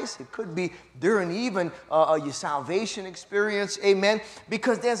Christ. It could be during even your salvation experience. Amen.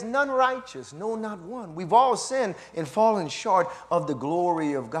 Because there's none righteous. No, not one. We've all sinned and fallen short of the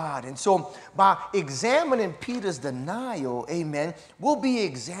glory of God. And so by examining Peter's denial, amen, we'll be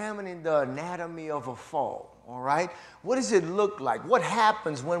examining the anatomy of a fall. All right? What does it look like? What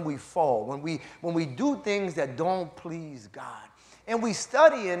happens when we fall, when we do things that don't please God? And we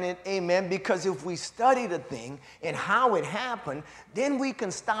study in it, amen, because if we study the thing and how it happened, then we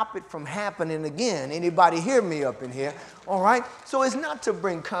can stop it from happening again. Anybody hear me up in here? All right? So it's not to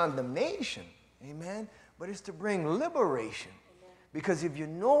bring condemnation, amen, but it's to bring liberation. Because if you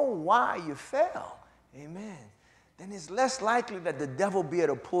know why you fell, amen, then it's less likely that the devil be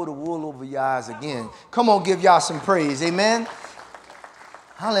able to pull the wool over your eyes again. Come on, give y'all some praise. Amen?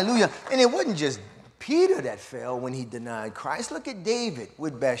 Hallelujah. And it wasn't just Peter that fell when he denied Christ. Look at David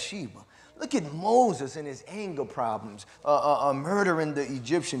with Bathsheba. Look at Moses and his anger problems, murdering the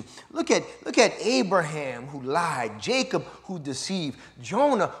Egyptian. Look at Abraham who lied, Jacob who deceived,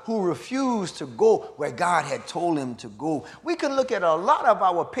 Jonah who refused to go where God had told him to go. We can look at a lot of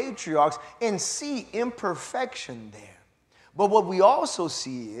our patriarchs and see imperfection there. But what we also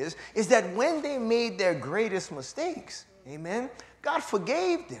see is that when they made their greatest mistakes, amen, God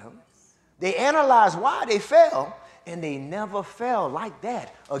forgave them. They analyzed why they fell, and they never fell like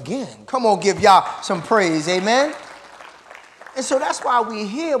that again. Come on, give y'all some praise, amen? And so that's why we're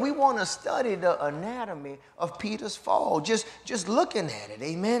here. We want to study the anatomy of Peter's fall, just looking at it,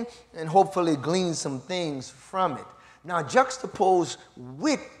 amen? And hopefully glean some things from it. Now, juxtaposed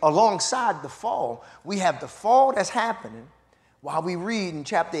alongside the fall, we have the fall that's happening while we read in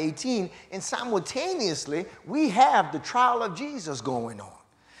chapter 18, and simultaneously, we have the trial of Jesus going on.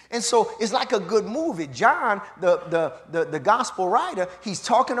 And so it's like a good movie. John, the gospel writer, he's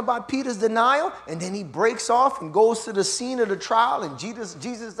talking about Peter's denial, and then he breaks off and goes to the scene of the trial, and Jesus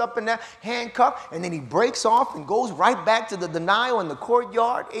is up in that handcuff, and then he breaks off and goes right back to the denial in the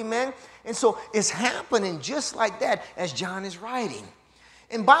courtyard. Amen. And so it's happening just like that as John is writing.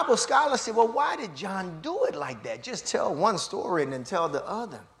 And Bible scholars say, well, why did John do it like that? Just tell one story and then tell the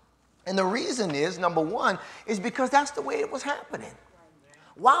other. And the reason is, number one, is because that's the way it was happening.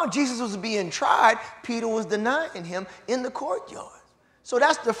 While Jesus was being tried, Peter was denying him in the courtyard. So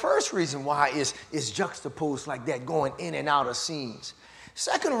that's the first reason why it's juxtaposed like that, going in and out of scenes.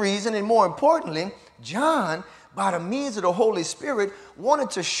 Second reason, and more importantly, John, by the means of the Holy Spirit, wanted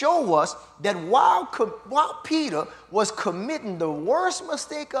to show us that while Peter was committing the worst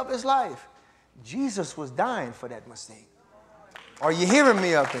mistake of his life, Jesus was dying for that mistake. Are you hearing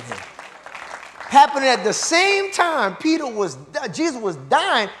me up in here? Happening at the same time, Jesus was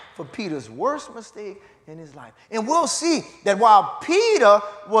dying for Peter's worst mistake in his life. And we'll see that while Peter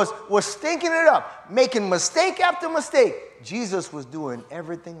was stinking it up, making mistake after mistake, Jesus was doing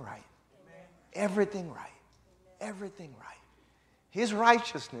everything right. Everything right. Everything right. His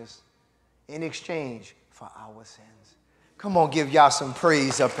righteousness in exchange for our sins. Come on, give y'all some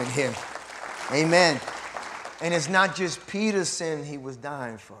praise up in here. Amen. And it's not just Peter's sin he was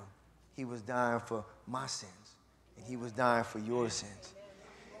dying for. He was dying for my sins, and he was dying for your sins.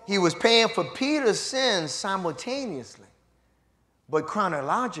 He was paying for Peter's sins simultaneously, but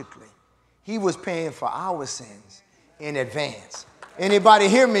chronologically, he was paying for our sins in advance. Anybody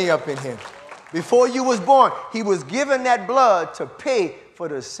hear me up in here? Before you was born, he was giving that blood to pay for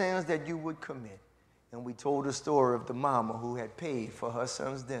the sins that you would commit. And we told the story of the mama who had paid for her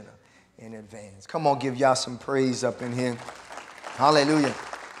son's dinner in advance. Come on, give y'all some praise up in here. Hallelujah.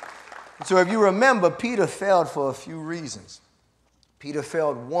 So if you remember, Peter failed for a few reasons. Peter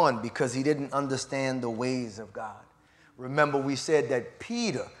failed, one, because he didn't understand the ways of God. Remember, we said that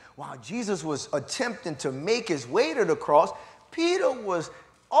Peter, while Jesus was attempting to make his way to the cross, Peter was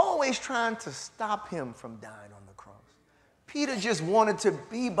always trying to stop him from dying on the cross. Peter just wanted to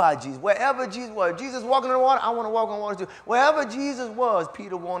be by Jesus. Wherever Jesus was, Jesus walking on the water, I want to walk on water too. Wherever Jesus was,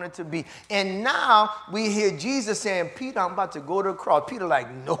 Peter wanted to be. And now we hear Jesus saying, Peter, I'm about to go to the cross. Peter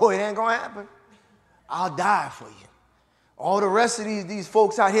like, no, it ain't going to happen. I'll die for you. All the rest of these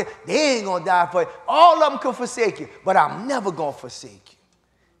folks out here, they ain't going to die for you. All of them can forsake you, but I'm never going to forsake you.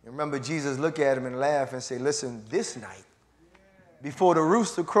 And remember, Jesus looked at him and laughed and said, listen, this night, before the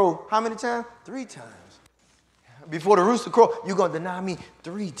rooster crow, how many times? 3 times. Before the rooster crow, you're going to deny me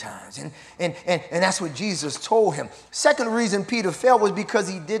 3 times. And that's what Jesus told him. Second reason Peter failed was because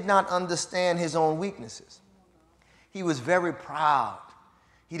he did not understand his own weaknesses. He was very proud.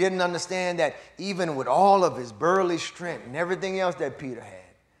 He didn't understand that even with all of his burly strength and everything else that Peter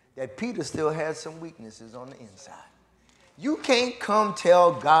had, that Peter still had some weaknesses on the inside. You can't come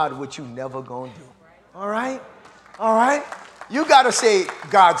tell God what you never going to do. All right? All right? You got to say,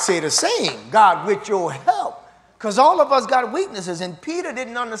 God say the same. God, with your help. Because all of us got weaknesses, and Peter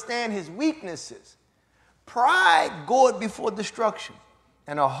didn't understand his weaknesses. Pride goeth before destruction,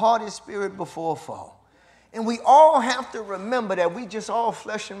 and a haughty spirit before a fall. And we all have to remember that we just all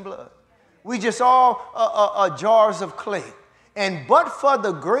flesh and blood. We just all jars of clay. And but for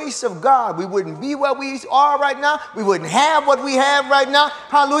the grace of God, we wouldn't be where we are right now. We wouldn't have what we have right now.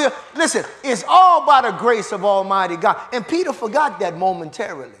 Hallelujah. Listen, it's all by the grace of Almighty God. And Peter forgot that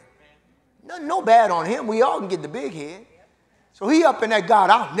momentarily. No bad on him. We all can get the big head. So he up in that, God,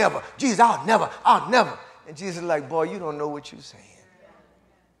 I'll never. Jesus, I'll never. And Jesus is like, boy, you don't know what you're saying.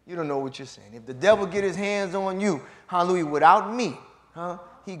 You don't know what you're saying. If the devil get his hands on you, hallelujah, without me,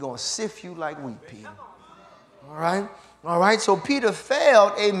 he going to sift you like wheat, Peter. All right? All right? So Peter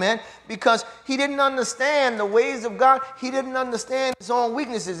failed, amen, because he didn't understand the ways of God. He didn't understand his own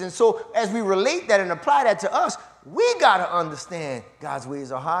weaknesses. And so as we relate that and apply that to us, we got to understand God's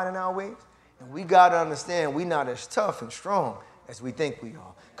ways are higher than our ways. And we got to understand we're not as tough and strong as we think we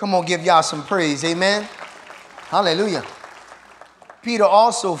are. Come on, give y'all some praise, amen? Hallelujah. Peter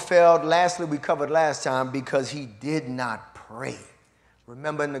also failed, lastly, we covered last time, because he did not pray.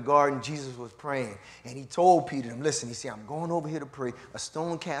 Remember in the garden, Jesus was praying, and he told Peter, listen, he said, I'm going over here to pray, a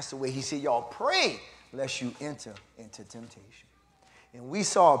stone cast away. He said, y'all pray lest you enter into temptation. And we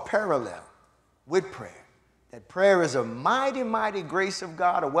saw a parallel with prayer, that prayer is a mighty, mighty grace of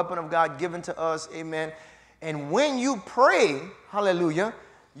God, a weapon of God given to us, amen. And when you pray, hallelujah,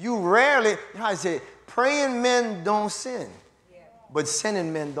 you rarely, how I say, praying men don't sin. But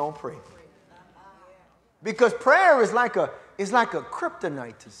sinning men don't pray. Because prayer is like a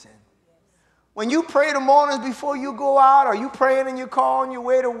kryptonite to sin. When you pray the mornings before you go out, or you praying in your car on your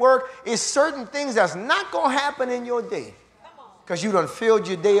way to work, it's certain things that's not going to happen in your day. Because you done filled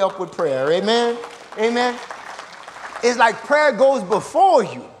your day up with prayer. Amen? Amen? It's like prayer goes before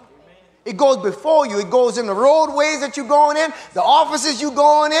you. It goes before you. It goes in the roadways that you're going in, the offices you're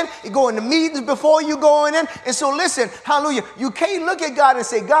going in. It goes in the meetings before you going in. And so listen, hallelujah, you can't look at God and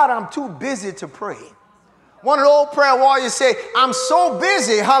say, God, I'm too busy to pray. One of the old prayer warriors say, I'm so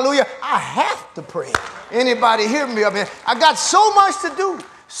busy, hallelujah, I have to pray. Anybody hear me up here? I got so much to do,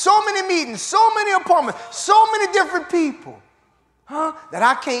 so many meetings, so many appointments, so many different people, that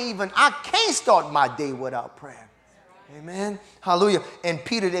I can't start my day without prayer. Amen. Hallelujah. And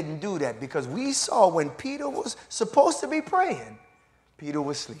Peter didn't do that, because we saw when Peter was supposed to be praying, Peter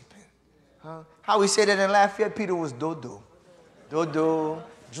was sleeping. How we say that in Lafayette? Peter was do-do. Do-do.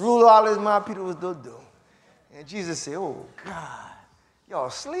 Drool all his mouth, Peter was do-do. And Jesus said, oh, God, y'all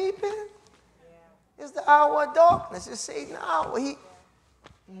sleeping? It's the hour of darkness. It's Satan's hour.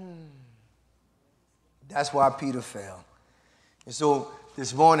 That's why Peter fell. And so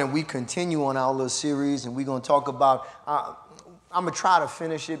this morning we continue on our little series, and we're going to talk about, I'm going to try to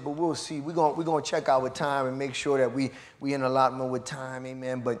finish it, but we'll see. We're going to check our time and make sure that we in allotment with time,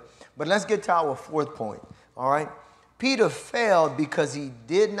 amen. But let's get to our fourth point, all right? Peter failed because he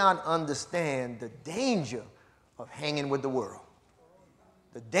did not understand the danger of hanging with the world.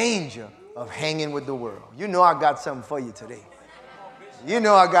 The danger of hanging with the world. You know I got something for you today. You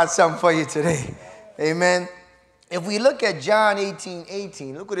know I got something for you today, amen. If we look at John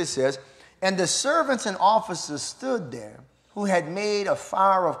 18:18, look what it says. And the servants and officers stood there, who had made a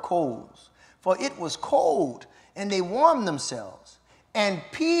fire of coals, for it was cold, and they warmed themselves. And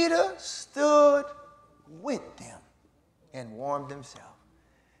Peter stood with them and warmed himself.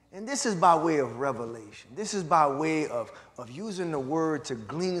 And this is by way of revelation. This is by way of using the word to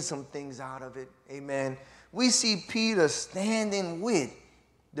glean some things out of it. Amen. We see Peter standing with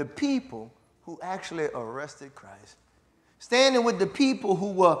the people who actually arrested Christ. Standing with the people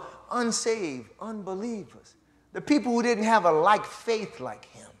who were unsaved, unbelievers. The people who didn't have a like faith like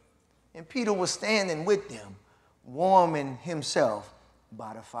him. And Peter was standing with them, warming himself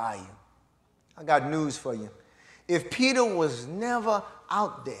by the fire. I got news for you. If Peter was never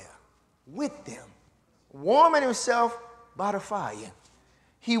out there with them, warming himself by the fire,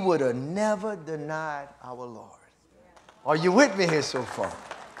 he would have never denied our Lord. Are you with me here so far?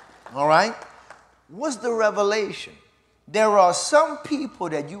 All right? What's the revelation? There are some people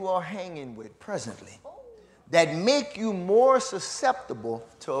that you are hanging with presently that make you more susceptible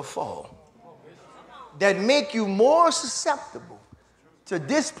to a fall. That make you more susceptible to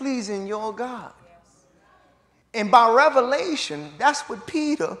displeasing your God. And by revelation, that's what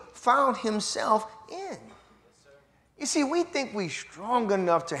Peter found himself in. You see, we think we're strong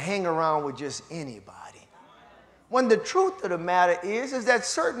enough to hang around with just anybody. When the truth of the matter is that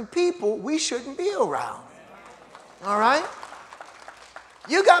certain people we shouldn't be around. All right?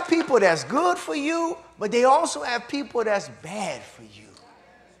 You got people that's good for you, but they also have people that's bad for you.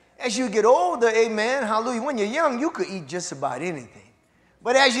 As you get older, amen, hallelujah, when you're young, you could eat just about anything.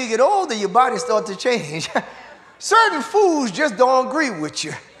 But as you get older, your body starts to change. Certain foods just don't agree with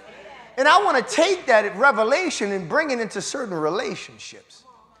you. And I want to take that revelation and bring it into certain relationships.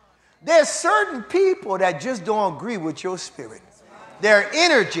 There's certain people that just don't agree with your spirit. Their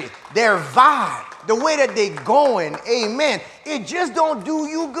energy, their vibe, the way that they're going, amen, it just don't do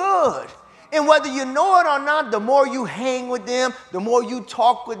you good. And whether you know it or not, the more you hang with them, the more you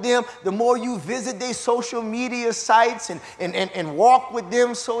talk with them, the more you visit their social media sites and walk with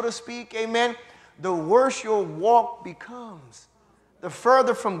them, so to speak, amen, the worse your walk becomes. The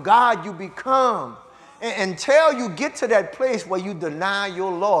further from God you become. Until you get to that place where you deny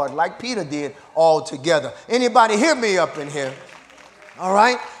your Lord, like Peter did altogether. Anybody hear me up in here? All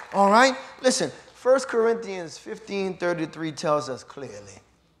right? All right? Listen, 1 Corinthians 15:33 tells us clearly.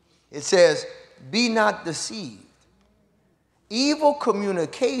 It says, be not deceived. Evil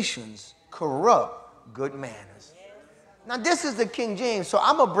communications corrupt good manners. Now, this is the King James, so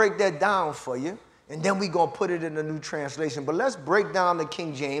I'm going to break that down for you, and then we're going to put it in the new translation. But let's break down the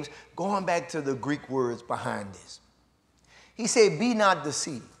King James, going back to the Greek words behind this. He said, be not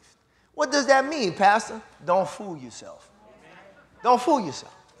deceived. What does that mean, Pastor? Don't fool yourself. Don't fool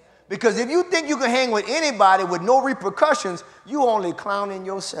yourself. Because if you think you can hang with anybody with no repercussions, you only clowning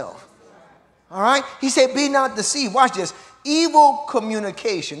yourself. All right? He said, be not deceived. Watch this. Evil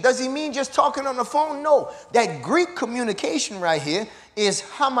communication. Does he mean just talking on the phone? No. That Greek communication right here is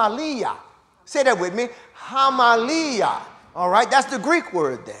hamalia. Say that with me. Hamalia. All right? That's the Greek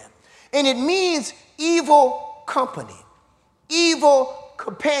word there. And it means evil company, evil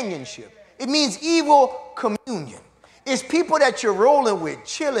companionship. It means evil communion. It's people that you're rolling with,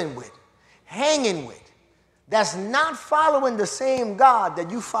 chilling with, hanging with, that's not following the same God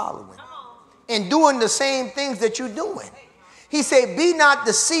that you following and doing the same things that you're doing. He said, be not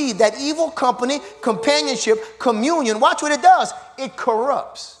deceived. That evil company, companionship, communion, watch what it does. It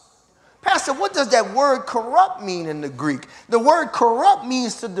corrupts. Pastor, what does that word corrupt mean in the Greek? The word corrupt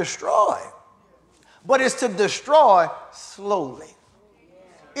means to destroy, but it's to destroy slowly.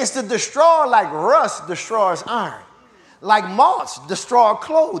 It's to destroy like rust destroys iron. Like moths destroy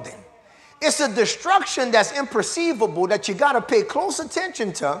clothing. It's a destruction that's imperceivable that you got to pay close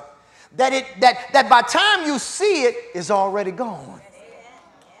attention to, that by the time you see it, it's already gone.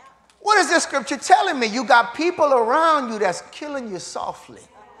 What is this scripture telling me? You got people around you that's killing you softly.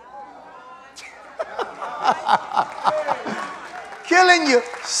 Killing you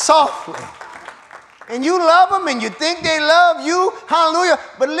softly. And you love them and you think they love you. Hallelujah.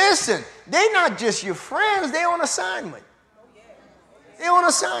 But listen, they're not just your friends. They're on assignment. They're on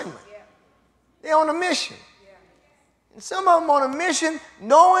assignment. They're on a mission. And some of them on a mission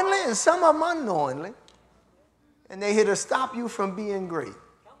knowingly and some of them unknowingly. And they're here to stop you from being great.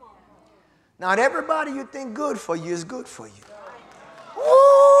 Not everybody you think good for you is good for you.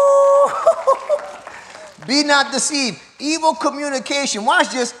 Ooh. Be not deceived. Evil communication,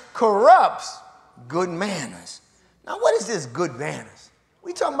 watch this, corrupts good manners. Now, what is this good manners?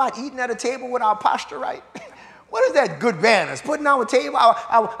 We talking about eating at a table with our posture right? What is that good manners? Putting our table,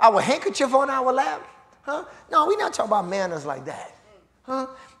 our handkerchief on our lap? Huh? No, we're not talking about manners like that. Huh?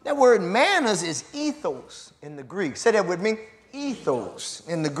 That word manners is ethos in the Greek. Say that with me. Ethos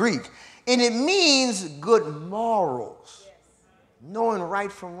in the Greek. And it means good morals, knowing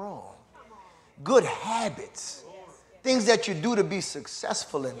right from wrong, good habits, things that you do to be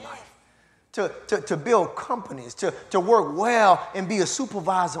successful in life. To build companies, to work well and be a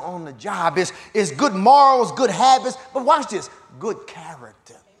supervisor on the job. It's good morals, good habits, but watch this, good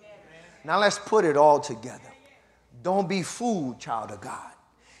character. Now let's put it all together. Don't be fooled, child of God.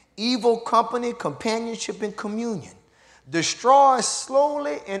 Evil company, companionship, and communion destroys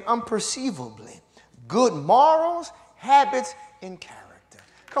slowly and unperceivably good morals, habits, and character.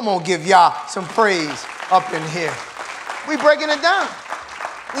 Come on, give y'all some praise up in here. We breaking it down.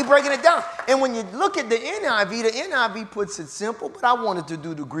 We breaking it down. And when you look at the NIV puts it simple, but I wanted to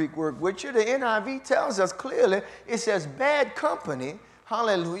do the Greek work with you. The NIV tells us clearly, it says bad company,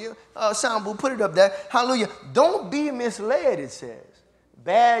 hallelujah. Soundboard, put it up there. Hallelujah. Don't be misled, it says.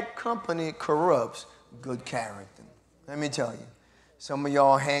 Bad company corrupts good character. Let me tell you, some of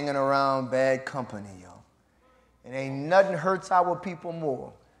y'all hanging around bad company, y'all. And ain't nothing hurts our people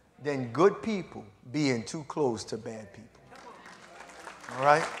more than good people being too close to bad people. All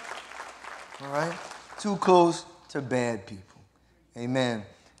right? All right? Too close to bad people. Amen.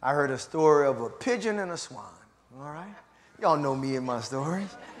 I heard a story of a pigeon and a swan. All right? Y'all know me and my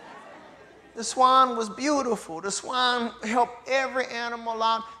stories. The swan was beautiful. The swan helped every animal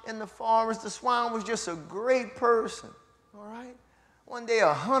out in the forest. The swan was just a great person. All right? One day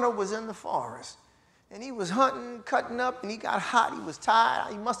a hunter was in the forest. And he was hunting, cutting up, and he got hot. He was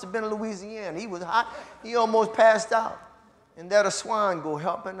tired. He must have been in Louisiana. He was hot. He almost passed out. And there a swan go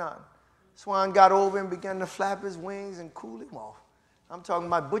helping out. Swan got over and began to flap his wings and cool him off. I'm talking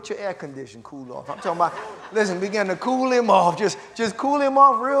about put your air condition cool off. I'm talking about, listen, began to cool him off. Just cool him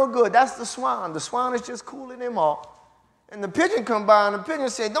off real good. That's the swan. The swan is just cooling him off. And the pigeon come by and the pigeon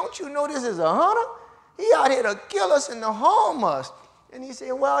said, don't you know this is a hunter? He out here to kill us and to harm us. And he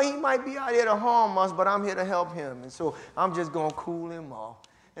said, well, he might be out here to harm us, but I'm here to help him. And so I'm just going to cool him off.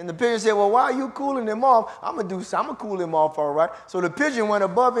 And the pigeon said, well, why are you cooling him off? I'm going to cool him off, all right. So the pigeon went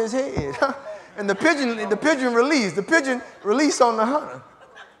above his head. And the pigeon released. The pigeon released on the hunter.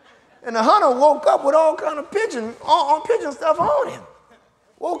 And the hunter woke up with all kind of pigeon stuff on him.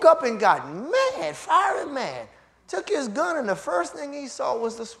 Woke up and got mad, fiery mad. Took his gun, and the first thing he saw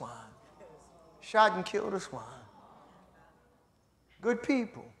was the swan. Shot and killed the swan. Good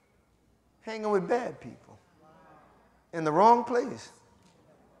people hanging with bad people in the wrong place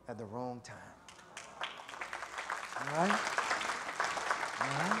at the wrong time. All right? All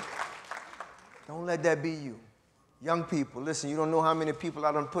right? Don't let that be you. Young people, listen, you don't know how many people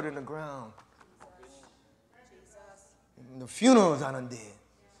I done put in the ground. The funerals I done did.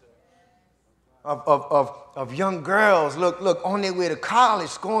 Of young girls, look, on their way to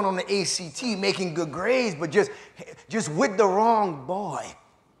college, going on the ACT, making good grades, but just with the wrong boy.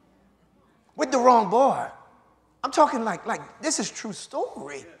 With the wrong boy. I'm talking like this is true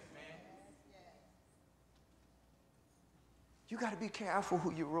story. You got to be careful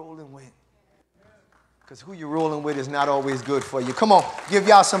who you're rolling with. Because who you're rolling with is not always good for you. Come on, give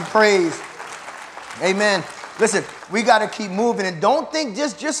y'all some praise. Amen. Listen, we got to keep moving. And don't think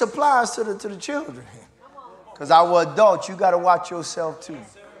this just applies to the children here. Because our adults, you got to watch yourself too.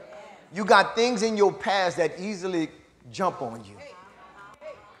 You got things in your past that easily jump on you.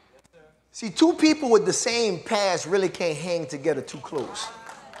 See, two people with the same past really can't hang together too close.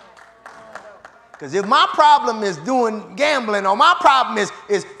 Because if my problem is doing gambling, or my problem is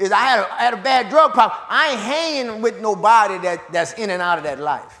I had a bad drug problem, I ain't hanging with nobody that's in and out of that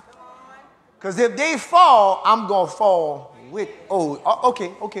life. Because if they fall, I'm going to fall with,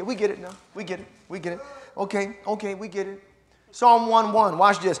 okay, we get it now. We get it. Okay, we get it. Psalm 1:1,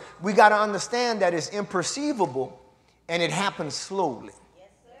 watch this. We got to understand that it's imperceivable and it happens slowly.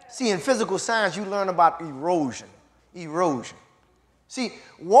 See, in physical science, you learn about erosion. See,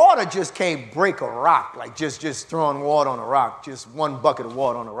 water just can't break a rock, like just throwing water on a rock, just one bucket of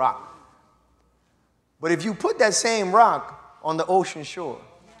water on a rock. But if you put that same rock on the ocean shore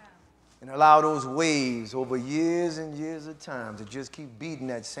and allow those waves over years and years of time to just keep beating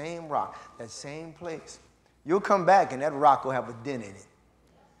that same rock, that same place, you'll come back and that rock will have a dent in it.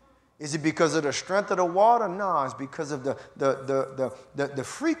 Is it because of the strength of the water? No, it's because of the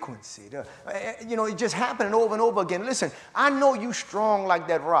frequency. It just happening over and over again. Listen, I know you strong like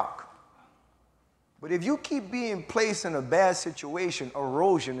that rock. But if you keep being placed in a bad situation,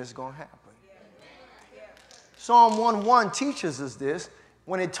 erosion is going to happen. Psalm 1:1 teaches us this.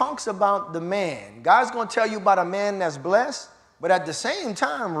 When it talks about the man, God's going to tell you about a man that's blessed, but at the same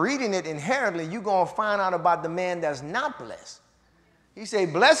time, reading it inherently, you're going to find out about the man that's not blessed. He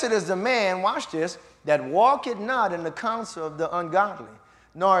said, blessed is the man, watch this, that walketh not in the counsel of the ungodly,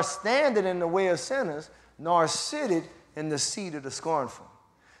 nor standeth in the way of sinners, nor sitteth in the seat of the scornful.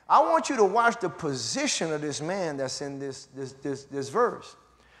 I want you to watch the position of this man that's in this verse.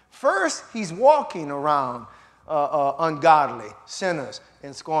 First, he's walking around ungodly, sinners,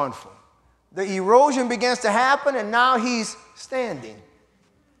 and scornful. The erosion begins to happen, and now he's standing.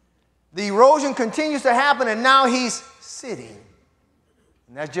 The erosion continues to happen, and now he's sitting.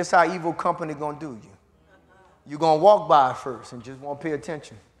 And that's just how evil company going to do you. You're going to walk by first and just won't pay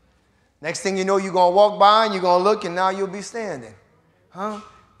attention. Next thing you know, you're going to walk by and you're going to look, and now you'll be standing. Huh?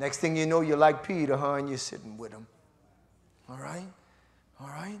 Next thing you know, you're like Peter, and you're sitting with him. All right? All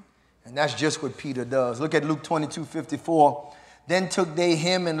right? And that's just what Peter does. Look at Luke 22:54. Then took they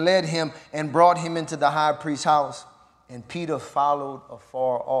him and led him and brought him into the high priest's house. And Peter followed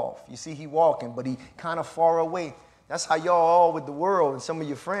afar off. You see, he walking, but he kind of far away. That's how y'all all with the world and some of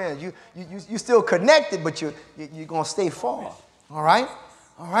your friends. You still connected, but you're going to stay far. All right?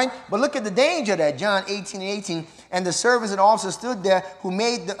 All right? But look at the danger of that. John 18:18. And the servants and officers stood there who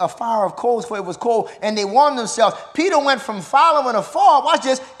made a fire of coals, for it was cold, and they warmed themselves. Peter went from following afar, watch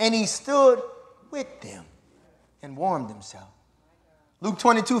this, and he stood with them and warmed himself. Luke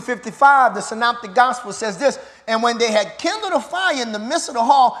 22:55, the Synoptic Gospel says this, and when they had kindled a fire in the midst of the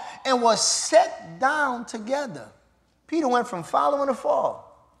hall and was set down together. Peter went from following afar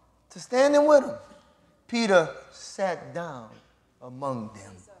to standing with them. Peter sat down among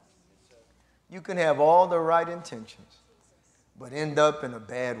them. You can have all the right intentions, but end up in a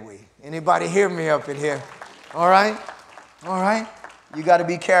bad way. Anybody hear me up in here? All right? All right? You got to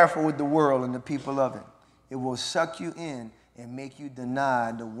be careful with the world and the people of it. It will suck you in and make you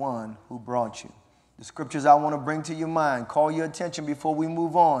deny the one who brought you. The scriptures I want to bring to your mind, call your attention before we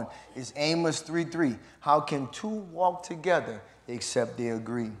move on, is Amos 3:3. How can two walk together except they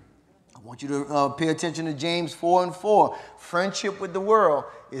agree? I want you to pay attention to James 4:4. Friendship with the world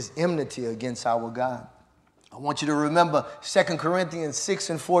is enmity against our God. I want you to remember 2 Corinthians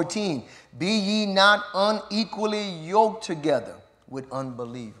 6:14. Be ye not unequally yoked together with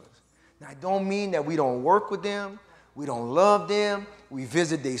unbelievers. Now, I don't mean that we don't work with them. We don't love them. We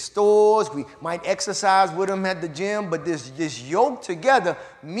visit their stores. We might exercise with them at the gym. But this yoke together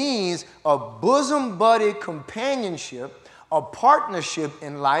means a bosom buddy companionship, a partnership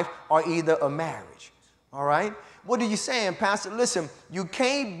in life, or either a marriage. All right? What are you saying, Pastor? Listen, you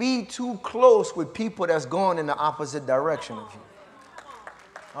can't be too close with people that's going in the opposite direction of you.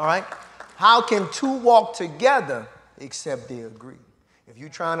 All right? How can two walk together except they agree? If you're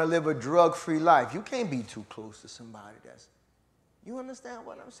trying to live a drug-free life, you can't be too close to somebody that's... You understand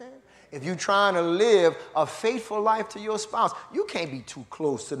what I'm saying? If you're trying to live a faithful life to your spouse, you can't be too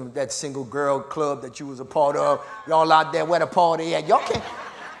close to them, that single girl club that you was a part of. Y'all out there where the party at. Y'all can't...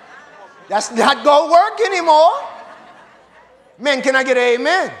 That's not going to work anymore. Men, can I get an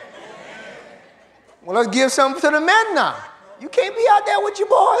amen? Well, let's give something to the men now. You can't be out there with your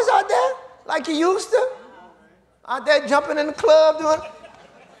boys out there like you used to. Out there jumping in the club doing...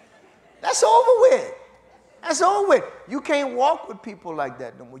 That's over with. That's over with. You can't walk with people like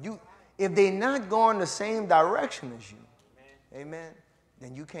that no more. If they're not going the same direction as you, amen,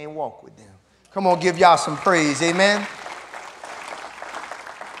 then you can't walk with them. Come on, give y'all some praise, amen.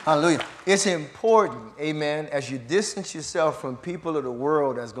 Hallelujah. It's important, amen, as you distance yourself from people of the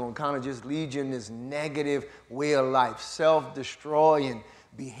world that's going to kind of just lead you in this negative way of life, self-destroying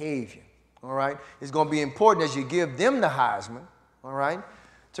behavior, all right? It's going to be important as you give them the Heisman, all right,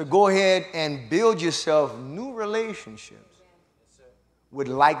 to go ahead and build yourself new relationships with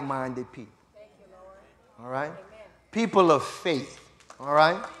like-minded people, all right? People of faith, all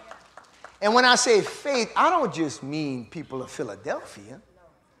right? And when I say faith, I don't just mean people of Philadelphia.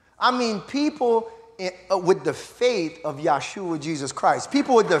 I mean people with the faith of Yeshua Jesus Christ,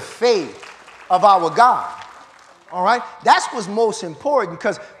 people with the faith of our God, all right? That's what's most important,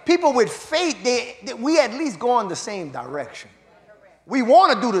 because people with faith, we at least go in the same direction. We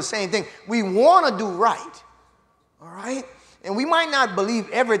want to do the same thing. We want to do right, all right? And we might not believe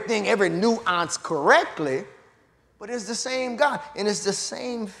everything, every nuance correctly, but it's the same God, and it's the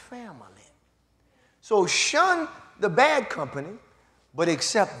same family. So shun the bad company, but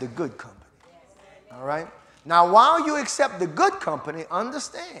accept the good company, all right? Now, while you accept the good company,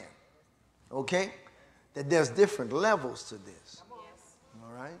 understand, okay, that there's different levels to this,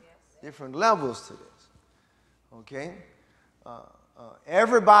 all right? Different levels to this, okay?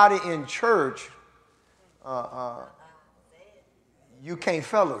 Everybody in church, you can't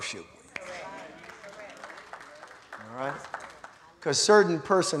fellowship with, all right? Because certain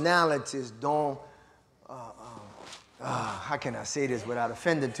personalities don't, how can I say this without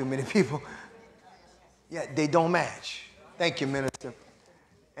offending too many people? Yeah, they don't match. Thank you, minister.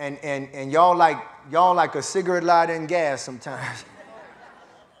 And y'all like a cigarette lighter and gas sometimes.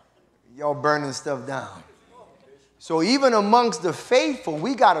 Y'all burning stuff down. So even amongst the faithful,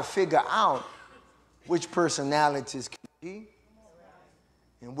 we got to figure out which personalities can be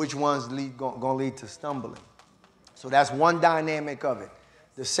and which ones going to lead to stumbling. So that's one dynamic of it.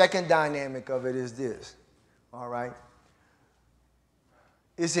 The second dynamic of it is this, all right?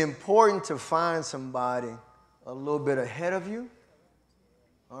 It's important to find somebody a little bit ahead of you,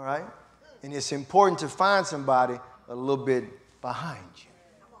 all right? And it's important to find somebody a little bit behind you.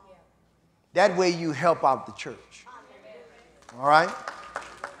 That way you help out the church, all right?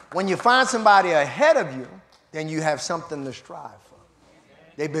 When you find somebody ahead of you, then you have something to strive for.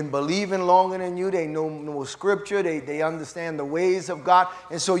 They've been believing longer than you. They know scripture. They understand the ways of God.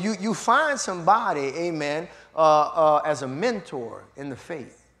 And so you find somebody, amen, as a mentor in the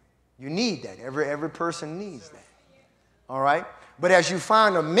faith. You need that. Every person needs that. All right? But as you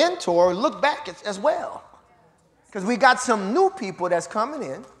find a mentor, look back as well. Because we got some new people that's coming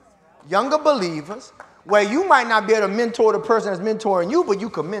in, younger believers, where you might not be able to mentor the person that's mentoring you, but you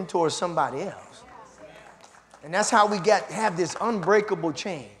could mentor somebody else. And that's how we have this unbreakable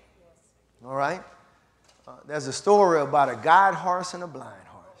chain. All right? There's a story about a guide horse and a blind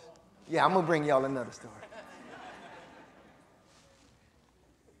horse. Yeah, I'm going to bring y'all another story.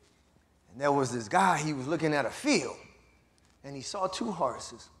 And there was this guy, he was looking at a field, and he saw two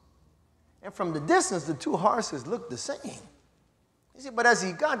horses. And from the distance, the two horses looked the same. You see, but as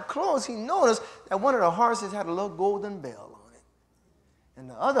he got close, he noticed that one of the horses had a little golden bell on it. And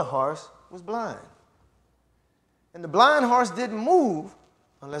the other horse was blind. And the blind horse didn't move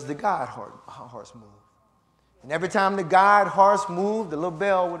unless the guide horse moved. And every time the guide horse moved, the little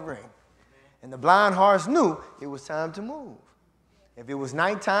bell would ring. And the blind horse knew it was time to move. If it was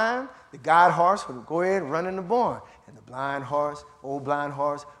nighttime, the guide horse would go ahead and run in the barn. And the blind horse, old blind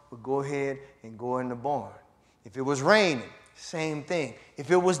horse, would go ahead and go in the barn. If it was raining, same thing.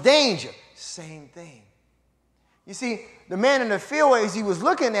 If it was danger, same thing. You see, the man in the field, as he was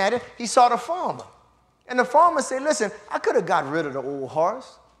looking at it, he saw the farmer. And the farmer said, listen, I could have got rid of the old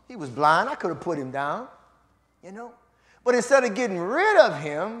horse. He was blind. I could have put him down, you know. But instead of getting rid of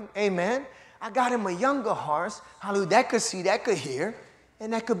him, amen, I got him a younger horse, hallelujah, that could see, that could hear,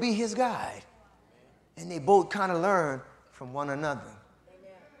 and that could be his guide. And they both kind of learn from one another.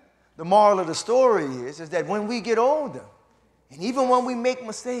 Amen. The moral of the story is that when we get older, and even when we make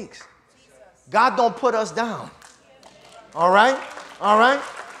mistakes, God don't put us down. All right? All right?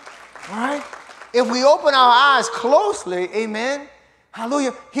 All right? If we open our eyes closely, amen,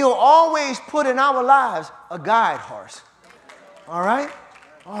 hallelujah, he'll always put in our lives a guide horse. All right?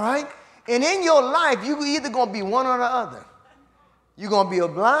 All right? And in your life, you're either going to be one or the other. You're going to be a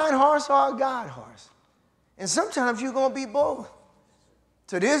blind horse or a guide horse. And sometimes you're going to be both.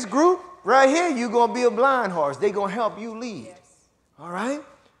 To this group right here, you're going to be a blind horse. They're going to help you lead. All right?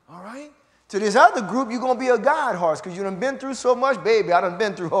 All right? To this other group, you're going to be a guide horse because you done been through so much. Baby, I done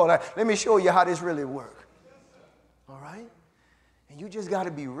been through all that. Let me show you how this really works. All right? And you just got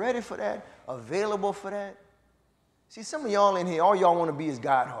to be ready for that, available for that. See, some of y'all in here, all y'all want to be is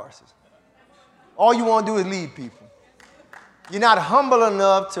guide horses. All you want to do is lead people. You're not humble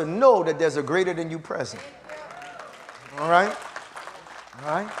enough to know that there's a greater than you present. All right?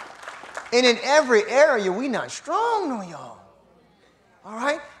 All right? And in every area, we not strong, no, y'all. All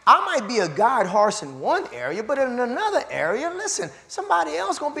right? I might be a guide horse in one area, but in another area, listen, somebody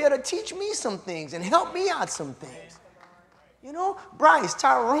else going to be able to teach me some things and help me out some things. You know, Bryce,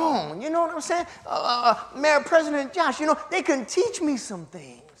 Tyrone, you know what I'm saying? Mayor President Josh, you know, they can teach me some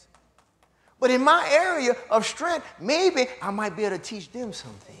things. But in my area of strength, maybe I might be able to teach them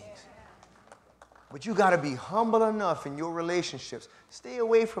some things. But you got to be humble enough in your relationships. Stay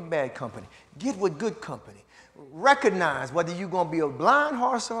away from bad company. Get with good company. Recognize whether you're going to be a blind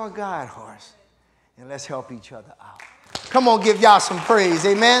horse or a guide horse. And let's help each other out. Come on, give y'all some praise.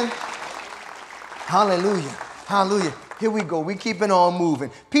 Amen. Hallelujah. Hallelujah. Here we go. We keeping on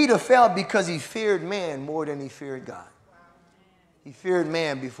moving. Peter fell because he feared man more than he feared God. He feared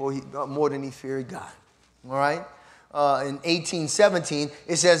man more than he feared God. All right? In 18:17,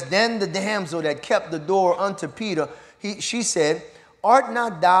 it says, then the damsel that kept the door unto Peter, she said, art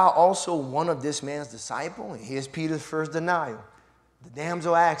not thou also one of this man's disciples? And here's Peter's first denial. The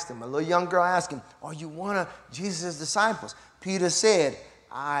damsel asked him, a little young girl asked him, are you one of Jesus' disciples? Peter said,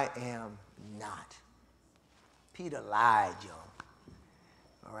 I am not. Peter lied, y'all.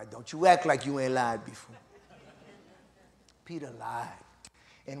 All right, don't you act like you ain't lied before. Peter lied.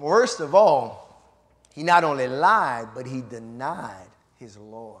 And worst of all, he not only lied, but he denied his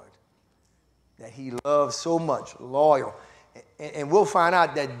Lord that he loved so much, loyal. And we'll find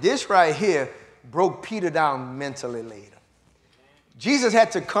out that this right here broke Peter down mentally later. Jesus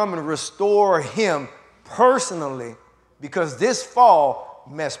had to come and restore him personally because this fall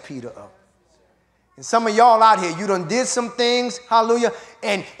messed Peter up. And some of y'all out here, you done did some things, hallelujah,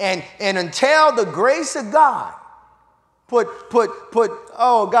 and until the grace of God put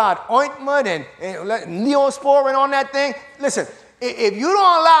oh God, ointment and neosporin on that thing. Listen, if you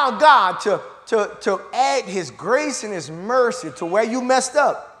don't allow God to add his grace and his mercy to where you messed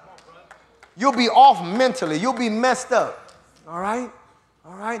up, you'll be off mentally. You'll be messed up. All right?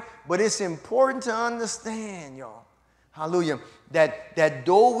 All right? But it's important to understand, y'all, hallelujah, that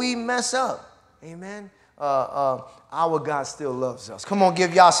though we mess up, amen, our God still loves us. Come on,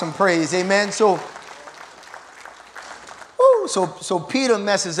 give y'all some praise. Amen. So Peter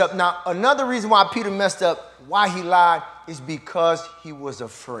messes up. Now, another reason why Peter messed up, why he lied, is because he was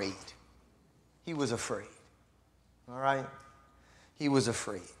afraid. He was afraid. All right? He was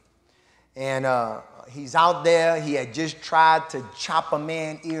afraid. And he's out there. He had just tried to chop a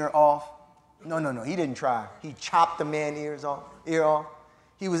man's ear off. No. He didn't try. He chopped the man's ear off.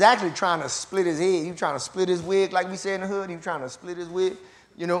 He was actually trying to split his head. He was trying to split his wig, like we say in the hood. He was trying to split his wig,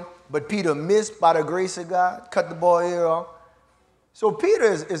 you know. But Peter missed by the grace of God, cut the boy's ear off. So Peter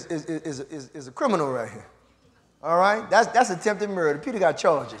is a criminal right here. All right? That's attempted murder. Peter got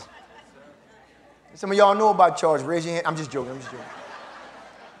charges. Some of y'all know about charges. Raise your hand. I'm just joking.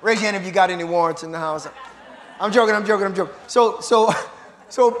 Raise your hand if you got any warrants in the house. I'm joking.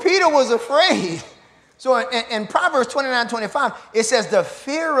 So Peter was afraid. So in Proverbs 29:25, it says, the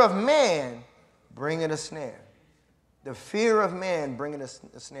fear of man bringeth a snare. The fear of man bringeth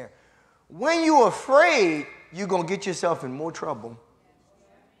a snare. When you're afraid, you're going to get yourself in more trouble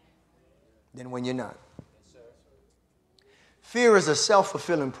than when you're not. Fear is a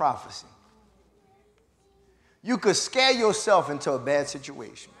self-fulfilling prophecy. You could scare yourself into a bad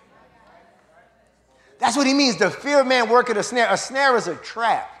situation. That's what he means. The fear of man worketh a snare. A snare is a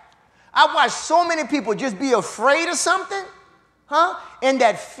trap. I watched so many people just be afraid of something, and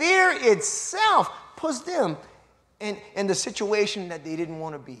that fear itself puts them in the situation that they didn't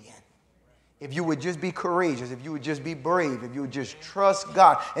want to be in. If you would just be courageous, if you would just be brave, if you would just trust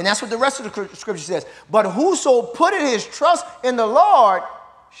God. And that's what the rest of the scripture says. But whoso putteth his trust in the Lord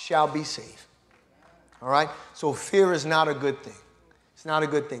shall be safe. All right? So fear is not a good thing. It's not a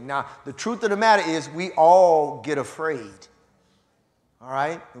good thing. Now, the truth of the matter is we all get afraid. All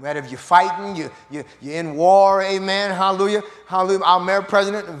right? No matter if you're fighting, you're in war, amen, hallelujah, hallelujah. Our American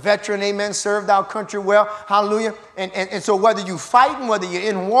president, a veteran, amen, served our country well, hallelujah. And so whether you're fighting, whether you're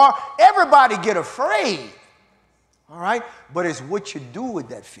in war, everybody get afraid. All right? But it's what you do with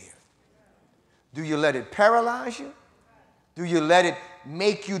that fear. Do you let it paralyze you? Do you let it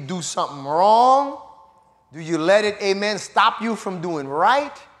make you do something wrong? Do you let it, amen, stop you from doing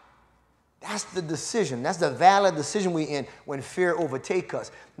right? That's the decision. That's the valid decision we in when fear overtakes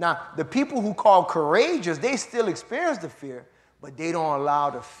us. Now, the people who call courageous, they still experience the fear, but they don't allow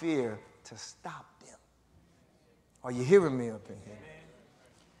the fear to stop them. Are you hearing me up in here?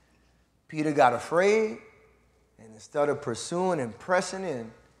 Peter got afraid, and instead of pursuing and pressing in,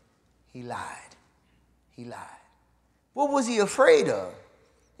 he lied. He lied. What was he afraid of?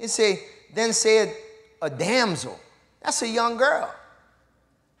 Then said a damsel. That's a young girl.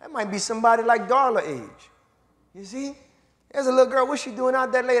 That might be somebody like Darla's age. You see? There's a little girl. What's she doing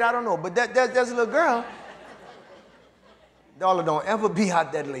out that late? I don't know. But there's a little girl. Darla don't ever be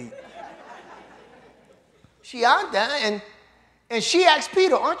out that late. She out there, and she asked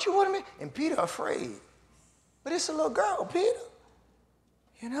Peter, aren't you with me? And Peter afraid. But it's a little girl, Peter.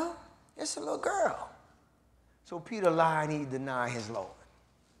 You know? It's a little girl. So Peter lied and he denied his Lord.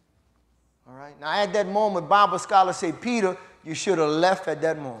 All right? Now, at that moment, Bible scholars say, Peter, you should have left at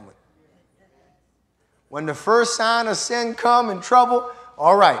that moment. When the first sign of sin come and trouble,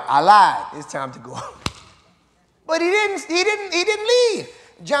 all right, I lied. It's time to go. But he didn't leave.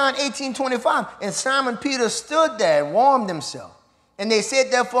 John 18:25. And Simon Peter stood there and warmed himself. And they said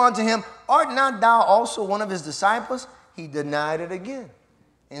therefore unto him, art not thou also one of his disciples? He denied it again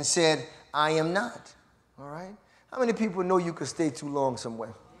and said, I am not. All right? How many people know you could stay too long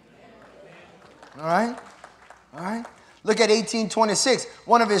somewhere? All right? All right? Look at 18:26.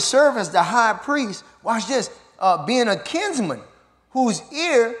 One of his servants, the high priest, watch this, being a kinsman, whose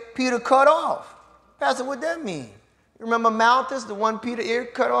ear Peter cut off. Pastor, what that mean? You remember Malchus, the one Peter ear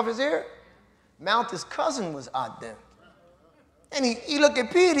cut off his ear? Malchus' cousin was out there. And he looked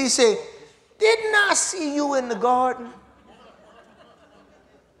at Peter, he said, didn't I see you in the garden?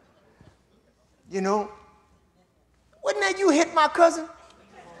 You know, wasn't that you hit my cousin?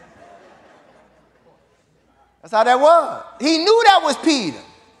 That's how that was. He knew that was Peter.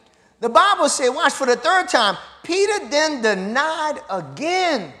 The Bible said, watch, for the third time, Peter then denied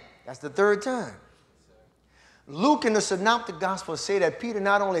again. That's the third time. Luke and the Synoptic Gospels say that Peter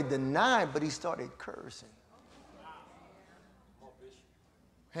not only denied, but he started cursing.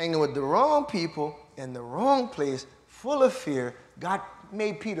 Hanging with the wrong people in the wrong place, full of fear, God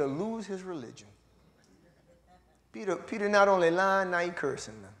made Peter lose his religion. Peter not only lying, now he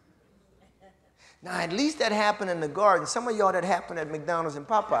cursing them. Now, at least that happened in the garden. Some of y'all, that happened at McDonald's and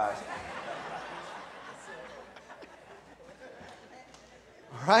Popeyes.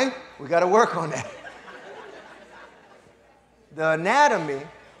 All right? We got to work on that. The anatomy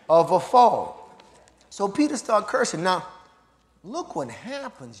of a fall. So Peter started cursing. Now, look what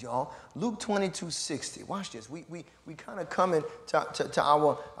happens, y'all. Luke 22:60. Watch this. We kind of coming to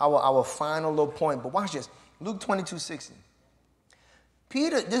our final little point, but watch this. Luke 22:60.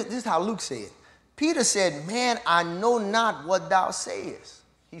 Peter, this is how Luke said it. Peter said, man, I know not what thou sayest.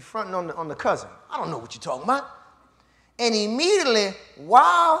 He's fronting on the cousin. I don't know what you're talking about. And immediately,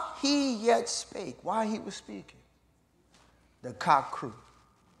 while he yet spake, while he was speaking, the cock crew.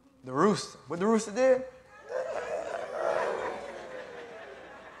 The rooster. What the rooster did?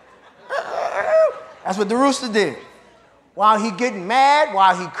 That's what the rooster did. While he getting mad,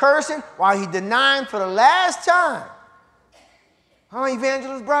 while he cursing, while he denying for the last time. Huh,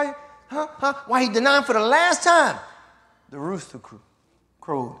 Evangelist Brian? Huh? While he denying for the last time, the rooster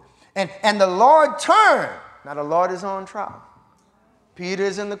crowed. And the Lord turned. Now the Lord is on trial. Peter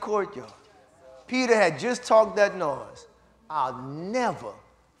is in the courtyard. Peter had just talked that noise. I'll never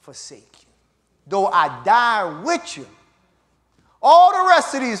forsake you. Though I die with you. All the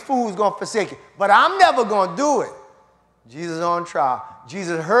rest of these fools going to forsake you. But I'm never going to do it. Jesus is on trial.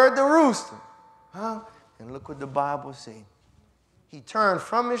 Jesus heard the rooster. And look what the Bible says. He turned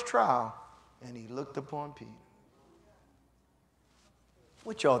from his trial and he looked upon Peter.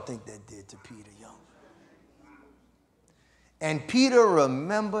 What y'all think that did to Peter, y'all? And Peter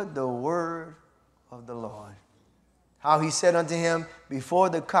remembered the word of the Lord. How he said unto him, before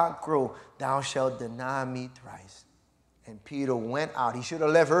the cock crow, thou shalt deny me thrice. And Peter went out. He should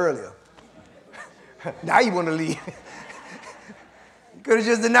have left earlier. Now you want to leave. He could have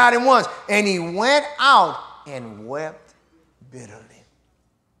just denied him once. And he went out and wept bitterly.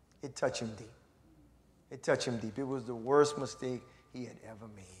 It touched him deep. It touched him deep. It was the worst mistake he had ever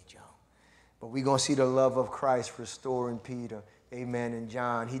made, y'all. But we're going to see the love of Christ restoring Peter. Amen. And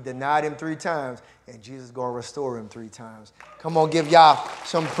John, he denied him 3 times, and Jesus is going to restore him 3 times. Come on, give y'all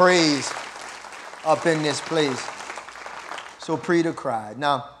some praise up in this place. So Peter cried.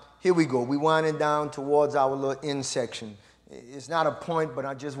 Now, here we go. We're winding down towards our little end section. It's not a point, but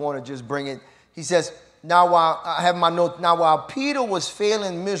I just want to just bring it. He says, now while I have my note, now while Peter was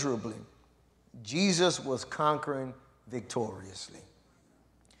failing miserably, Jesus was conquering victoriously.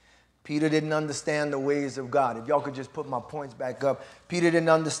 Peter didn't understand the ways of God. If y'all could just put my points back up. Peter didn't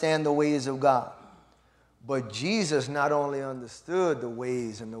understand the ways of God. But Jesus not only understood the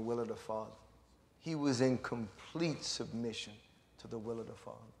ways and the will of the Father, he was in complete submission to the will of the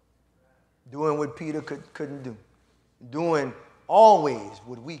Father. Doing what Peter couldn't do. Doing always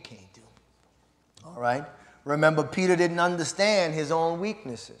what we can't do. All right? Remember, Peter didn't understand his own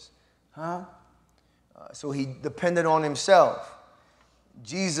weaknesses. So he depended on himself.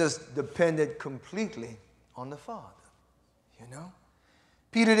 Jesus depended completely on the Father. You know?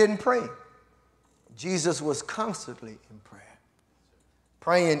 Peter didn't pray. Jesus was constantly in prayer.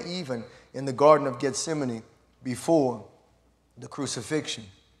 Praying even in the Garden of Gethsemane before the crucifixion.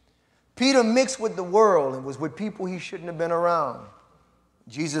 Peter mixed with the world and was with people he shouldn't have been around.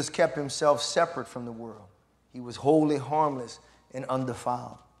 Jesus kept himself separate from the world. He was wholly harmless and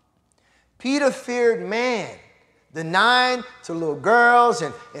undefiled. Peter feared man, denying to little girls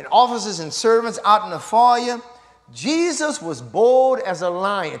and officers and servants out in the foyer. Jesus was bold as a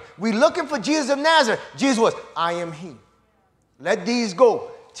lion. We looking for Jesus of Nazareth. Jesus was, I am he. Let these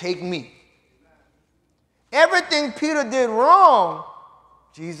go. Take me. Everything Peter did wrong,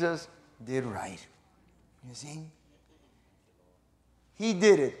 Jesus did right. You see? He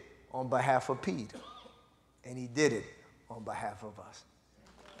did it on behalf of Peter. And he did it on behalf of us.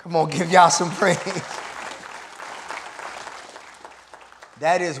 Come on, give y'all some praise.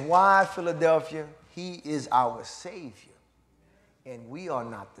 That is why, Philadelphia, he is our Savior. And we are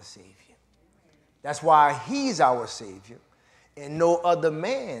not the Savior. That's why he's our Savior. And no other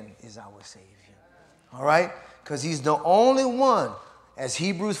man is our Savior. All right? Because he's the only one, as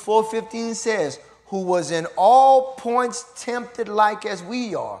Hebrews 4:15 says, who was in all points tempted like as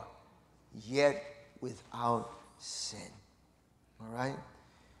we are, yet without sin. All right?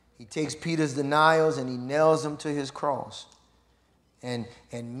 He takes Peter's denials and he nails them to his cross and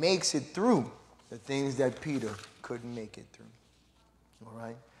makes it through the things that Peter couldn't make it through. All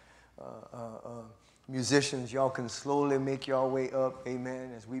right? Musicians, y'all can slowly make your way up,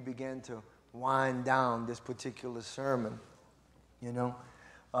 amen, as we begin to wind down this particular sermon. You know,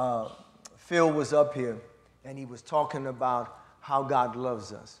 Phil was up here and he was talking about how God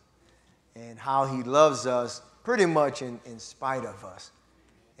loves us and how he loves us pretty much in spite of us,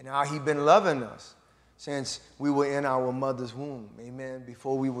 and how he's been loving us since we were in our mother's womb, amen,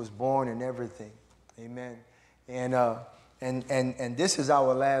 before we was born and everything, amen. And this is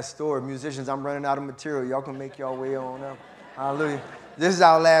our last story. Musicians, I'm running out of material. Y'all can make your way on up. Hallelujah. This is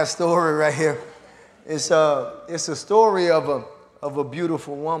our last story right here. It's a story of a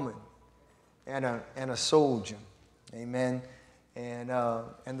beautiful woman and a soldier, amen. And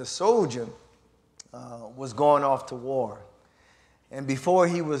the soldier was going off to war. And before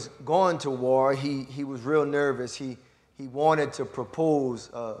he was going to war, he was real nervous. He wanted to propose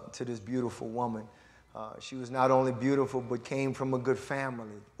to this beautiful woman. She was not only beautiful, but came from a good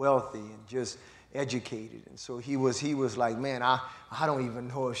family, wealthy, and just educated. And so he was like, man, I don't even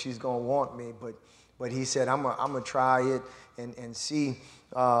know if she's going to want me. But he said, I'm gonna try it and see.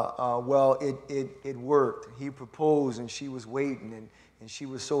 Well, it worked. He proposed, and she was waiting, and she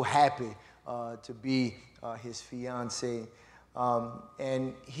was so happy to be his fiancée.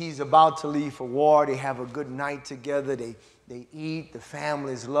 And he's about to leave for war. They have a good night together. They eat. The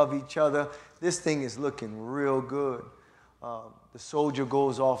families love each other. This thing is looking real good. The soldier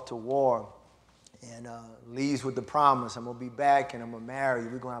goes off to war and leaves with the promise, I'm going to be back and I'm going to marry you.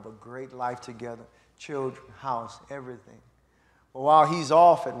 We're going to have a great life together. Children, house, everything. But while he's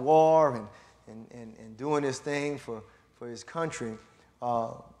off at war and doing his thing for his country,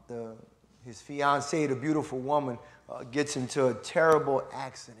 his fiancée, the beautiful woman, gets into a terrible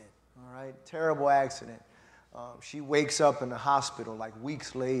accident, all right? Terrible accident. She wakes up in the hospital like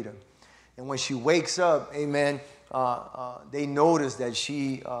weeks later. And when she wakes up, amen, they notice that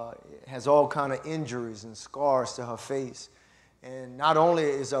she has all kind of injuries and scars to her face. And not only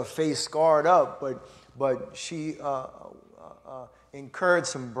is her face scarred up, but she incurred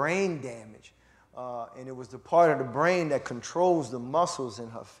some brain damage. And it was the part of the brain that controls the muscles in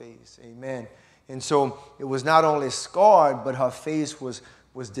her face, amen. And so it was not only scarred, but her face was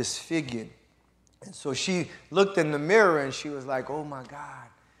disfigured. And so she looked in the mirror and she was like, oh my God,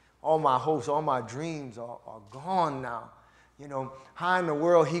 all my hopes, all my dreams are gone now. You know, how in the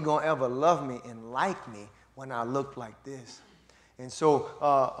world he gonna ever love me and like me when I look like this? And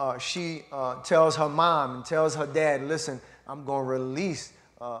so she tells her mom and tells her dad, listen, I'm gonna release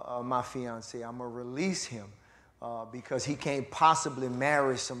my fiancé. I'm gonna release him because he can't possibly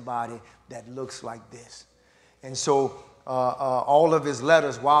marry somebody that looks like this. And so all of his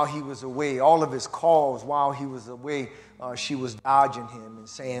letters while he was away, all of his calls while he was away, she was dodging him and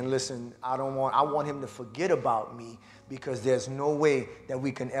saying, listen, I want him to forget about me because there's no way that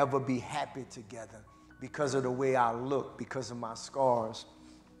we can ever be happy together because of the way I look, because of my scars.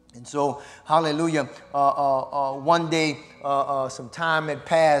 And so, hallelujah, one day, some time had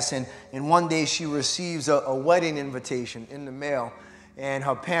passed, and one day she receives a wedding invitation in the mail. And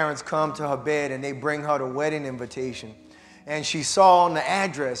her parents come to her bed, and they bring her the wedding invitation. And she saw on the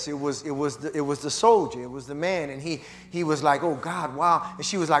address, it was the soldier, it was the man. And he was like, oh, God, wow. And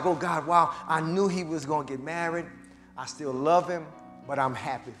she was like, oh, God, wow, I knew he was going to get married. I still love him, but I'm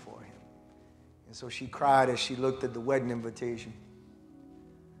happy for him. And so she cried as she looked at the wedding invitation.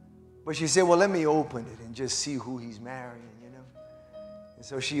 But she said, well, let me open it and just see who he's marrying, you know. And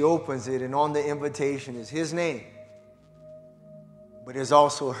so she opens it, and on the invitation is his name. But there's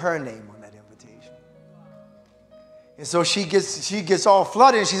also her name on that invitation. And so she gets all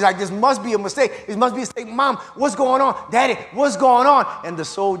flooded, and she's like, this must be a mistake. This must be a mistake. Mom, what's going on? Daddy, what's going on? And the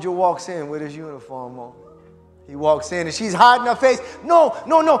soldier walks in with his uniform on. He walks in and she's hiding her face. No,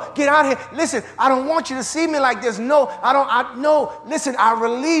 get out of here. Listen, I don't want you to see me like this. No, listen, I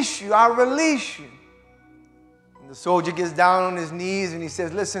release you. And the soldier gets down on his knees and he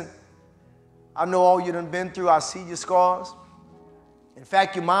says, listen, I know all you done been through. I see your scars. In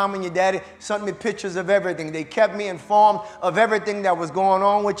fact, your mom and your daddy sent me pictures of everything. They kept me informed of everything that was going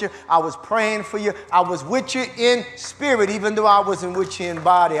on with you. I was praying for you. I was with you in spirit, even though I wasn't with you in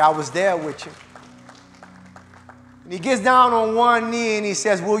body. I was there with you. And he gets down on one knee and he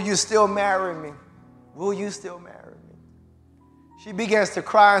says, will you still marry me? Will you still marry me? She begins to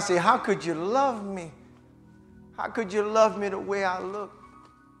cry and say, how could you love me? How could you love me the way I look?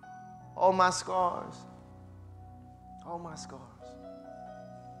 All my scars. All my scars.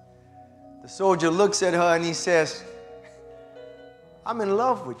 The soldier looks at her and he says, I'm in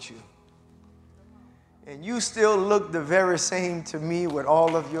love with you. And you still look the very same to me with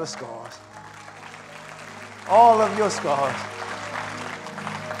all of your scars. All of your scars.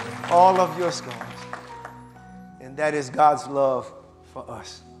 All of your scars. And that is God's love for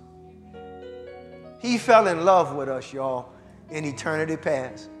us. He fell in love with us, y'all, in eternity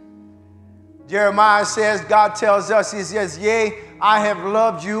past. Jeremiah says, God tells us, he says, yea, I have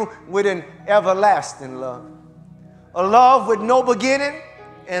loved you with an everlasting love. A love with no beginning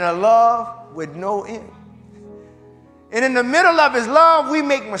and a love with no end. And in the middle of his love, we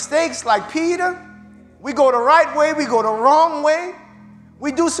make mistakes like Peter. We go the right way, we go the wrong way.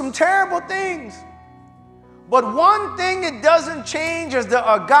 We do some terrible things. But one thing it doesn't change is the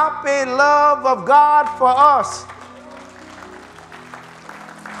agape love of God for us.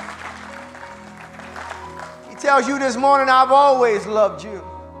 He tells you this morning, I've always loved you.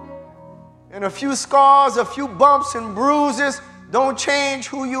 And a few scars, a few bumps and bruises don't change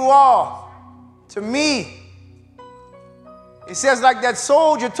who you are to me. He says like that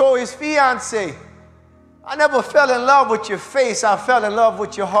soldier told his fiancée, I never fell in love with your face, I fell in love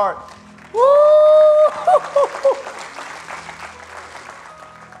with your heart.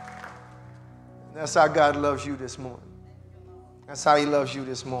 That's how God loves you this morning. That's how he loves you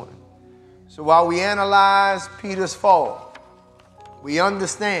this morning. So while we analyze Peter's fall, we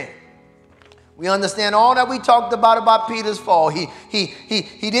understand all that we talked about Peter's fall. He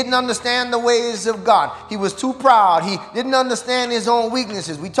didn't understand the ways of God. He was too proud. He didn't understand his own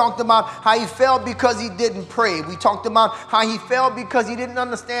weaknesses. We talked about how he fell because he didn't pray. We talked about how he fell because he didn't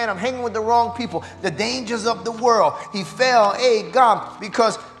understand. I'm hanging with the wrong people. The dangers of the world. He fell, God,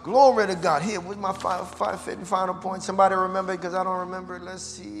 because glory to God. Here, with my final point. Somebody remember it because I don't remember it. Let's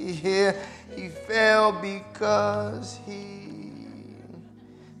see here. He fell because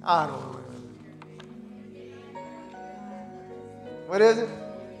I don't remember. What is it?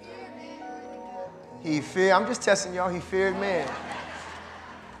 He feared, I'm just testing y'all, he feared man.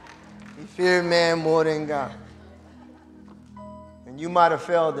 He feared man more than God. And you might have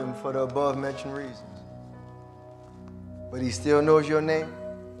failed him for the above mentioned reasons. But he still knows your name.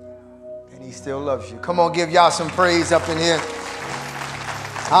 And he still loves you. Come on, give y'all some praise up in here.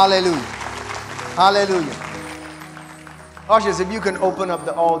 Hallelujah. Hallelujah. Ushers, if you can open up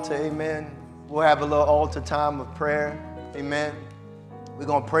the altar, amen. We'll have a little altar time of prayer. Amen. We're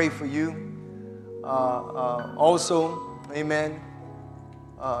going to pray for you. Also, amen,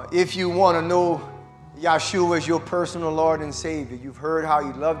 if you want to know Yahshua as your personal Lord and Savior, you've heard how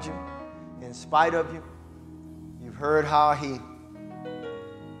he loved you in spite of you. You've heard how he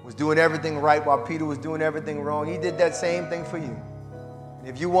was doing everything right while Peter was doing everything wrong. He did that same thing for you. And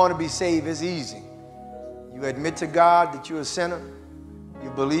if you want to be saved, it's easy. You admit to God that you're a sinner.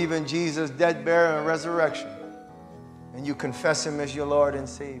 You believe in Jesus' death, burial, and resurrection. And you confess him as your Lord and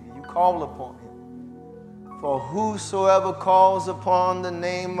Savior. You call upon him. For whosoever calls upon the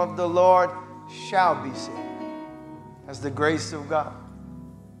name of the Lord shall be saved. That's the grace of God.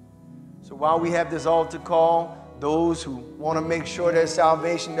 So while we have this altar call, those who want to make sure their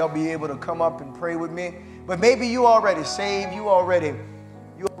salvation, they'll be able to come up and pray with me. But maybe you already saved, you already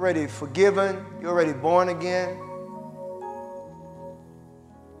forgiven, you're already born again.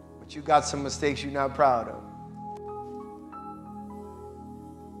 But you got some mistakes you're not proud of.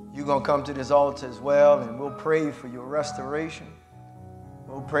 You're going to come to this altar as well, and we'll pray for your restoration.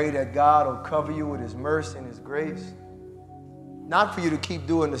 We'll pray that God will cover you with his mercy and his grace. Not for you to keep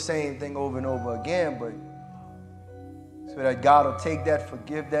doing the same thing over and over again, but so that God will take that,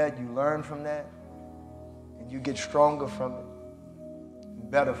 forgive that, you learn from that, and you get stronger from it,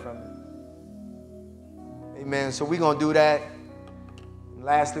 and better from it. Amen. So we're going to do that. And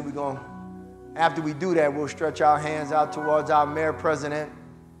lastly, after we do that, we'll stretch our hands out towards our mayor president.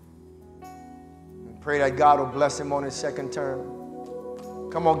 Pray that God will bless him on his second term.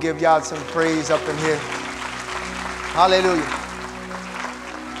 Come on, give y'all some praise up in here. Hallelujah.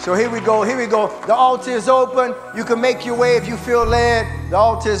 So here we go. The altar is open. You can make your way if you feel led. The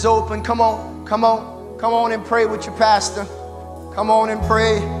altar is open. Come on and pray with your pastor. Come on and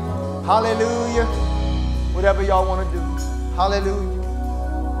pray. Hallelujah. Whatever y'all want to do. Hallelujah.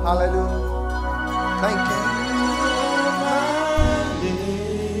 Hallelujah. Thank you.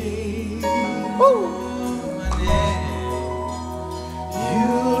 Woo. You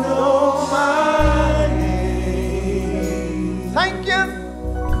know my name. Thank you.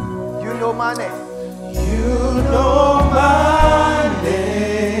 You know my name. You know my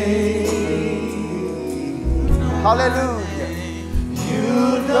name. Hallelujah. You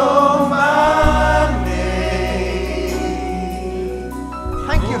know my name.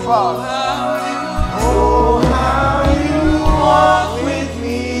 Thank you, Father. Oh, how you walk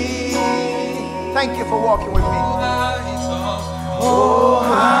Thank you for walking with me. Oh,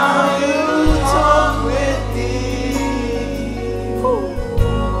 how you talk with me. Oh,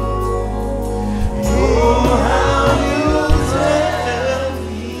 how you tell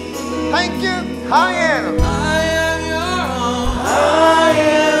me. Thank you. I am. I am your own. I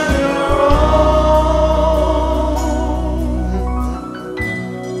am your own.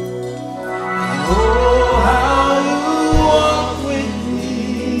 Oh, how you walk with me.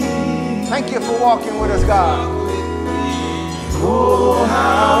 Thank you for walking with us, God. Oh,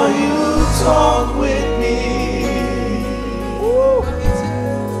 how you talk with me. Oh,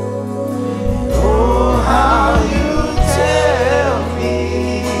 how you tell me.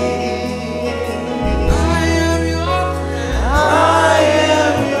 I am your friend. I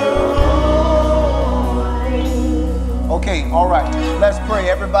am your own. Okay, all right. Let's pray.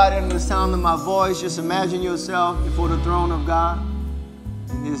 Everybody under the sound of my voice, just imagine yourself before the throne of God.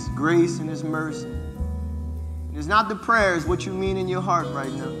 His grace and His mercy. It's not the prayers, what you mean in your heart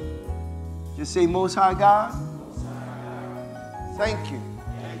right now. Just say, Most High God, thank you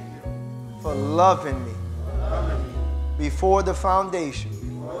for loving me before the foundation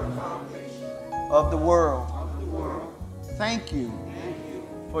of the world. Thank you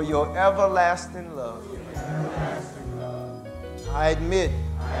for your everlasting love. I admit,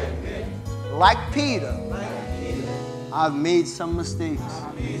 like Peter, I've made some mistakes.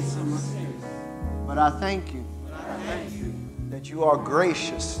 But I thank you that you are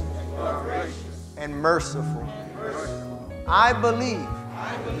gracious and merciful. I believe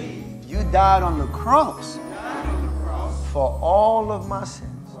you died on the cross for all of my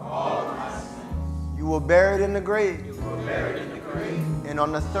sins. You were buried in the grave. And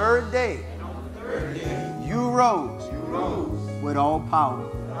on the third day, you rose with all power.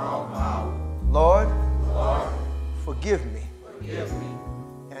 Lord, forgive me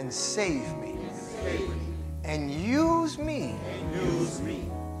and save me. And use me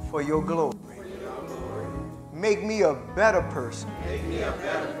for your glory. Make me a better person.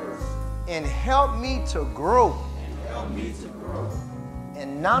 And help me to grow.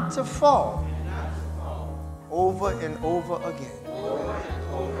 And not to fall over and over again.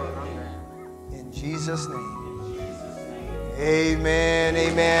 In Jesus' name. Amen,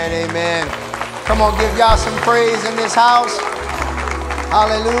 amen, amen. Come on, give y'all some praise in this house.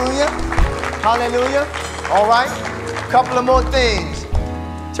 Hallelujah. Hallelujah. All right. Couple of more things.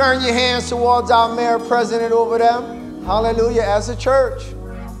 Turn your hands towards our mayor president over there. Hallelujah. As a church,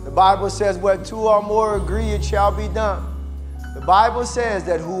 the Bible says, where two or more agree, it shall be done. The Bible says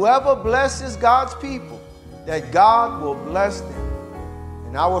that whoever blesses God's people, that God will bless them.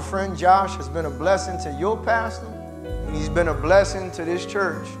 And our friend Josh has been a blessing to your pastor, and he's been a blessing to this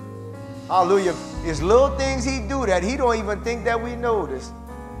church. Hallelujah. It's little things he do that he don't even think that we notice.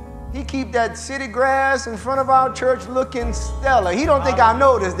 He keep that city grass in front of our church looking stellar. He don't think I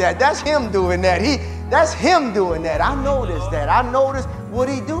noticed that. That's him doing that. That's him doing that. I noticed that. I noticed what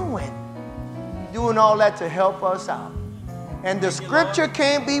he doing. Doing all that to help us out. And the scripture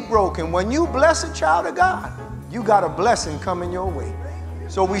can't be broken. When you bless a child of God, you got a blessing coming your way.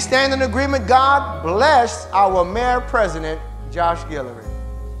 So we stand in agreement. God bless our mayor president, Josh Guillory.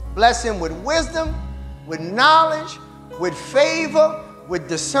 Bless him with wisdom, with knowledge, with favor, with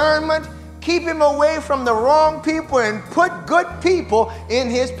discernment. Keep him away from the wrong people and put good people in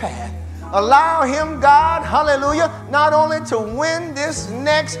his path. Allow him, God, hallelujah, not only to win this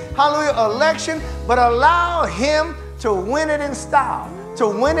next, hallelujah, election, but allow him to win it in style, to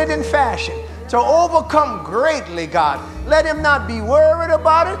win it in fashion, to overcome greatly, God. Let him not be worried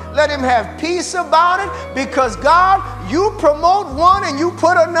about it. Let him have peace about it, because, God, you promote one and you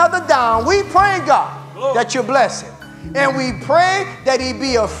put another down. We pray, God, that you bless him. And we pray that he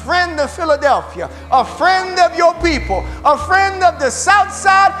be a friend of Philadelphia, a friend of your people, a friend of the south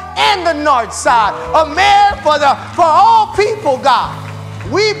side and the north side, a mayor for all people, God.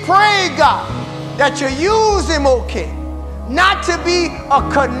 We pray, God, that you use him, O King, not to be a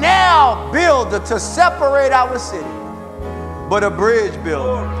canal builder to separate our city, but a bridge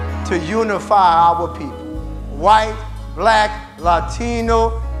builder to unify our people. White, black,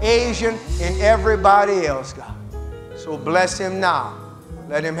 Latino, Asian, and everybody else, God. So bless him now.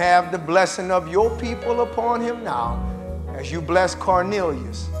 Let him have the blessing of your people upon him now. As you bless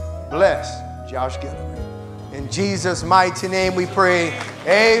Cornelius, bless Josh Guillory. In Jesus' mighty name we pray.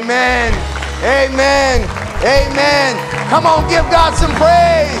 Amen. Amen. Amen. Come on, give God some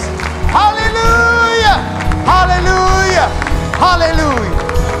praise. Hallelujah. Hallelujah. Hallelujah.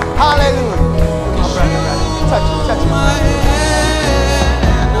 Hallelujah. Touch it. Touch it.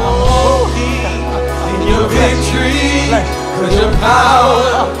 Your victory, cause your power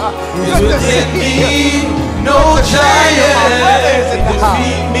is within within me, no giant can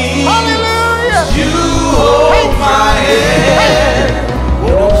defeat me. Hallelujah. You hold my hand.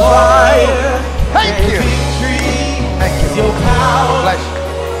 No fire. Thank you. Victory. Thank you. Your power Bless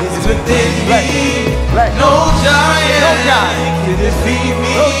you. is within me. Bless you. No giant can defeat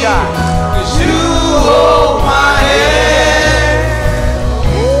me. No giant. 'Cause you hold my hand.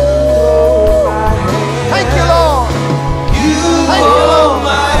 Thank you, Lord. You Thank you, hold Lord.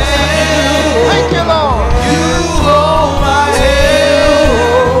 my hand. Thank you, Lord. You hold my hand.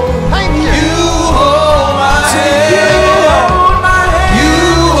 Thank you. You hold my hand. You hold my hand. You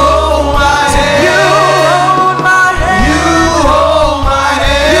hold my hand. You hold my hand. You hold my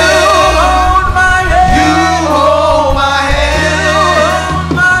hand. You hold my hand. You hold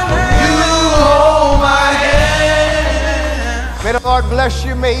my hand. You hold my hand. May the Lord bless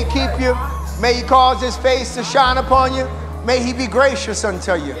you. May he keep you. May he cause his face to shine upon you. May he be gracious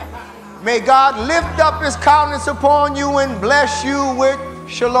unto you. May God lift up his countenance upon you and bless you with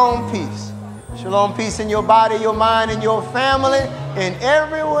shalom peace. Shalom peace in your body, your mind, and your family, and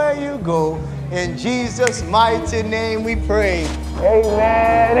everywhere you go. In Jesus' mighty name we pray.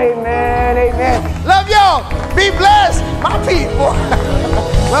 Amen, amen, amen. Love y'all. Be blessed, my people.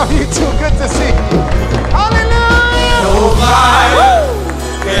 Love you too. Good to see you. Hallelujah. No fire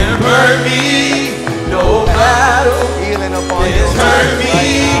can burn me. No battle Healing upon can you. turn me.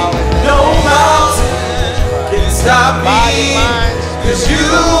 No mountain can stop me. 'Cause you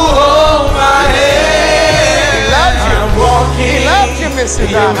hold my hand. He loves you. I'm walking He loves you, Mrs.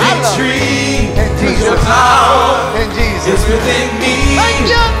 in I love you. victory. In 'Cause your Jesus. power In Jesus. is within me. Thank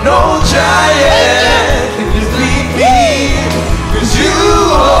you. No giant can defeat me. 'Cause you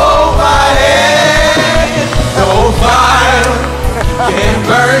hold my hand. No fire can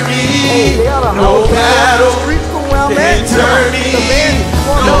burn me. No battle can turn me.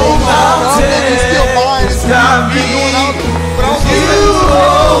 No mountain can stop me. 'Cause you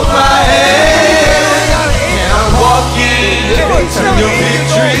hold my hand. And I'm walking to your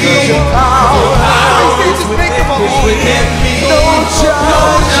victory. Your power is within me. No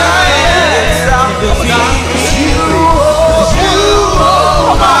giant can defeat me. 'Cause you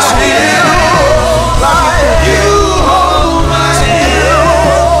hold my hand. You hold my hand. You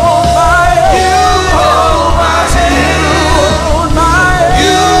hold my hand. You hold my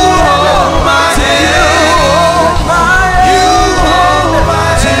hand. You hold my hand. You hold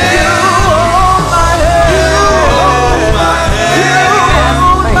my hand. You hold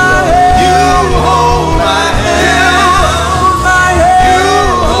my hand. You hold my hand. You hold my hand.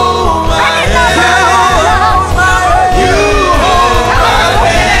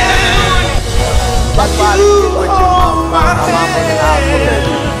 My body is with you. My mama and I put that.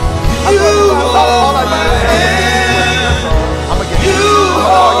 All I do is I'm going to get you. I'm going to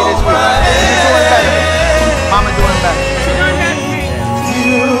call you this week. She's doing better. Mama doing better.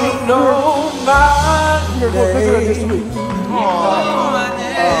 You know my We're going to visit her this week.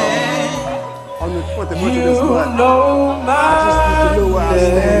 On the 24th of this month. know my I just need to know where I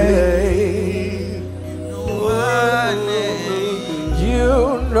stand. You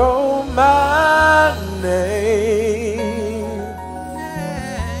know my name.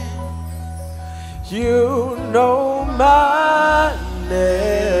 You know my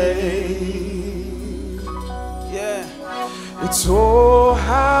name. Yeah. It's oh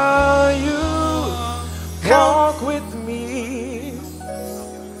how you walk with me.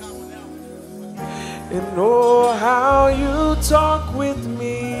 And oh how you talk with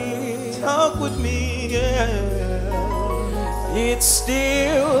me. Talk with me, yeah. It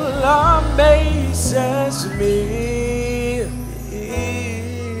still amazes me.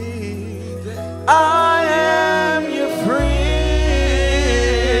 I am your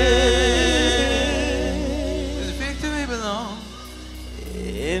friend. The victory belongs.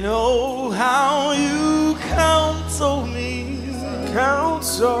 And oh, how you counsel me.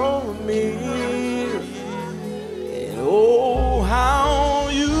 Counsel me. And oh, how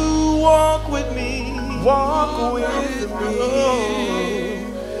you walk with me. Walk with me.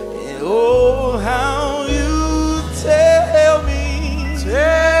 And oh, how you tell me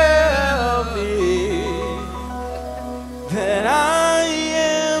that I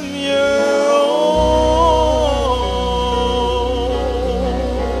am your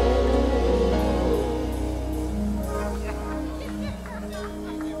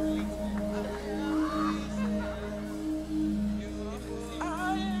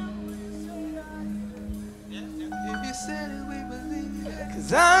If you said it, we believe it.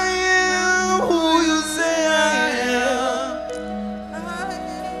 'Cause I am who you say I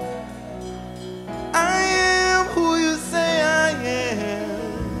am.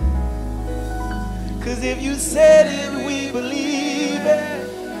 said it, we believe it.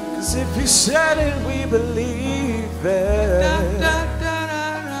 'Cause if you said it, we believe it.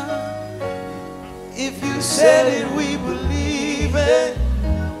 If you said it, we believe it.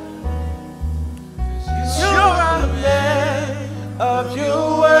 'Cause you're a man of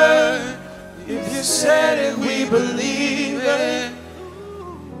your word. If you said it, we believe it.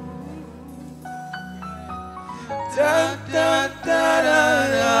 Da, da, da, da,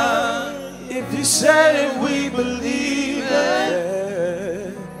 da. If you said it, we believe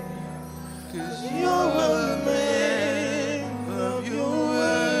it. 'Cause you're a man of your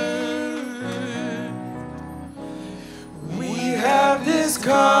word. We have this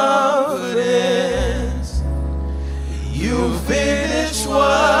confidence. You finish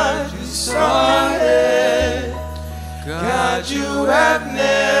what you started. God, you have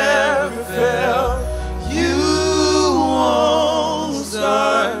never failed. You won't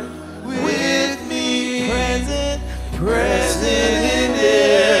start with me. Present in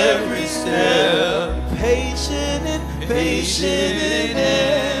every step. Patient in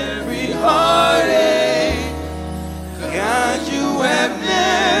every heartache. God, you have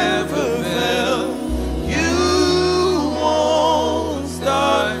never failed. You won't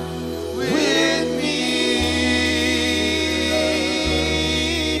start with me.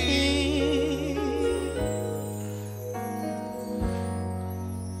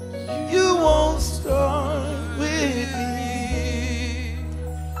 You won't start with me.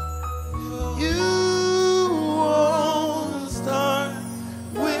 You won't start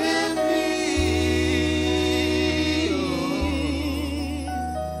with me.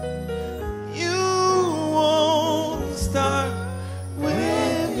 You won't start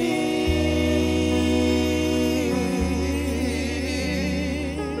with me.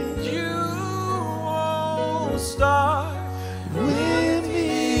 You won't start with me.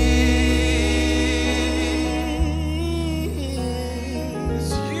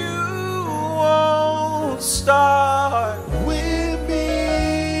 You won't start with me.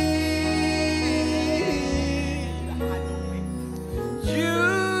 You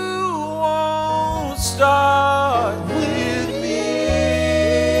won't start with me.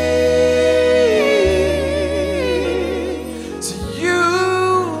 So you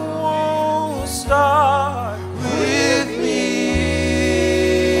won't start with me.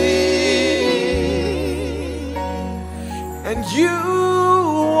 And you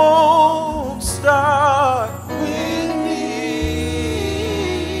won't start with me.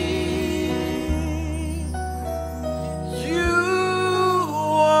 You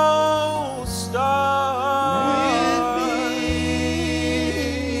won't start with me.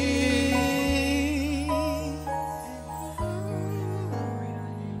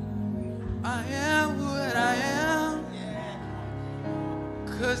 I am what I am,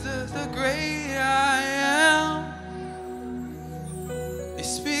 'cause of the great I am. It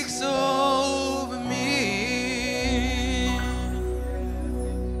speaks over me.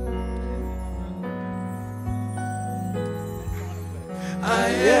 I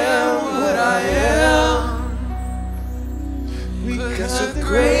am what I am because of the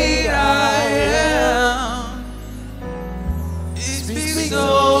great I am. It speaks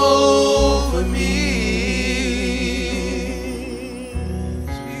over me.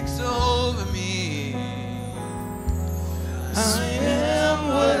 Speaks over me. I am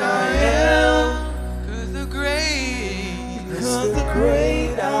what I am because the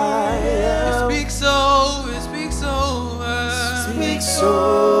great I am. It speaks over, it speaks over. Speaks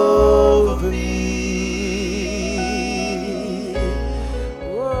over me.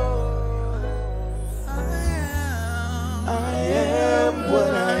 Whoa. I am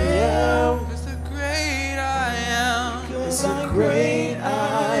what I am because the great I am. Because the great I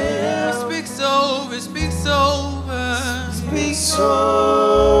am. It speaks over, it speaks over. Speaks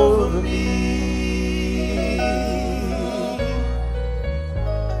over me.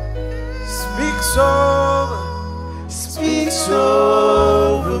 Speaks over, speaks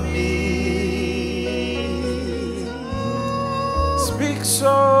over me. Speaks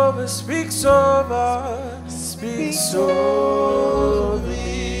over, speaks over, speaks over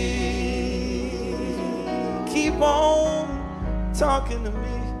me. Keep on talking to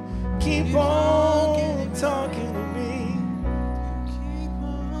me. Keep on talking to me.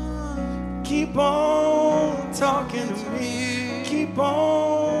 Keep on talking to me. Keep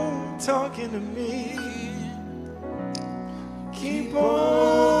on talking to me. Keep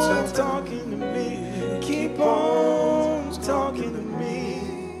on talking to me. Keep on talking to me.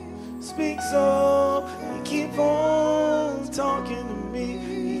 Speak so. Keep on talking to me.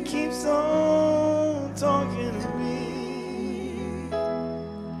 He keeps on talking to me.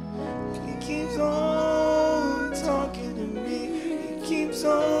 He keeps on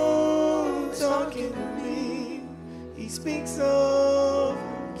speaks of,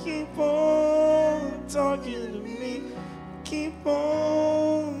 keep on talking to me, keep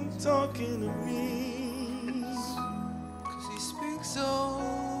on talking to me. 'Cause he speaks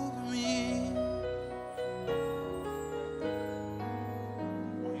over me.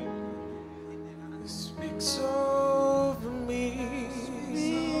 He speaks over me.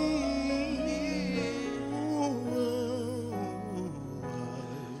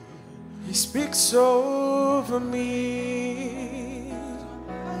 He speaks over me.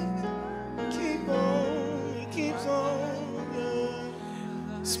 Keep on, he keeps on, yeah.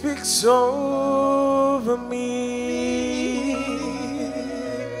 Speaks over me.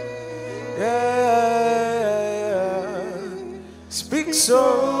 Yeah, speaks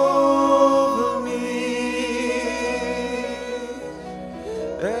over me.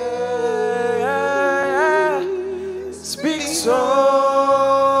 Yeah, speaks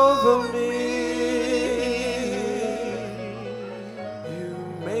over me. You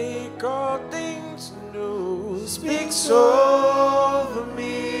make all things new. Speaks over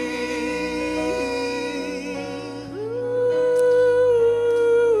me.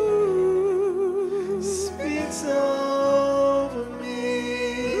 Speaks over me.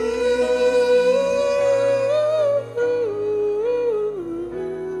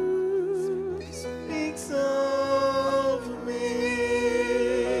 Speaks over me.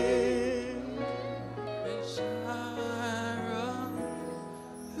 Shira,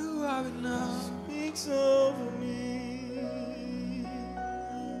 you are enough. Speaks over me.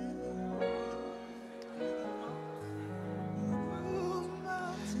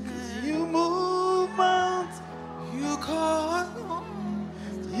 You move mountains. You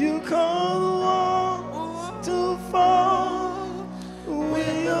call the walls to fall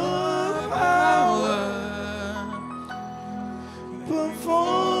with your power.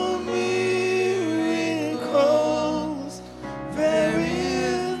 Perform miracles. There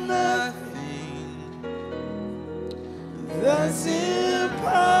is nothing that's impossible.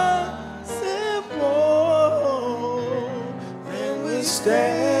 And we're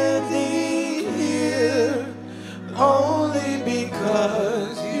standing here only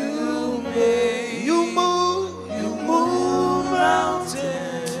because you move mountains.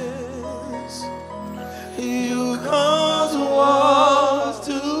 You cause walls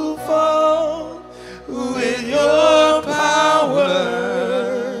to fall with your power.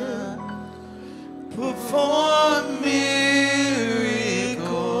 Perform miracles.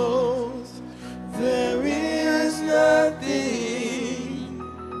 There is nothing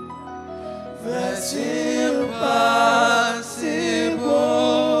that's impossible.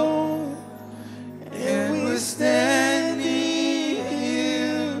 And we're standing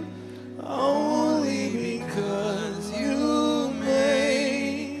here only because you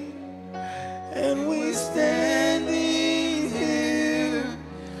made. And we're standing here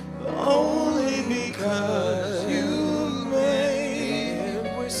only because you made.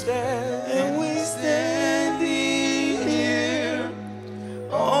 And we're standing here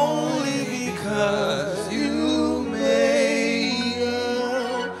only because you made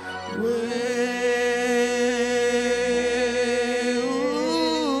a way.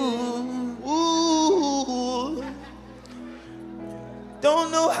 Ooh.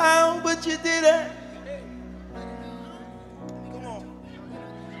 Don't know how, but you did it. Come on.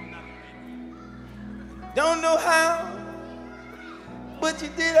 Don't know how, but you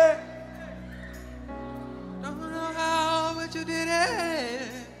did it. Don't know how, but you did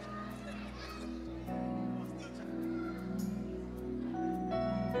it.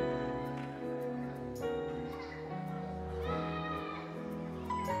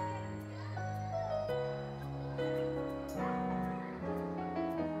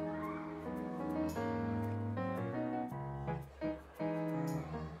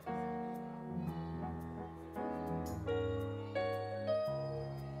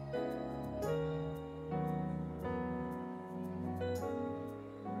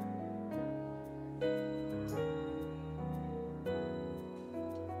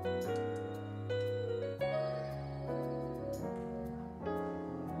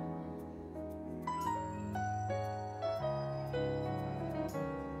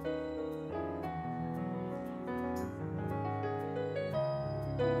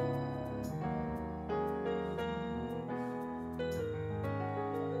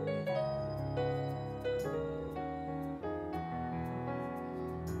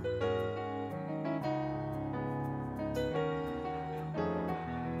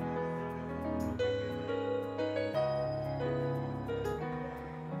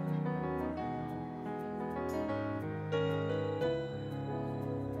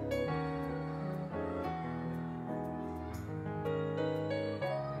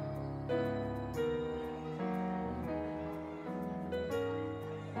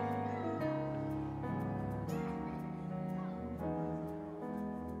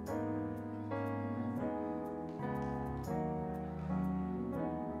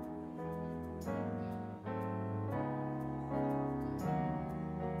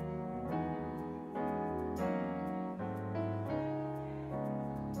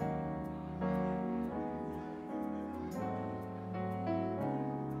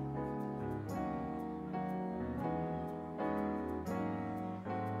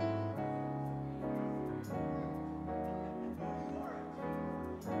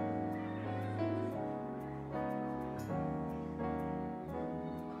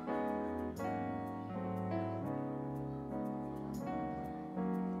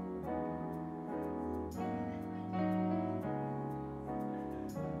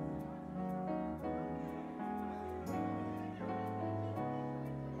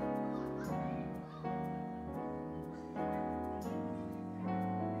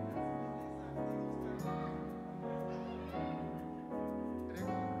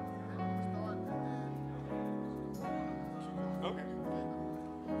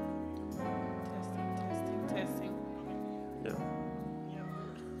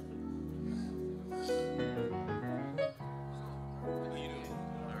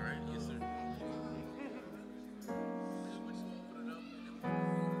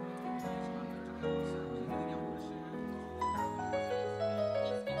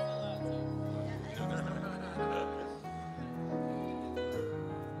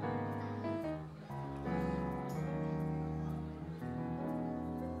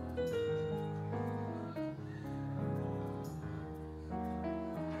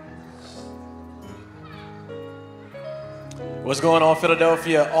 What's going on,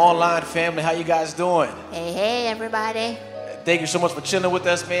 Philadelphia online family? How you guys doing? Hey, everybody. Thank you so much for chilling with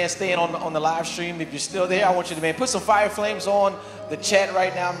us, man. Staying on the live stream. If you're still there, I want you to, man, put some fire flames on the chat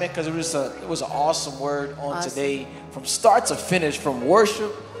right now, man, because it was an awesome word on today, from start to finish, from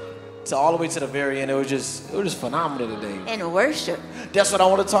worship to all the way to the very end. It was just phenomenal today. And worship. That's what I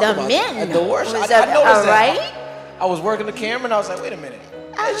want to talk about. The men. The worship. I noticed all right? that. I was working the camera and I was like, wait a minute.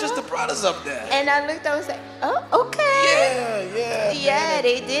 It's just the brothers up there. And I looked, I was like, oh, okay. Yeah,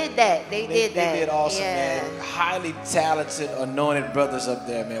 they did that. They did that. They did awesome, man. Highly talented, anointed brothers up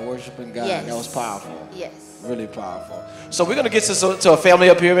there, man, worshiping God. Yes. That was powerful. Yes. Really powerful. So we're going to get to a family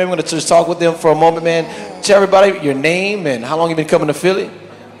up here, man. We're going to just talk with them for a moment, man. Tell everybody your name and how long you've been coming to Philly.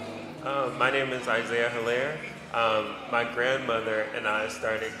 My name is Isaiah Hilaire. My grandmother and I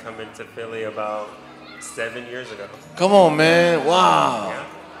started coming to Philly about 7 years ago. Come on, man. Wow. Yeah.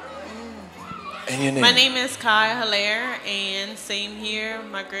 And your name? My name is Kai Hilaire, and same here.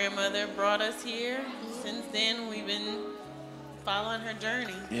 My grandmother brought us here. Since then, we've been following her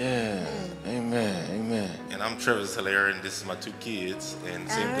journey. Yeah. Amen. Amen. And I'm Travis Hilaire, and this is my 2 kids. And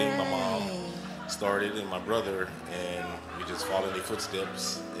same thing, my mom started, and my brother, and we just follow their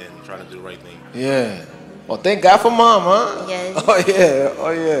footsteps and trying to do the right thing. Yeah. Well, thank God for mom, huh? Yes. Oh, yeah.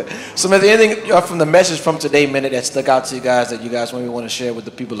 Oh, yeah. So, man, anything from the message from today, man, that stuck out to you guys that you guys maybe want to share with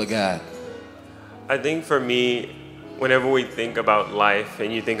the people of God? I think for me, whenever we think about life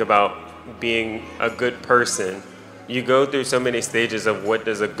and you think about being a good person, you go through so many stages of what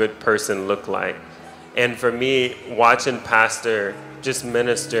does a good person look like. And for me, watching Pastor just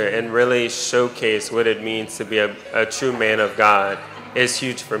minister and really showcase what it means to be a true man of God is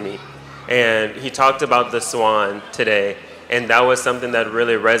huge for me. And he talked about the swan today, and that was something that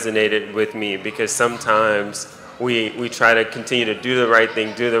really resonated with me, because sometimes we try to continue to do the right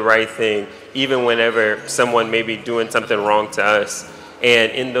thing, even whenever someone may be doing something wrong to us.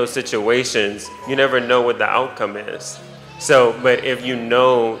 And in those situations, you never know what the outcome is. So, but if you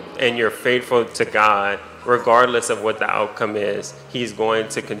know and you're faithful to God, regardless of what the outcome is, he's going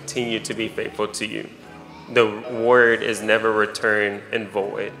to continue to be faithful to you. The word is never returned and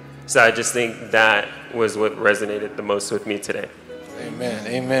void. So I just think that was what resonated the most with me today. Amen,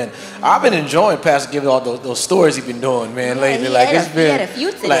 amen. I've been enjoying Pastor giving all those stories he's been doing, man, lately. It's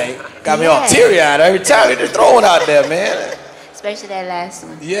been like got me all teary-eyed every time they're throwing out there, man. Especially that last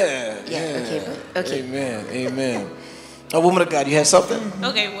one. Yeah. Okay. Amen, amen. A woman of God, you had something?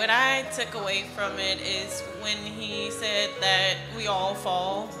 Okay, what I took away from it is when he said that we all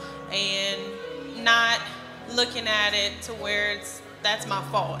fall, and not looking at it to where that's my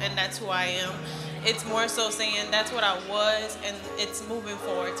fault and that's who I am. It's more so saying that's what I was, and it's moving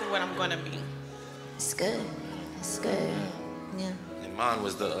forward to what I'm going to be. It's good. It's good. Yeah. And mine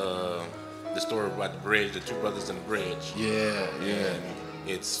was the story about the bridge, the 2 brothers in the bridge. Yeah. And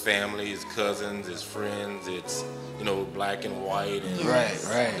it's family, it's cousins, it's friends, it's, black and white, and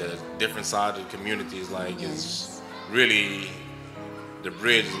right. the different sides of the communities. Like, it's really, the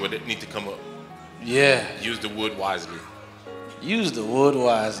bridge is what it needs to come up. Yeah. Use the wood wisely. Use the wood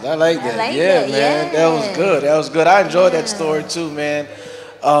wisely. I like that. Like yeah, that. man. Yeah. That was good. That was good. I enjoyed that story too, man.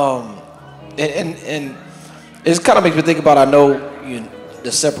 And it kind of makes me think about, I know,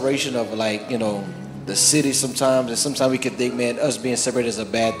 the separation of the city sometimes, and sometimes we can think, man, us being separated is a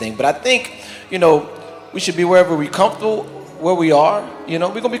bad thing. But I think, we should be wherever we're comfortable, where we are. We're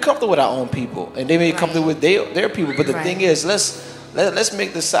gonna be comfortable with our own people, and they may be comfortable with their people. But the thing is, let's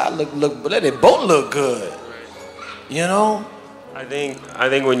make the side look, let it both look good. I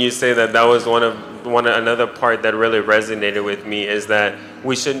think when you say that was another part that really resonated with me, is that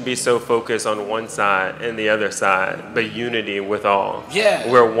we shouldn't be so focused on one side and the other side, but unity with all. Yeah.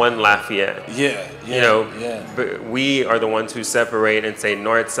 We're one Lafayette. Yeah. But we are the ones who separate and say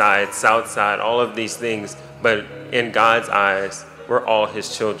north side, south side, all of these things. But in God's eyes, we're all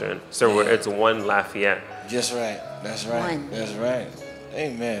his children. So it's one Lafayette. That's right. That's right. One. That's right.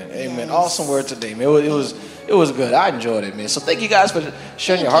 Amen. Amen. Awesome word today, man. It was good. I enjoyed it, man. So thank you guys for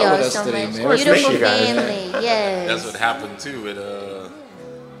sharing your heart with us today, man. Beautiful family. Yes. That's what happened too.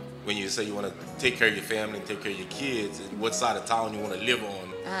 When you say you want to take care of your family and take care of your kids, and what side of town you want to live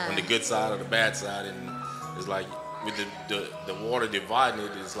on the good side or the bad side, and it's like with the water dividing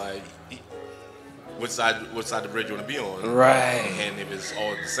it, it's like what side of the bridge you want to be on. Right. And if it's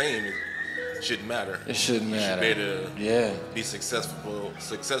all the same, it shouldn't matter. It shouldn't matter. You should be able to be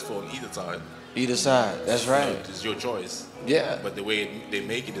successful on either side. Either side. That's right. It's your choice. Yeah. But the way they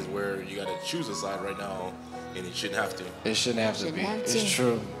make it is where you got to choose a side right now, and it shouldn't have to. It shouldn't have to be. It's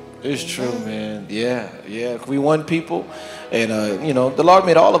true. It's true, man. Yeah. We one people, and the Lord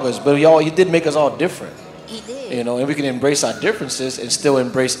made all of us, but He did make us all different. He did. You know, and we can embrace our differences and still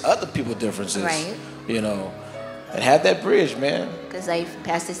embrace other people's differences. Right. You know, and have that bridge, man. Because like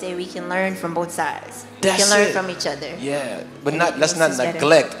Pastor said, we can learn from both sides. That's we can learn it. from each other. Yeah, but And let's not this is better.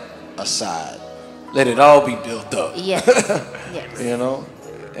 neglect a side. Let it all be built up. Yes. Yes. You know?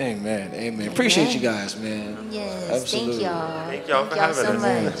 Amen. Amen. Appreciate you guys, man. Yes. Absolutely. Thank y'all. Thank y'all for having so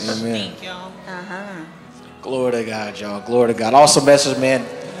us. much. Amen. Thank y'all. Glory to God, y'all. Glory to God. Awesome message, man.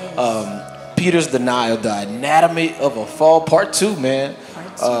 Peter's denial, the anatomy of a fall, part 2, man.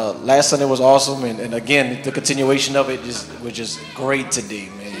 Last Sunday was awesome, and again, the continuation of it was just great today,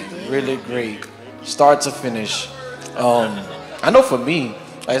 man. Really great, start to finish. I know for me,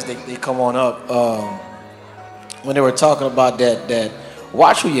 as they come on up, when they were talking about that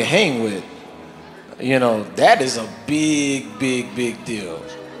watch who you hang with, you know, that is a big deal.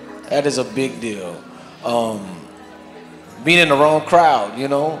 That is a big deal. Being in the wrong crowd, you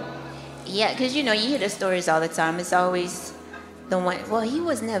know. Yeah, because you know, you hear the stories all the time. It's always the one, well, he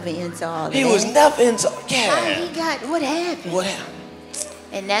was never into all of that. He was never into, How he got, what happened? What happened?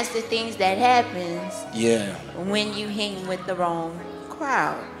 And that's the things that happens Yeah. when you hang with the wrong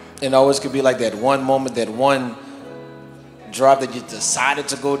crowd. And always could be like that one moment, that one drop that you decided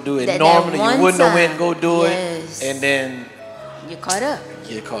to go do it. That Normally one you wouldn't have went time. and go do Yes. it. And then You're caught up.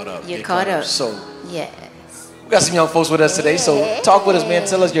 you're caught up. You're caught up. So Yes. we got some young folks with us today. So talk with us, man.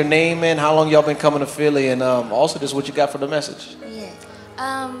 Tell us your name, man. How long y'all been coming to Philly, and also just what you got for the message.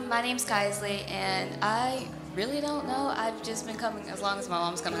 My name's Kaisley, and I really don't know. I've just been coming as long as my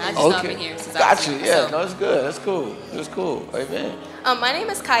mom's coming. I just know I've been here since I was Gotcha. young, Yeah, so. no, it's good. That's cool. It's cool. Amen. My name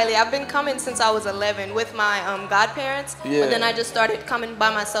is Kylie. I've been coming since I was 11 with my godparents. Yeah. But then I just started coming by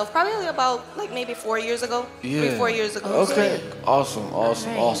myself probably about like maybe 4 years ago. Yeah. 3-4 years ago. Okay.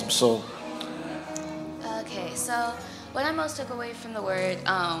 Awesome. So Okay, so what I most took away from the word,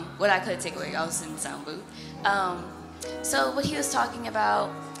 what I could take away, I was in the sound booth. So what he was talking about,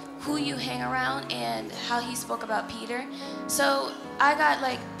 who you hang around and how he spoke about Peter. So I got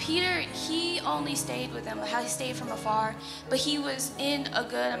like, Peter, he only stayed with them, how he stayed from afar, but he was in a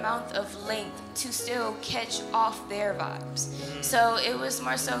good amount of length to still catch off their vibes. So it was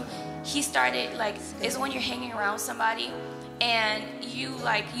more so, he started like, is when you're hanging around somebody and you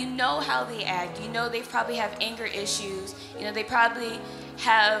like, you know how they act, you know they probably have anger issues, you know they probably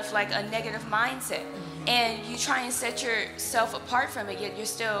have like a negative mindset, and you try and set yourself apart from it, yet you're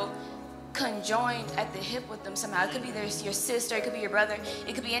still conjoined at the hip with them somehow. It could be your sister, it could be your brother,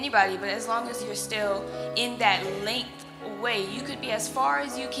 it could be anybody, but as long as you're still in that length away, you could be as far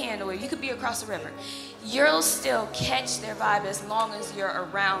as you can away, you could be across the river, you'll still catch their vibe as long as you're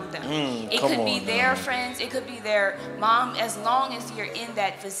around them. It could be their friends, it could be their mom, as long as you're in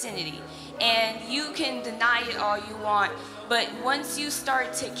that vicinity. And you can deny it all you want, but once you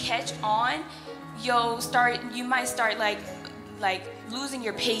start to catch on, you might start like losing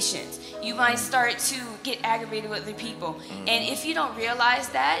your patience. You might start to get aggravated with other people. And if you don't realize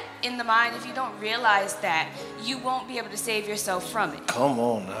that in the mind, if you don't realize that, you won't be able to save yourself from it. come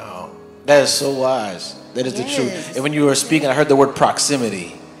on now. That is so wise. That is the truth. And when you were speaking, I heard the word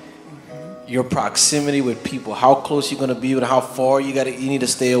proximity. Your proximity with people, how close you're gonna be with, how far you need to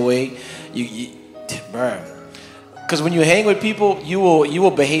stay away. Because when you hang with people, you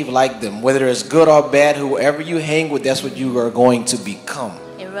will behave like them, whether it's good or bad. Whoever you hang with, that's what you are going to become.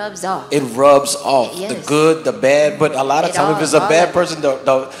 It rubs off. It rubs off. Yes. The good, the bad. But a lot of times, if it's a bad person,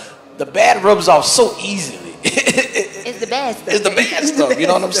 the bad rubs off so easily. It's the bad stuff. It's the bad stuff. You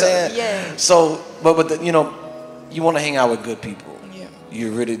know what I'm saying? Yeah. So, but you know, you want to hang out with good people. Yeah.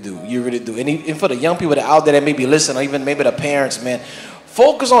 You really do. You really do. And for the young people that are out there that may be listening, or even maybe the parents, man,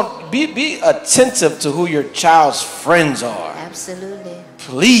 focus on, be attentive to who your child's friends are. Absolutely.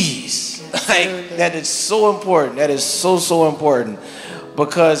 Please. Like, that is so important. That is so important.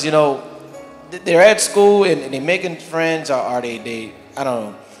 Because, you know, they're at school and they're making friends, or are they, I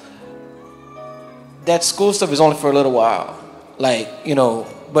don't know. That school stuff is only for a little while. Like, you know,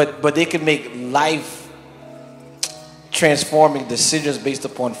 but they can make life transforming decisions based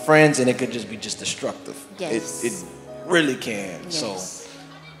upon friends, and it could just be destructive. Yes. It really can. Yes. So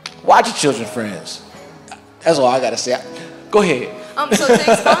watch your children's friends. That's all I gotta say. Go ahead. So to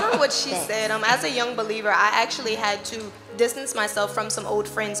expound on what she said, as a young believer, I actually had to distanced myself from some old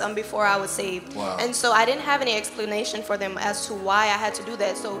friends before I was saved. Wow. And so I didn't have any explanation for them as to why I had to do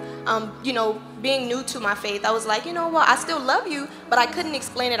that. So, you know, being new to my faith, I was like, you know what, I still love you, but I couldn't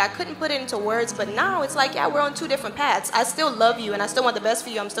explain it. I couldn't put it into words. But now it's like, yeah, we're on two different paths. I still love you and I still want the best for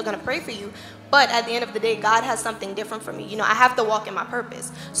you. I'm still going to pray for you. But at the end of the day, God has something different for me. You know, I have to walk in my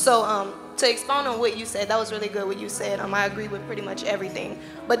purpose. So to expound on what you said, that was really good what you said. I agree with pretty much everything.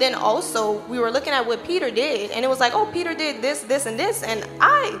 But then also, we were looking at what Peter did, and it was like, oh, Peter did this, this, and this, and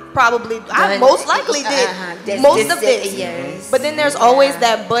I most likely did most of this. Yes. But then there's always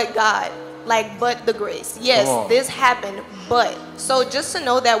that but God. Like, but the grace. Yes, this happened, but. So just to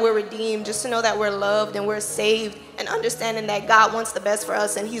know that we're redeemed, just to know that we're loved and we're saved, and understanding that God wants the best for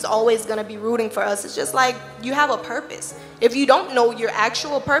us and he's always going to be rooting for us. It's just like you have a purpose. If you don't know your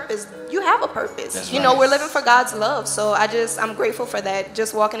actual purpose, you have a purpose. That's you know, we're living for God's love. So I'm grateful for that.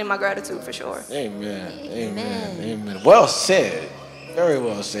 Just walking in my gratitude for sure. Amen. Amen. Amen. Well said. Very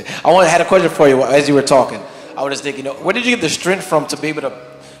well said. I had a question for you as you were talking. I was just thinking, where did you get the strength from to be able to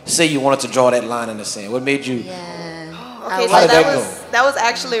say you wanted to draw that line in the sand? What made you? Okay, so that was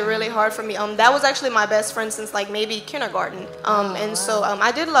actually really hard for me. That was actually my best friend since like maybe kindergarten. And so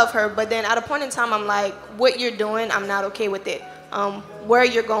I did love her, but then at a point in time, I'm like, what you're doing, I'm not okay with it. Where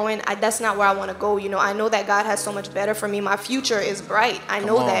you're going, that's not where I want to go. You know, I know that God has so much better for me. My future is bright. I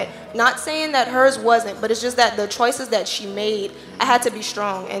know that. Not saying that hers wasn't, but it's just that the choices that she made, I had to be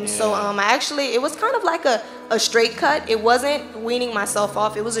strong. And so it was kind of like a straight cut. It wasn't weaning myself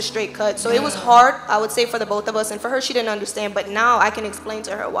off. It was a straight cut. So it was hard, I would say, for the both of us. And for her, she didn't understand. But now I can explain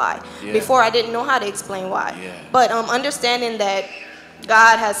to her why. Before, I didn't know how to explain why. But understanding that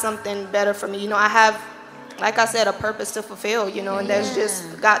God has something better for me. You know, I have, like I said, a purpose to fulfill, you know, and that's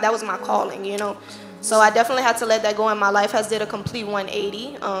just, God, that was my calling, you know. So I definitely had to let that go, and my life has did a complete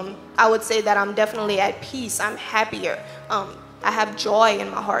 180. I would say that I'm definitely at peace. I'm happier. I have joy in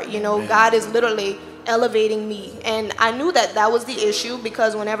my heart, you know. God is literally elevating me. And I knew that that was the issue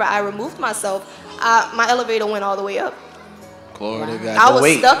because whenever I removed myself, my elevator went all the way up. Glory to God. I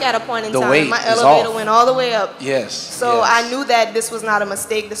was stuck at a point in time. My elevator went all the way up. Yes. So I knew that this was not a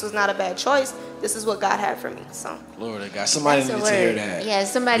mistake. This was not a bad choice. This is what God had for me. So. Glory to God. Somebody needed to hear that. Yeah,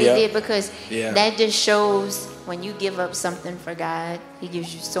 somebody did, because that just shows when you give up something for God, he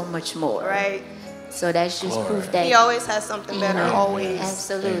gives you so much more. Right. So that's just proof that he always has something better. Always.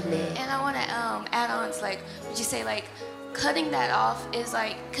 Absolutely. And I want to add on to, like, would you say, like, cutting that off is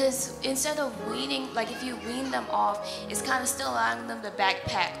like, because instead of weaning, like if you wean them off, it's kind of still allowing them to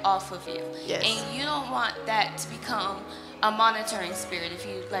backpack off of you. Yes. And you don't want that to become a monitoring spirit, if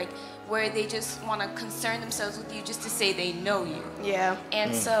you like, where they just want to concern themselves with you just to say they know you. Yeah.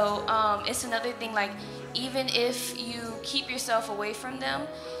 And so it's another thing, like, even if you keep yourself away from them,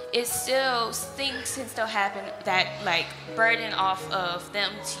 it still, things can still happen that like burden off of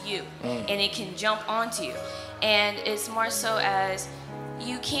them to you, and it can jump onto you. And it's more so as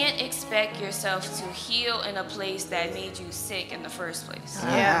you can't expect yourself to heal in a place that made you sick in the first place.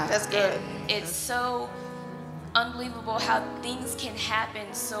 Yeah, that's good. It's so unbelievable how things can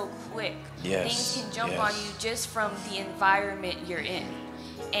happen so quick. Yes. Things can jump on you just from the environment you're in.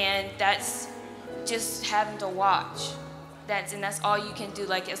 And that's just having to watch. That's all you can do.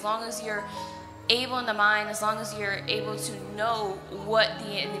 Like, as long as you're able in the mind, as long as you're able to know what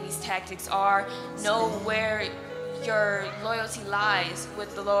the enemy's tactics are, know where your loyalty lies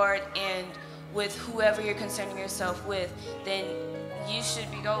with the Lord and with whoever you're concerning yourself with, then you should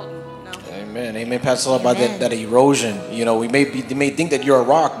be golden. No? Amen. Amen. Pastor, about that erosion. You know, they may think that you're a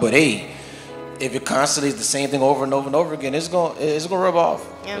rock, but hey, if it constantly is the same thing over and over and over again, it's gonna rub off.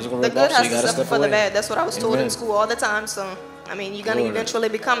 Yeah. It's gonna the rub good off, has so to suffer for the bad. That's what I was told in school all the time. So, I mean, you're gonna eventually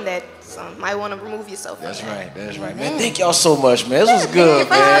become that. So, you might want to remove yourself. That's right. That's right, man. Thank y'all so much, man. This was good,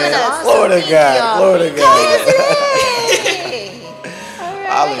 man. Glory to God. Glory to God.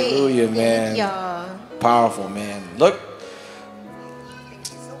 Hallelujah, man. Powerful, man. Look,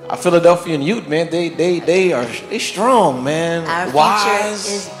 our Philadelphian youth, man, they strong, man. Our wise.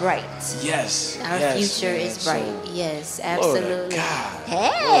 future is bright. Yes. Our future is bright. Yes, absolutely.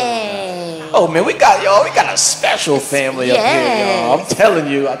 Hey. Oh man, we got a special family up here, y'all.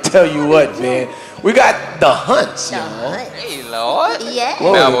 I tell you what, man. We got the Hunts, y'all. Hey, Lord. Yeah.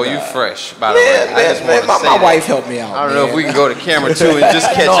 Malvo, you fresh, by the way. I just want to say my wife helped me out. I don't know if we can go to camera too and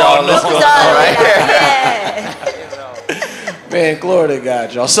just catch all this going on right here. Man, glory to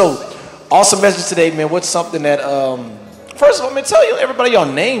God, y'all. So, awesome message today, man. What's something that, first of all, man, tell everybody y'all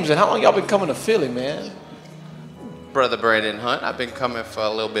names and how long y'all been coming to Philly, man. Brother Brandon Hunt. I've been coming for a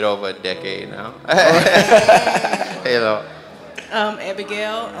little bit over a decade now. Hello.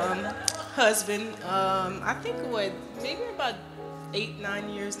 Abigail, husband. I think maybe about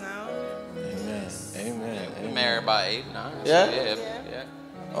 8-9 years now. Amen. Amen. We married about 8-9. Yeah? Yeah.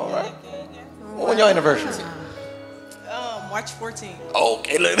 All right. When your anniversary? March 14th.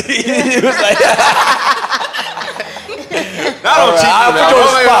 Okay, look. He was like, I'll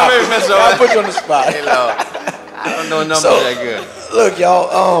put you on the spot. Hey, Lord. I don't know numbers that good. Look,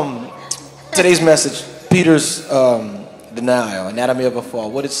 y'all. Today's message, Peter's denial, anatomy of a fall.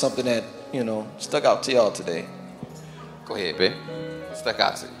 What is something that stuck out to y'all today? Go ahead, babe. What stuck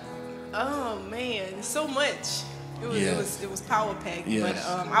out to you? Oh man, so much. It was power packed. Yes. But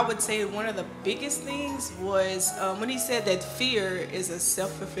I would say one of the biggest things was when he said that fear is a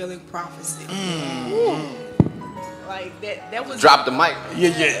self-fulfilling prophecy. Like that was Drop the mic.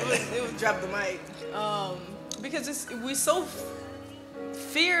 Yeah. It was drop the mic. Because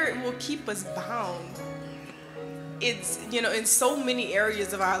fear will keep us bound. It's in so many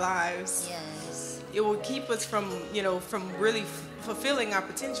areas of our lives. Yes. It will keep us from really fulfilling our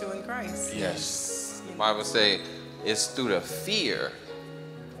potential in Christ. Yes. The Bible say it's through the fear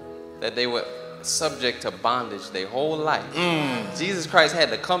that they were subject to bondage their whole life. Jesus Christ had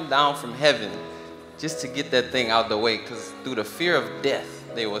to come down from heaven just to get that thing out the way, because through the fear of death,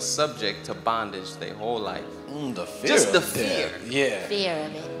 they were subject to bondage their whole life. The fear. Just the of fear. death. Yeah. Fear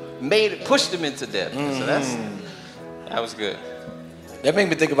of it. Pushed them into death. So that was good. That made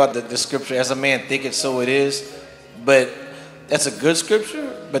me think about the scripture, as a man thinketh, so it is. But that's a good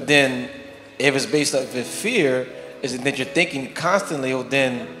scripture. But then if it's based off of fear, is it that you're thinking constantly, well,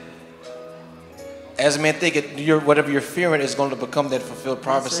 then as a man thinketh, whatever you're fearing is going to become that fulfilled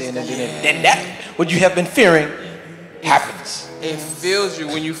prophecy. And then that, what you have been fearing, happens. It fills you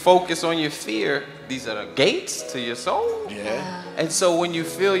when you focus on your fear. These are the gates to your soul. Yeah. And so when you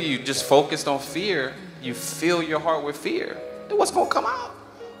feel you just focused on fear, you fill your heart with fear. Then what's going to come out?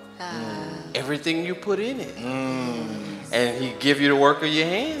 Everything you put in it. And he give you the work of your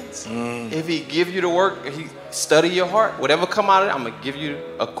hands. If he give you the work, he study your heart. Whatever come out of it, I'm going to give you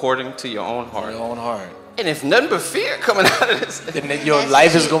according to your own heart. Your own heart. And if nothing but fear coming out of this, then your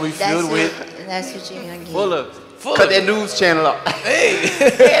life is going to be filled with. That's what you're going to get. Cut that news channel up. Hey,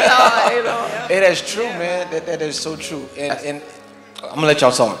 that's true, man. That is so true. And I'm gonna let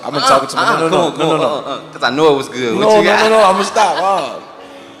y'all talk. I've been talking to me. No. Because I know it was good. No. I'm gonna stop.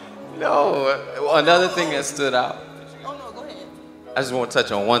 No. Another thing that stood out. Oh no, go ahead. I just want to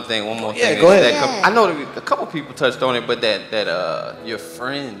touch on one more thing. Yeah, go ahead. I know that a couple people touched on it, but that your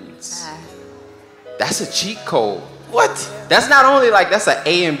friends. That's a cheat code. What? That's not only that's an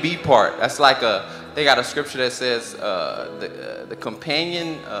A and B part. That's they got a scripture that says the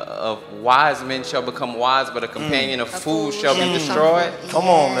companion of wise men shall become wise, but a companion of fools shall be destroyed. Come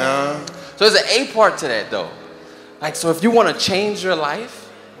on, man. So there's an A part to that, though. So if you want to change your life,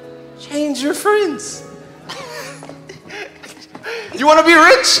 change your friends. You want to be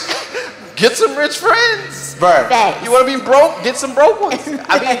rich? Get some rich friends. Right. You want to be broke? Get some broke ones.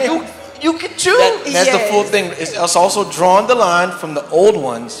 I mean, you can choose. That's the full thing. It's also drawing the line from the old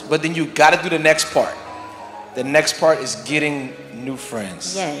ones, but then you got to do the next part. The next part is getting new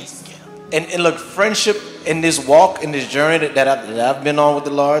friends. Yes. And look, friendship in this walk, in this journey that I've been on with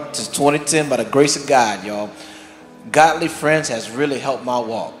the Lord since 2010, by the grace of God, y'all, godly friends has really helped my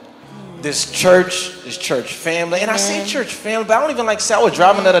walk. This church family, and I say church family, but I don't even like say, I was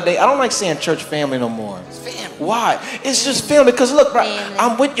driving the other day, I don't like saying church family no more. It's family. Why? It's just family, because look, bro,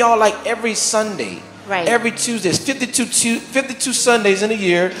 I'm with y'all like every Sunday. Right. Every Tuesday. It's 52 Sundays in a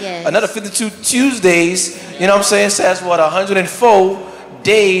year. Yes. Another 52 Tuesdays. You know what I'm saying? So that's what, 104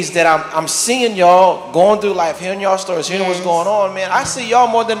 days that I'm seeing y'all going through life, hearing y'all stories, hearing what's going on, man. I see y'all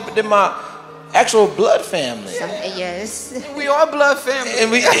more than my actual blood family. Yes. We are blood family.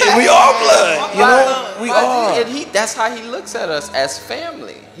 And we are blood. You know? We are. And that's how he looks at us, as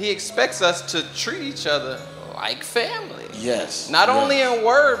family. He expects us to treat each other like family. Yes. Not only in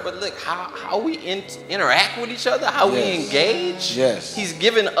word, but look how we interact with each other, how we engage. Yes. He's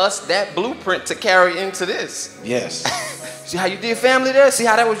given us that blueprint to carry into this. Yes. See how you did family there? See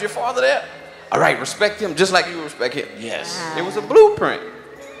how that was your father there? All right, respect him just like you respect him. Yes. It was a blueprint.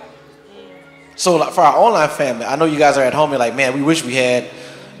 So like, for our online family, I know you guys are at home, you're like, man, we wish we had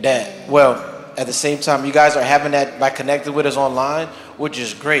that. Well, at the same time, you guys are having that by connecting with us online, which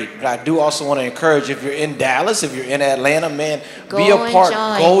is great. But I do also want to encourage, if you're in Dallas, if you're in Atlanta, man, be a part.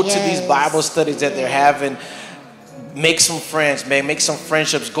 Go to these Bible studies that they're having. Make some friends, man. Make some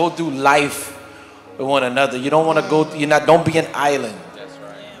friendships. Go through life with one another. You don't want to go. Don't be an island. That's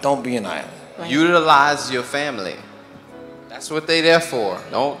right. Don't be an island. Right. Utilize your family. That's what they there for.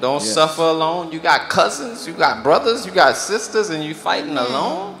 Don't suffer alone. You got cousins, you got brothers, you got sisters, and you fighting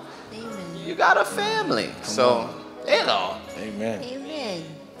alone. you got a family. So, you know. Amen. Amen.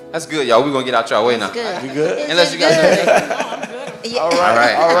 That's good, y'all. We're going to get out your way now. Good. We good? Unless you got anything. Yeah. All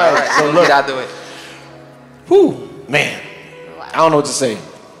right. So look, I do it. Whew, man. I don't know what to say.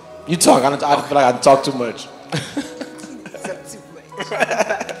 You talk. I feel like I talk too much.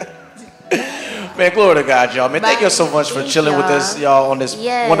 Man, glory to God, y'all. Man, thank you so much for chilling with us, y'all, on this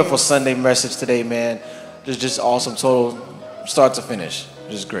wonderful Sunday message today, man. Just awesome, total start to finish.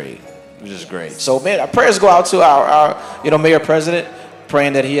 Just great. Just great. So, man, our prayers go out to our Mayor President,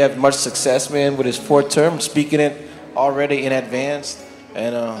 praying that he have much success, man, with his fourth term, speaking it already in advance.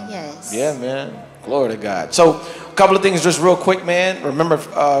 And, yeah, man, glory to God. So, a couple of things just real quick, man. Remember,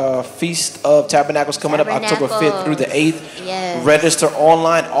 Feast of Tabernacles coming up October 5th through the 8th. Yes. Register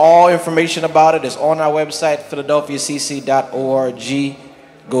online. All information about it is on our website, philadelphiacc.org.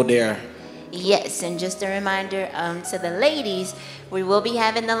 Go there. Yes, and just a reminder to the ladies, we will be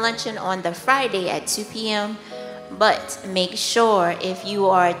having the luncheon on the Friday at 2 p.m. But make sure if you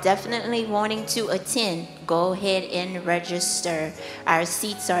are definitely wanting to attend, go ahead and register. Our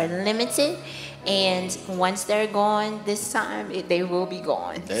seats are limited, and once they're gone this time, they will be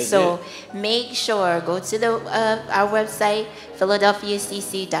gone. So make sure, go to our website,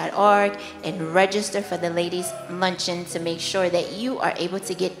 philadelphiacc.org, and register for the ladies' luncheon to make sure that you are able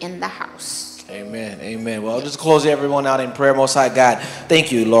to get in the house. Amen. Amen. Well, just close everyone out in prayer. Most High God,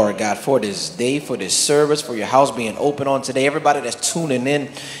 thank you, Lord God, for this day, for this service, for your house being open on today. Everybody that's tuning in,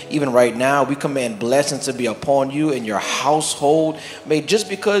 even right now, we command blessings to be upon you and your household. May just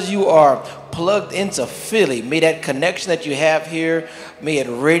because you are plugged into Philly, may that connection that you have here, may it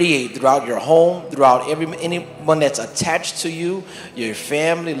radiate throughout your home, throughout anyone that's attached to you, your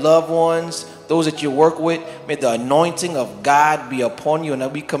family, loved ones, those that you work with. May the anointing of God be upon you, and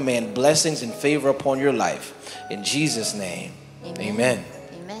that we command blessings and favor upon your life. In Jesus' name, amen.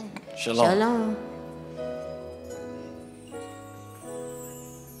 Amen. Shalom. Shalom.